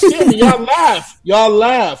 Understand me, y'all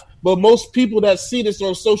laugh, but most people that see this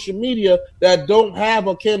on social media that don't have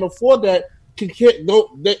or can't afford that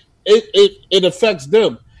it affects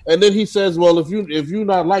them. And then he says, "Well, if you're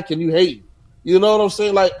not liking, you hate." You know what I'm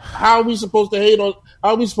saying? Like, how are we supposed to hate on? How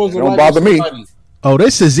are we supposed to? Don't bother me. Oh,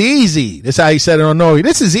 this is easy. That's how he said it on Nori.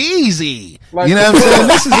 This is easy. Like, you know what I'm saying?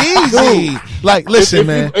 This is easy. Dude, like, listen,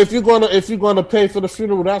 man. If you're gonna pay for the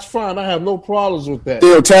funeral, that's fine. I have no problems with that.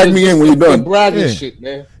 Yo, tag me in when you're done. Bragging shit,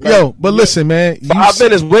 man. Like, yo, but listen, man. 5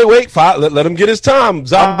 minutes. Wait. 5. Let him get his time. I'm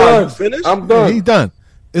done. Finished? I'm done. Yeah, he's done.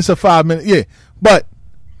 It's a 5 minute. Yeah, but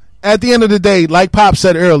at the end of the day, like Pop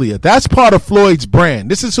said earlier, that's part of Floyd's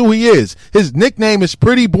brand. This is who he is. His nickname is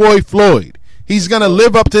Pretty Boy Floyd. He's going to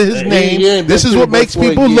live up to his name. This is what makes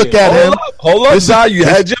people look at him. Hold up, Zah. You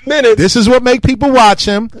had your minute. This is what make people watch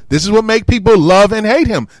him. This is what make people love and hate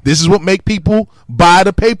him. This is what make people buy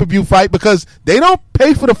the pay-per-view fight because they don't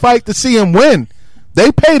pay for the fight to see him win.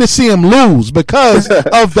 They pay to see him lose because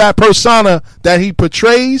of that persona that he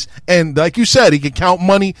portrays. And like you said, he can count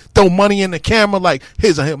money, throw money in the camera like,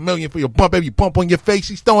 here's $1 million for your bump. Every bump on your face,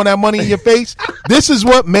 he's throwing that money in your face. This is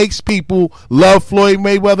what makes people love Floyd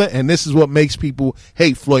Mayweather, and this is what makes people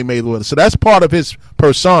hate Floyd Mayweather. So that's part of his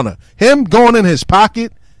persona. Him going in his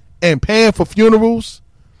pocket and paying for funerals,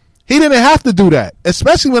 he didn't have to do that,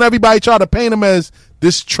 especially when everybody tried to paint him as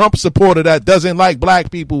this Trump supporter that doesn't like black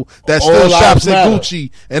people, that still shops at Gucci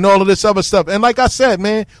and all of this other stuff. And like I said,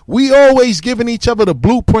 man, we always giving each other the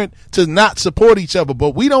blueprint to not support each other,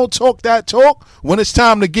 but we don't talk that talk when it's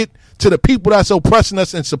time to get to the people that's oppressing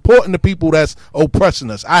us and supporting the people that's oppressing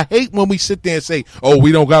us. I hate when we sit there and say, oh,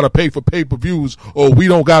 we don't got to pay for pay-per-views, or we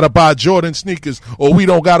don't got to buy Jordan sneakers, or we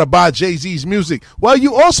don't got to buy Jay-Z's music. Well,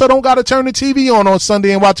 you also don't got to turn the TV on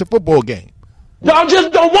Sunday and watch a football game. Y'all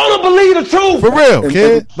just don't want to believe the truth. For real,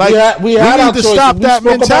 kid. Like, we need to stop that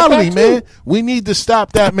mentality, man. Too. We need to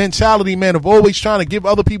stop that mentality, man, of always trying to give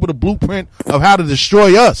other people the blueprint of how to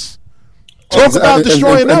destroy us. Talk about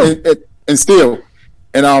destroying them. And still,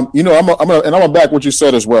 and you know, I'm gonna back what you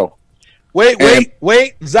said as well. Wait, Des,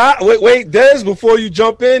 before you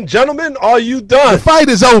jump in, gentlemen, are you done? The fight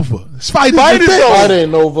is over. The fight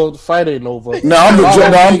ain't over. The fight ain't over.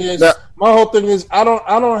 My whole thing is I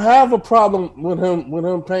don't have a problem with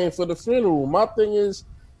him paying for the funeral. My thing is,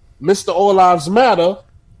 Mr. All Lives Matter,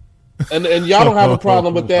 and y'all don't have a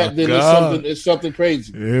problem with that. Then it's something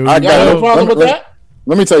crazy. I got no problem with that.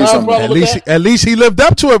 Let me tell you something. At least he lived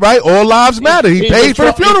up to it, right? All lives matter. He paid for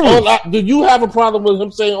the funeral. Do you have a problem with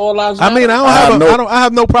him saying all lives matter? I mean, I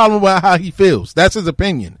have no problem with how he feels. That's his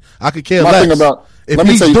opinion. I could care less. If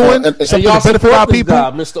he's doing something to benefit our people,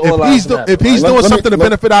 if he's doing something to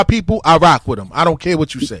benefit our people, I rock with him. I don't care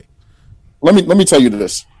what you say. Let me tell you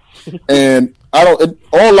this, and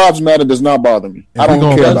all lives matter does not bother me. I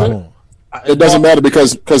don't care about it. It doesn't matter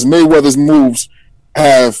because Mayweather's moves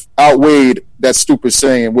have outweighed that stupid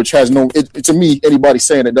saying, which has no. To me, anybody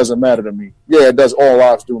saying it doesn't matter to me. Yeah, it does. All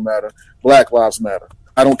lives do matter. Black lives matter.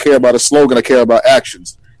 I don't care about a slogan. I care about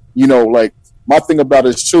actions. You know, like. My thing about it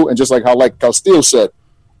is too, and just like how Steele said,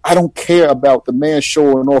 I don't care about the man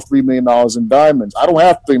showing off $3 million in diamonds. I don't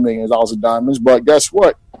have $3 million in diamonds, but guess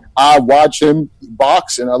what? I watch him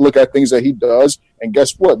box and I look at things that he does, and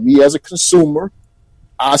guess what? Me as a consumer,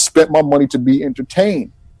 I spent my money to be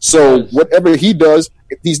entertained. So whatever he does,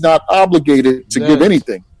 he's not obligated to give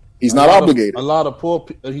anything. He's not obligated. A lot of poor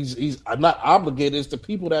people, he's not obligated. It's the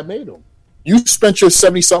people that made him. You spent your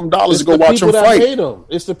 $70-something to go watch him fight.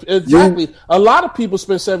 Exactly. A lot of people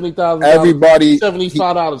spent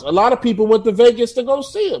 $75. A lot of people went to Vegas to go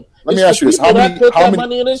see him. Let me ask you this: how many put that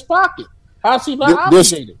money in his pocket? How's he not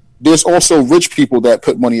obligated? There's also rich people that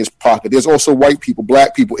put money in his pocket. There's also white people,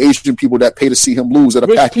 black people, Asian people that pay to see him lose at a Pacquiao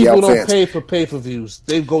fans. Rich people don't pay for pay-per-views.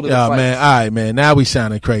 They go to the fights. Man, all right, man. Now we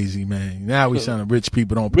sounding crazy, man. Now we sounding rich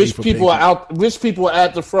people don't pay for pay-per-views. Rich people are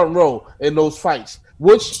at the front row in those fights.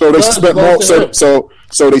 So they spent more. So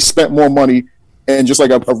they spent more money, and just like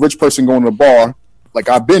a rich person going to a bar, like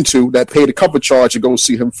I've been to, that paid a cover charge to go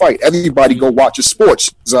see him fight. Everybody go watch his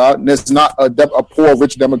sports. There's not a poor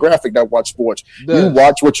rich demographic that watch sports. You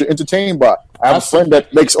watch what you're entertained by. I have a friend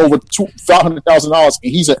that makes over $500,000,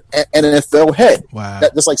 and he's an NFL head. Wow,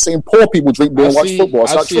 that's like saying poor people drink beer and watch football.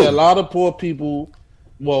 It's not true. I see a lot of poor people,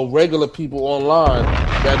 regular people online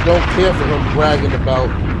that don't care for him bragging about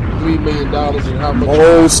 $3 million and how much.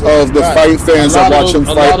 Most of the fight fans that watch him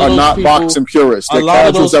fight are not boxing purists. They're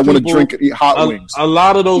casuals that want to drink and eat hot wings. A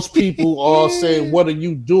lot of those people are saying, "What are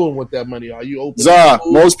you doing with that money? Are you open?"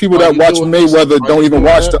 Most people that watch Mayweather don't even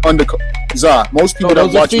watch the undercard. Most people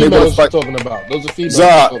that watch Mayweather fight. Talking about those are females.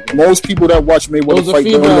 Most people that watch Mayweather fight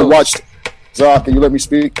don't even watch. Can you let me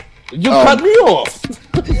speak? You cut me off.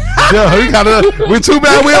 We too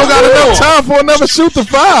bad we don't got enough time for another Shoot the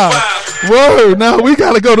Five. Whoa, now we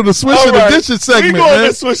got to go to the Swish and Edition segment, man. We going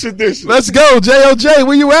to Swish Edition. Let's go, JOJ.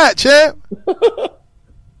 Where you at, champ?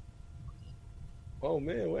 Oh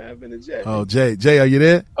man, what happened to Jay? Oh, Jay, are you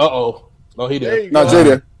there? No, he didn't. No, Jay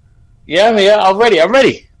there. Yeah, I'm here. I'm ready. All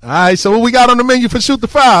right, so what we got on the menu for Shoot the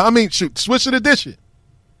Five? Swish and Edition.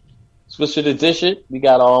 Swish and Edition. We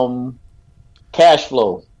got Cash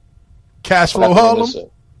Flow. Cash Flow Harlem?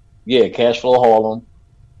 Yeah, Cash Flow Harlem.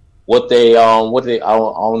 What they I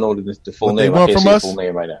don't know the full name. I can't say the full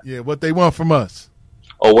name right now. Yeah, what they want from us.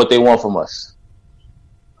 Oh, what they want from us.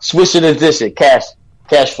 Swish and Edition, Cash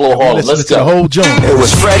Flow Harlem. Let's go. The whole joint. It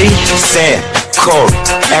was Freddie, Sam, Corey,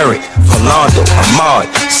 Eric, Philando, Ahmad,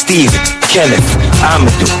 Steven, Kenneth,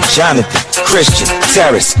 Amadou, Jonathan, Christian,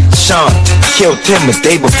 Terrace, Sean killed him the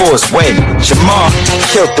day before his wedding. Jamar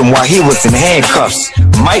killed him while he was in handcuffs.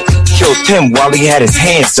 Mike killed him while he had his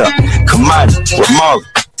hands up. Kamani, Ramari,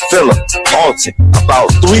 Phillip, Alton,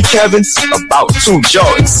 about 3 Kevins, about 2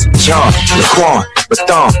 Jordans. John, Laquan,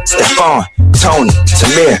 Bathon, Stephon, Tony,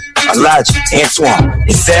 Tamir, Elijah, Antoine,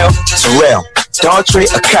 Isel, Terrell, Dartre,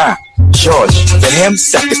 Akai, George. For him,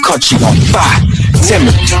 set the country on fire.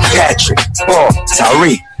 Timothy, Patrick, Paul,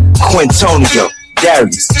 Tyree, Quintonio,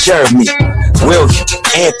 Darius, Jeremy, William,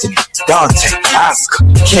 Anthony, Dante, Oscar,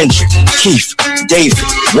 Kendrick, Keith, David,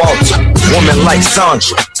 Walter, women like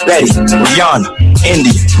Sandra, Betty, Rihanna,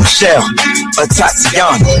 India, Michelle,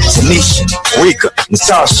 Tatiana, Tanisha, Rika,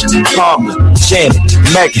 Natasha, Pamela, Janet,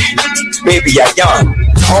 Megan, baby Ayana.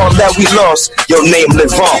 All that we lost, your name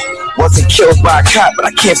live on. Wasn't killed by a cop, but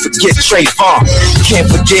I can't forget Trayvon. Can't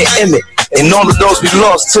forget Emmett. And all of those we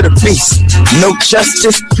lost to the beast. No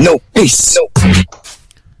justice, no peace.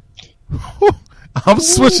 I'm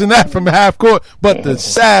switching that from half court. But the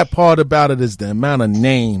sad part about it is the amount of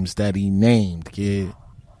names that he named, kid.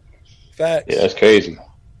 Facts. Yeah, that's crazy.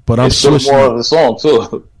 But I'm still switching. more of the song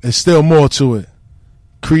too. There's still more to it.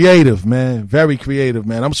 Creative, man. Very creative,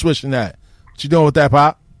 man. I'm switching that. What you doing with that,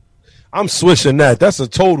 Pop? I'm swishing that. That's a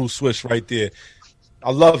total swish right there.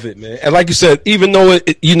 I love it, man. And like you said, even though it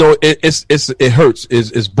hurts.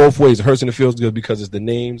 It's both ways. It hurts and it feels good because it's the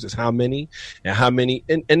names, it's how many,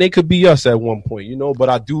 and they could be us at one point, you know. But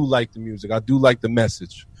I do like the music. I do like the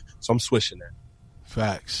message, so I'm swishing that.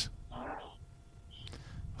 Facts.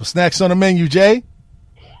 What's next on the menu, Jay?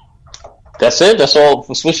 That's it. That's all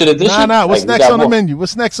for swishing edition. Nah. What's next on the menu?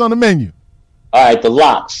 What's next on the menu? All right, the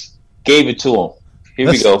Locks gave it to him. Here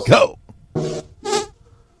we go. Go. Now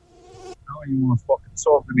you want to fucking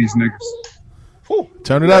talk to these niggas.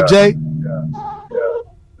 Turn it up, Jay. Yeah.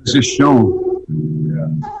 It's just shown.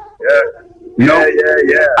 Yeah.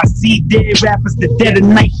 I see dead rappers the dead of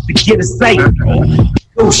night to get a sight.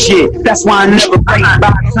 Oh shit, that's why I never write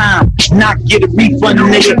by time. Not get a refund,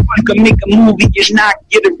 nigga. You can make a movie and not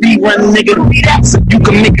get a rerun, nigga. You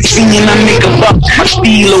can make a scene and I make a buck. My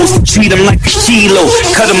stilos, treat them like a kilo.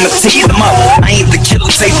 Cut them and take them up. I ain't the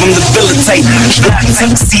killer tape, I'm the villain tape. Black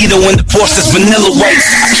tuxedo and the Porsche's vanilla white.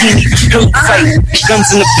 I can't even pillow fight.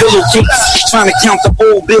 Guns in the pillowcase. Trying to count the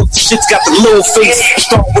old bills. Shit's got the little face.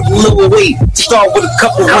 Start with a little weight. Start with a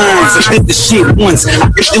couple rhymes. I did the shit once.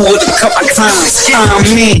 I could do it a couple times.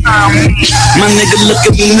 My nigga, look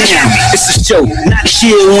at me now. It's a show, not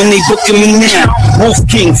chill when they booking me now. Wolf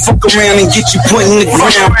King, fuck around and get you put in the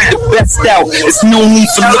ground. Be the best out, there's no need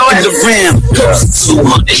for looking around.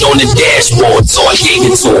 200 on the dashboard, so I gave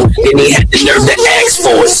it to him. Then he had the nerve to ask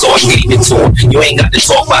for it, so I gave it to him. You ain't got to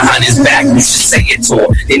talk behind his back, you should say it to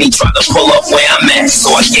him. Then he tried to pull up where I'm at, so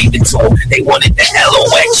I gave it to him. They wanted the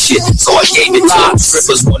LOX shit, so I gave it to him.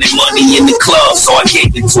 Strippers wanted money in the club, so I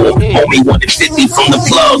gave it to him. Homie wanted 50 from the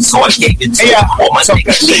plug, so I gave it to him. All my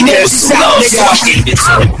niggas leaning with some love, so I gave it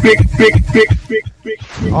to him.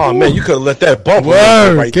 Oh man, you could have let that bump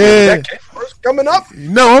Word, right kid. there. First coming up.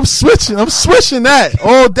 No, I'm switching that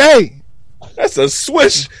all day. That's a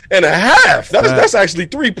swish and a half. That's actually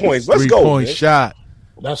 3 points. Let's go. 3-point shot.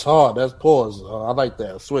 That's hard. That's pause. I like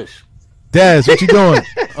that. Swish. Dez, what you doing?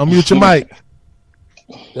 Unmute your mic.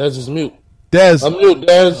 Dez is mute. Dez. Unmute,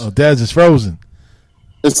 Dez. Oh, Dez is frozen.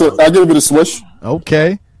 I give it a swish.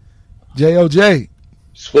 Okay. J.O.J.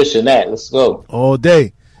 Swishing that. Let's go. All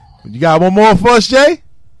day. You got one more for us, Jay?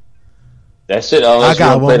 That's it. I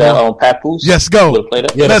got one play that more. on Papoose. Let's go. Play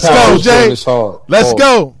that? Yeah, Let's go, Jay. Let's Hard.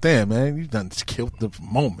 go. Damn, man. You done killed the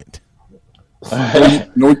moment.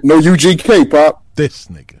 No UGK, Pop. This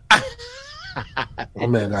nigga. My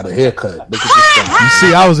man got a haircut. Look at this guy. You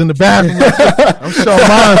see, I was in the bathroom. I'm showing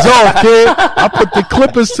mine's off, kid. I put the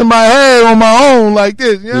clippers to my head on my own like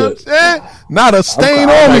this. You know what I'm saying? Not a stain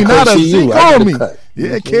on me. Not a zinc on me.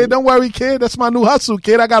 Yeah, kid. Don't worry, kid. That's my new hustle,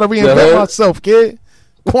 kid. I got to reinvent myself, kid.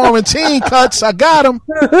 Quarantine cuts. I got them.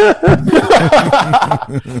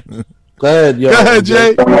 Go ahead, yo. Go ahead,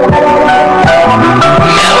 Jay.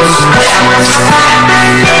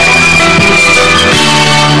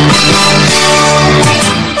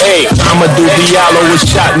 Hey, Amadou Diallo was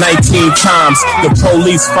shot 19 times. The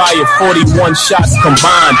police fired 41 shots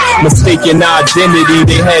combined. Mistaken identity,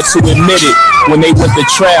 they had to admit it. When they went to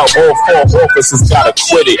trial, all 4 officers got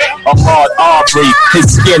acquitted. Ahmaud Arbery, his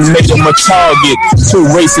skin made him a target.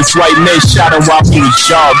 2 racist white men shot him while he was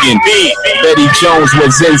jogging. Betty Jones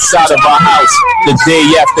was inside of her house the day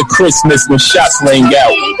after Christmas when shots rang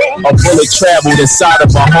out. A bullet traveled inside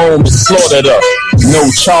of her home and slaughtered her. No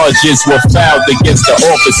charges were filed against the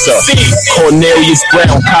officer. Cornelius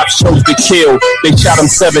Brown, cops chose to kill. They shot him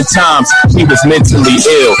 7 times. He was mentally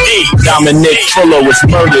ill. Dominic Fuller was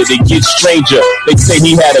murdered. It gets stranger. They say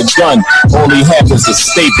he had a gun. All he had was a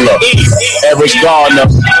stapler. Eric Garner,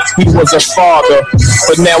 he was a father,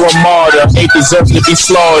 but now a martyr. Ain't deserved to be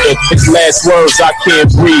slaughtered. His last words, I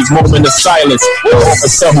can't breathe. Moment of silence. The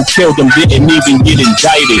officer who killed him didn't even get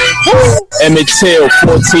indicted. Emmett Till,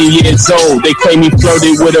 14 years old. They claim he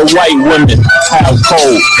flirted with a white woman. How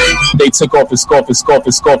cold. They took off his scarf.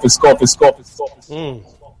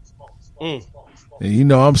 And you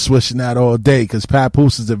know I'm swishing that all day because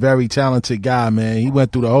Papoose is a very talented guy, man. He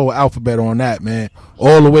went through the whole alphabet on that, man,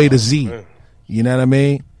 all the way to Z. You know what I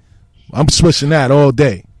mean? I'm swishing that all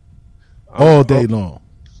day long.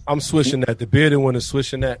 I'm swishing that. The bearded one is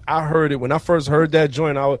swishing that. I heard it when I first heard that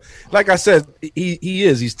joint. Like I said,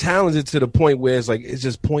 he's talented to the point where it's like it's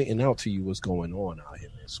just pointing out to you what's going on out here,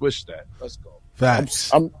 man. Swish that. Let's go.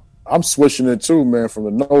 Facts. I'm swishing it too, man, from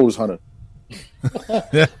the nose hunter.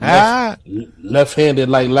 Left-handed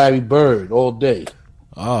like Larry Bird all day.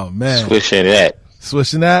 Oh man, swishing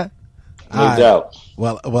that. No doubt.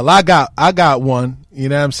 Well, I got one. You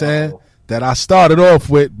know what I'm saying? That I started off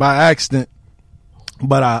with by accident,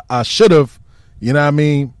 but I should have, you know what I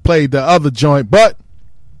mean, played the other joint. But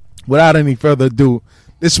without any further ado,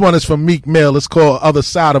 this one is from Meek Mill. It's called "Other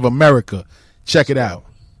Side of America." Check it out.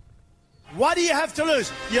 What do you have to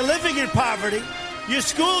lose? You're living in poverty. Your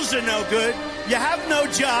schools are no good. You have no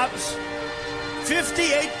jobs.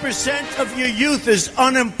 58% of your youth is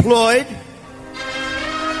unemployed.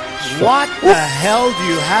 What the hell do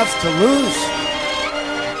you have to lose?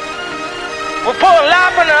 We're pulling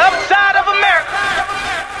live from the other side of America.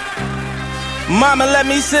 Mama let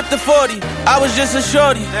me sip the 40. I was just a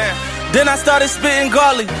shorty. Then I started spitting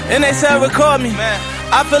garlic, and they said record me.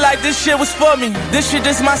 I feel like this shit was for me. This shit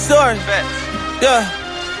just my story. Yeah,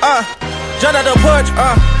 jump out the porch,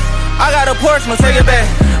 I got a Porsche, I'ma take it back.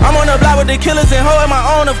 I'm on the block with the killers and holding my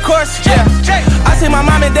own, of course, yeah. I see my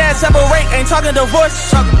mom and dad separate, ain't talking divorce.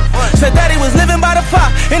 Said daddy was living by the fire,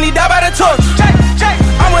 and he died by the torch.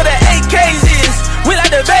 I'm where the AKs is, we like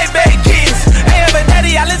the baby kids. Ain't ever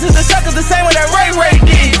daddy, I listen to suckers the same way that Ray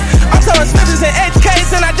did. I'm selling Smithers and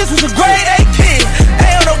HKs, and I just was a grade A kid.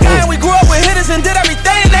 Ain't on no guy, we grew up with hitters and did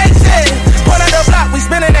everything they said. Point out the block, we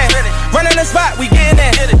spinning that. Running the spot, we getting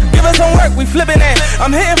that. Give us some work, we flipping that.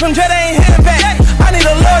 I'm hitting from Jetta, ain't hitting back. I need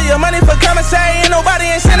a lawyer, money for commissary, ain't nobody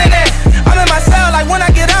ain't sending that. I'm in my cell, like when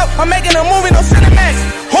I get out, I'm making a movie, no Cinemax.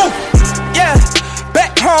 Whoo, yeah.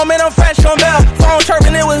 Back home and I'm fresh on bell. Phone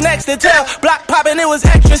chirping, it was next to tell. Block popping, it was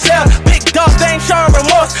extra cell. Big dog, they ain't showing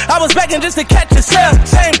remorse. I was begging just to catch a cell.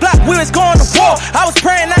 Same block, we was going to war. I was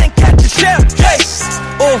praying I ain't catch a shell. Hey,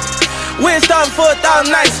 oh. We ain't starving for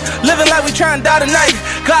 1,000 nights. Living like we trying to die tonight.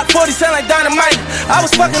 Glock 40 sound like dynamite. I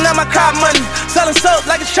was fucking up my car money. Selling soap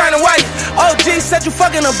like it's China White. OG said you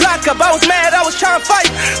fucking a block up. I was mad, I was trying to fight.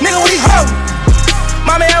 Nigga, we home.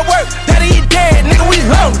 Mommy at work, daddy he dead. Nigga, we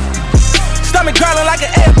home. Stomach growling like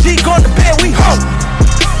an FG. Going to bed, we home.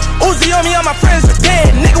 Uzi on me, all my friends are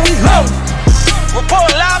dead. Nigga, we home. We're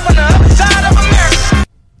pulling live on the other side of America.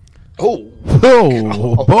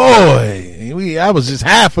 Oh boy. I was just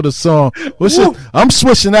half of the song. I'm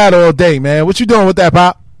swishing that all day, man. What you doing with that,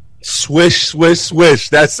 Pop? Swish, swish, swish.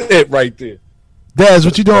 That's it right there. Dez,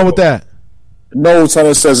 what you doing with that? Nose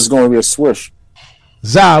Hunter says it's going to be a swish.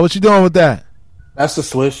 Zah, what you doing with that? That's a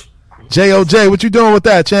swish. JOJ, what you doing with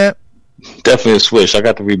that, champ? Definitely a swish. I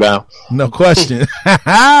got the rebound. No question.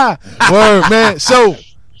 Word, man. So,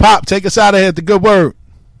 Pop, take us out of here. The good word.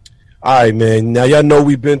 All right, man. Now y'all know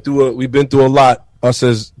we've been through a lot. Us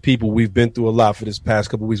as people, we've been through a lot for this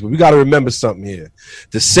past couple of weeks. But we got to remember something here: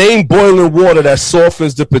 the same boiling water that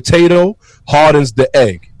softens the potato hardens the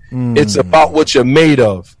egg. It's about what you're made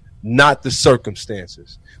of, not the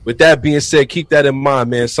circumstances. With that being said, keep that in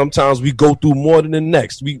mind, man. Sometimes we go through more than the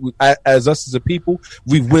next. We as us as a people,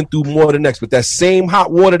 we went through more than the next. But that same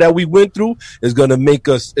hot water that we went through is gonna make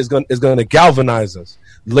us is gonna galvanize us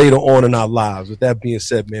later on in our lives. With that being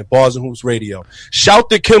said, man, Bars and Hoops Radio. Shout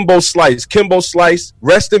to Kimbo Slice. Kimbo Slice,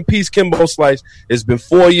 rest in peace, Kimbo Slice. It's been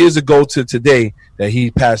 4 years ago to today that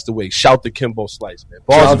he passed away. Shout to Kimbo Slice, man.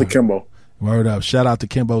 Shout out to Kimbo. Word up. Shout out to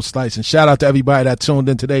Kimbo Slice. And shout out to everybody that tuned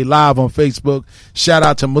in today live on Facebook. Shout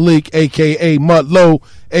out to Malik, a.k.a. Mutt Low,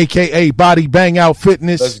 a.k.a. Body Bang Out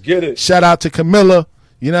Fitness. Let's get it. Shout out to Camilla.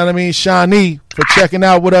 You know what I mean? Shawnee for checking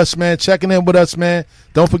out with us, man. Checking in with us, man.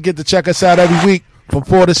 Don't forget to check us out every week from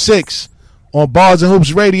 4 to 6 on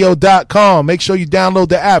barsandhoopsradio.com. Make sure you download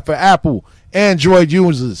the app for Apple, Android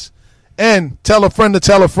users, And tell a friend to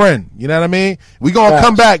tell a friend. You know what I mean? We're going to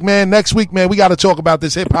come back, man. Next week, man, we got to talk about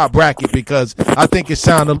this hip-hop bracket because I think it's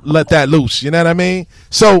time to let that loose. You know what I mean?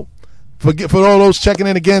 So, for all those checking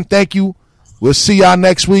in again, thank you. We'll see y'all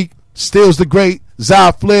next week. Stills the Great,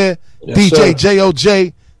 Zy Flair, DJ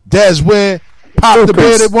J.O.J., Des Ware, Pop the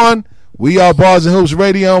Bearded One. We are Bars and Hoops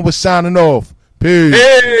Radio, and we're signing off. Peace.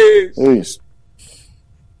 Peace.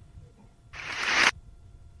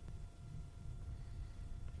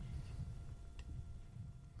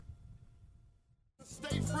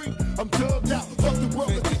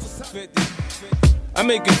 I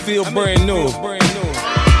make it feel brand new.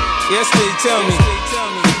 Yes, they tell me.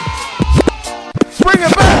 Bring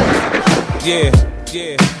it back. Yeah.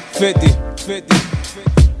 50.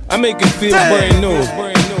 I make it feel brand new.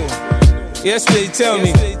 Yes, they tell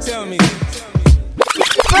me.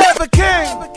 Forever King.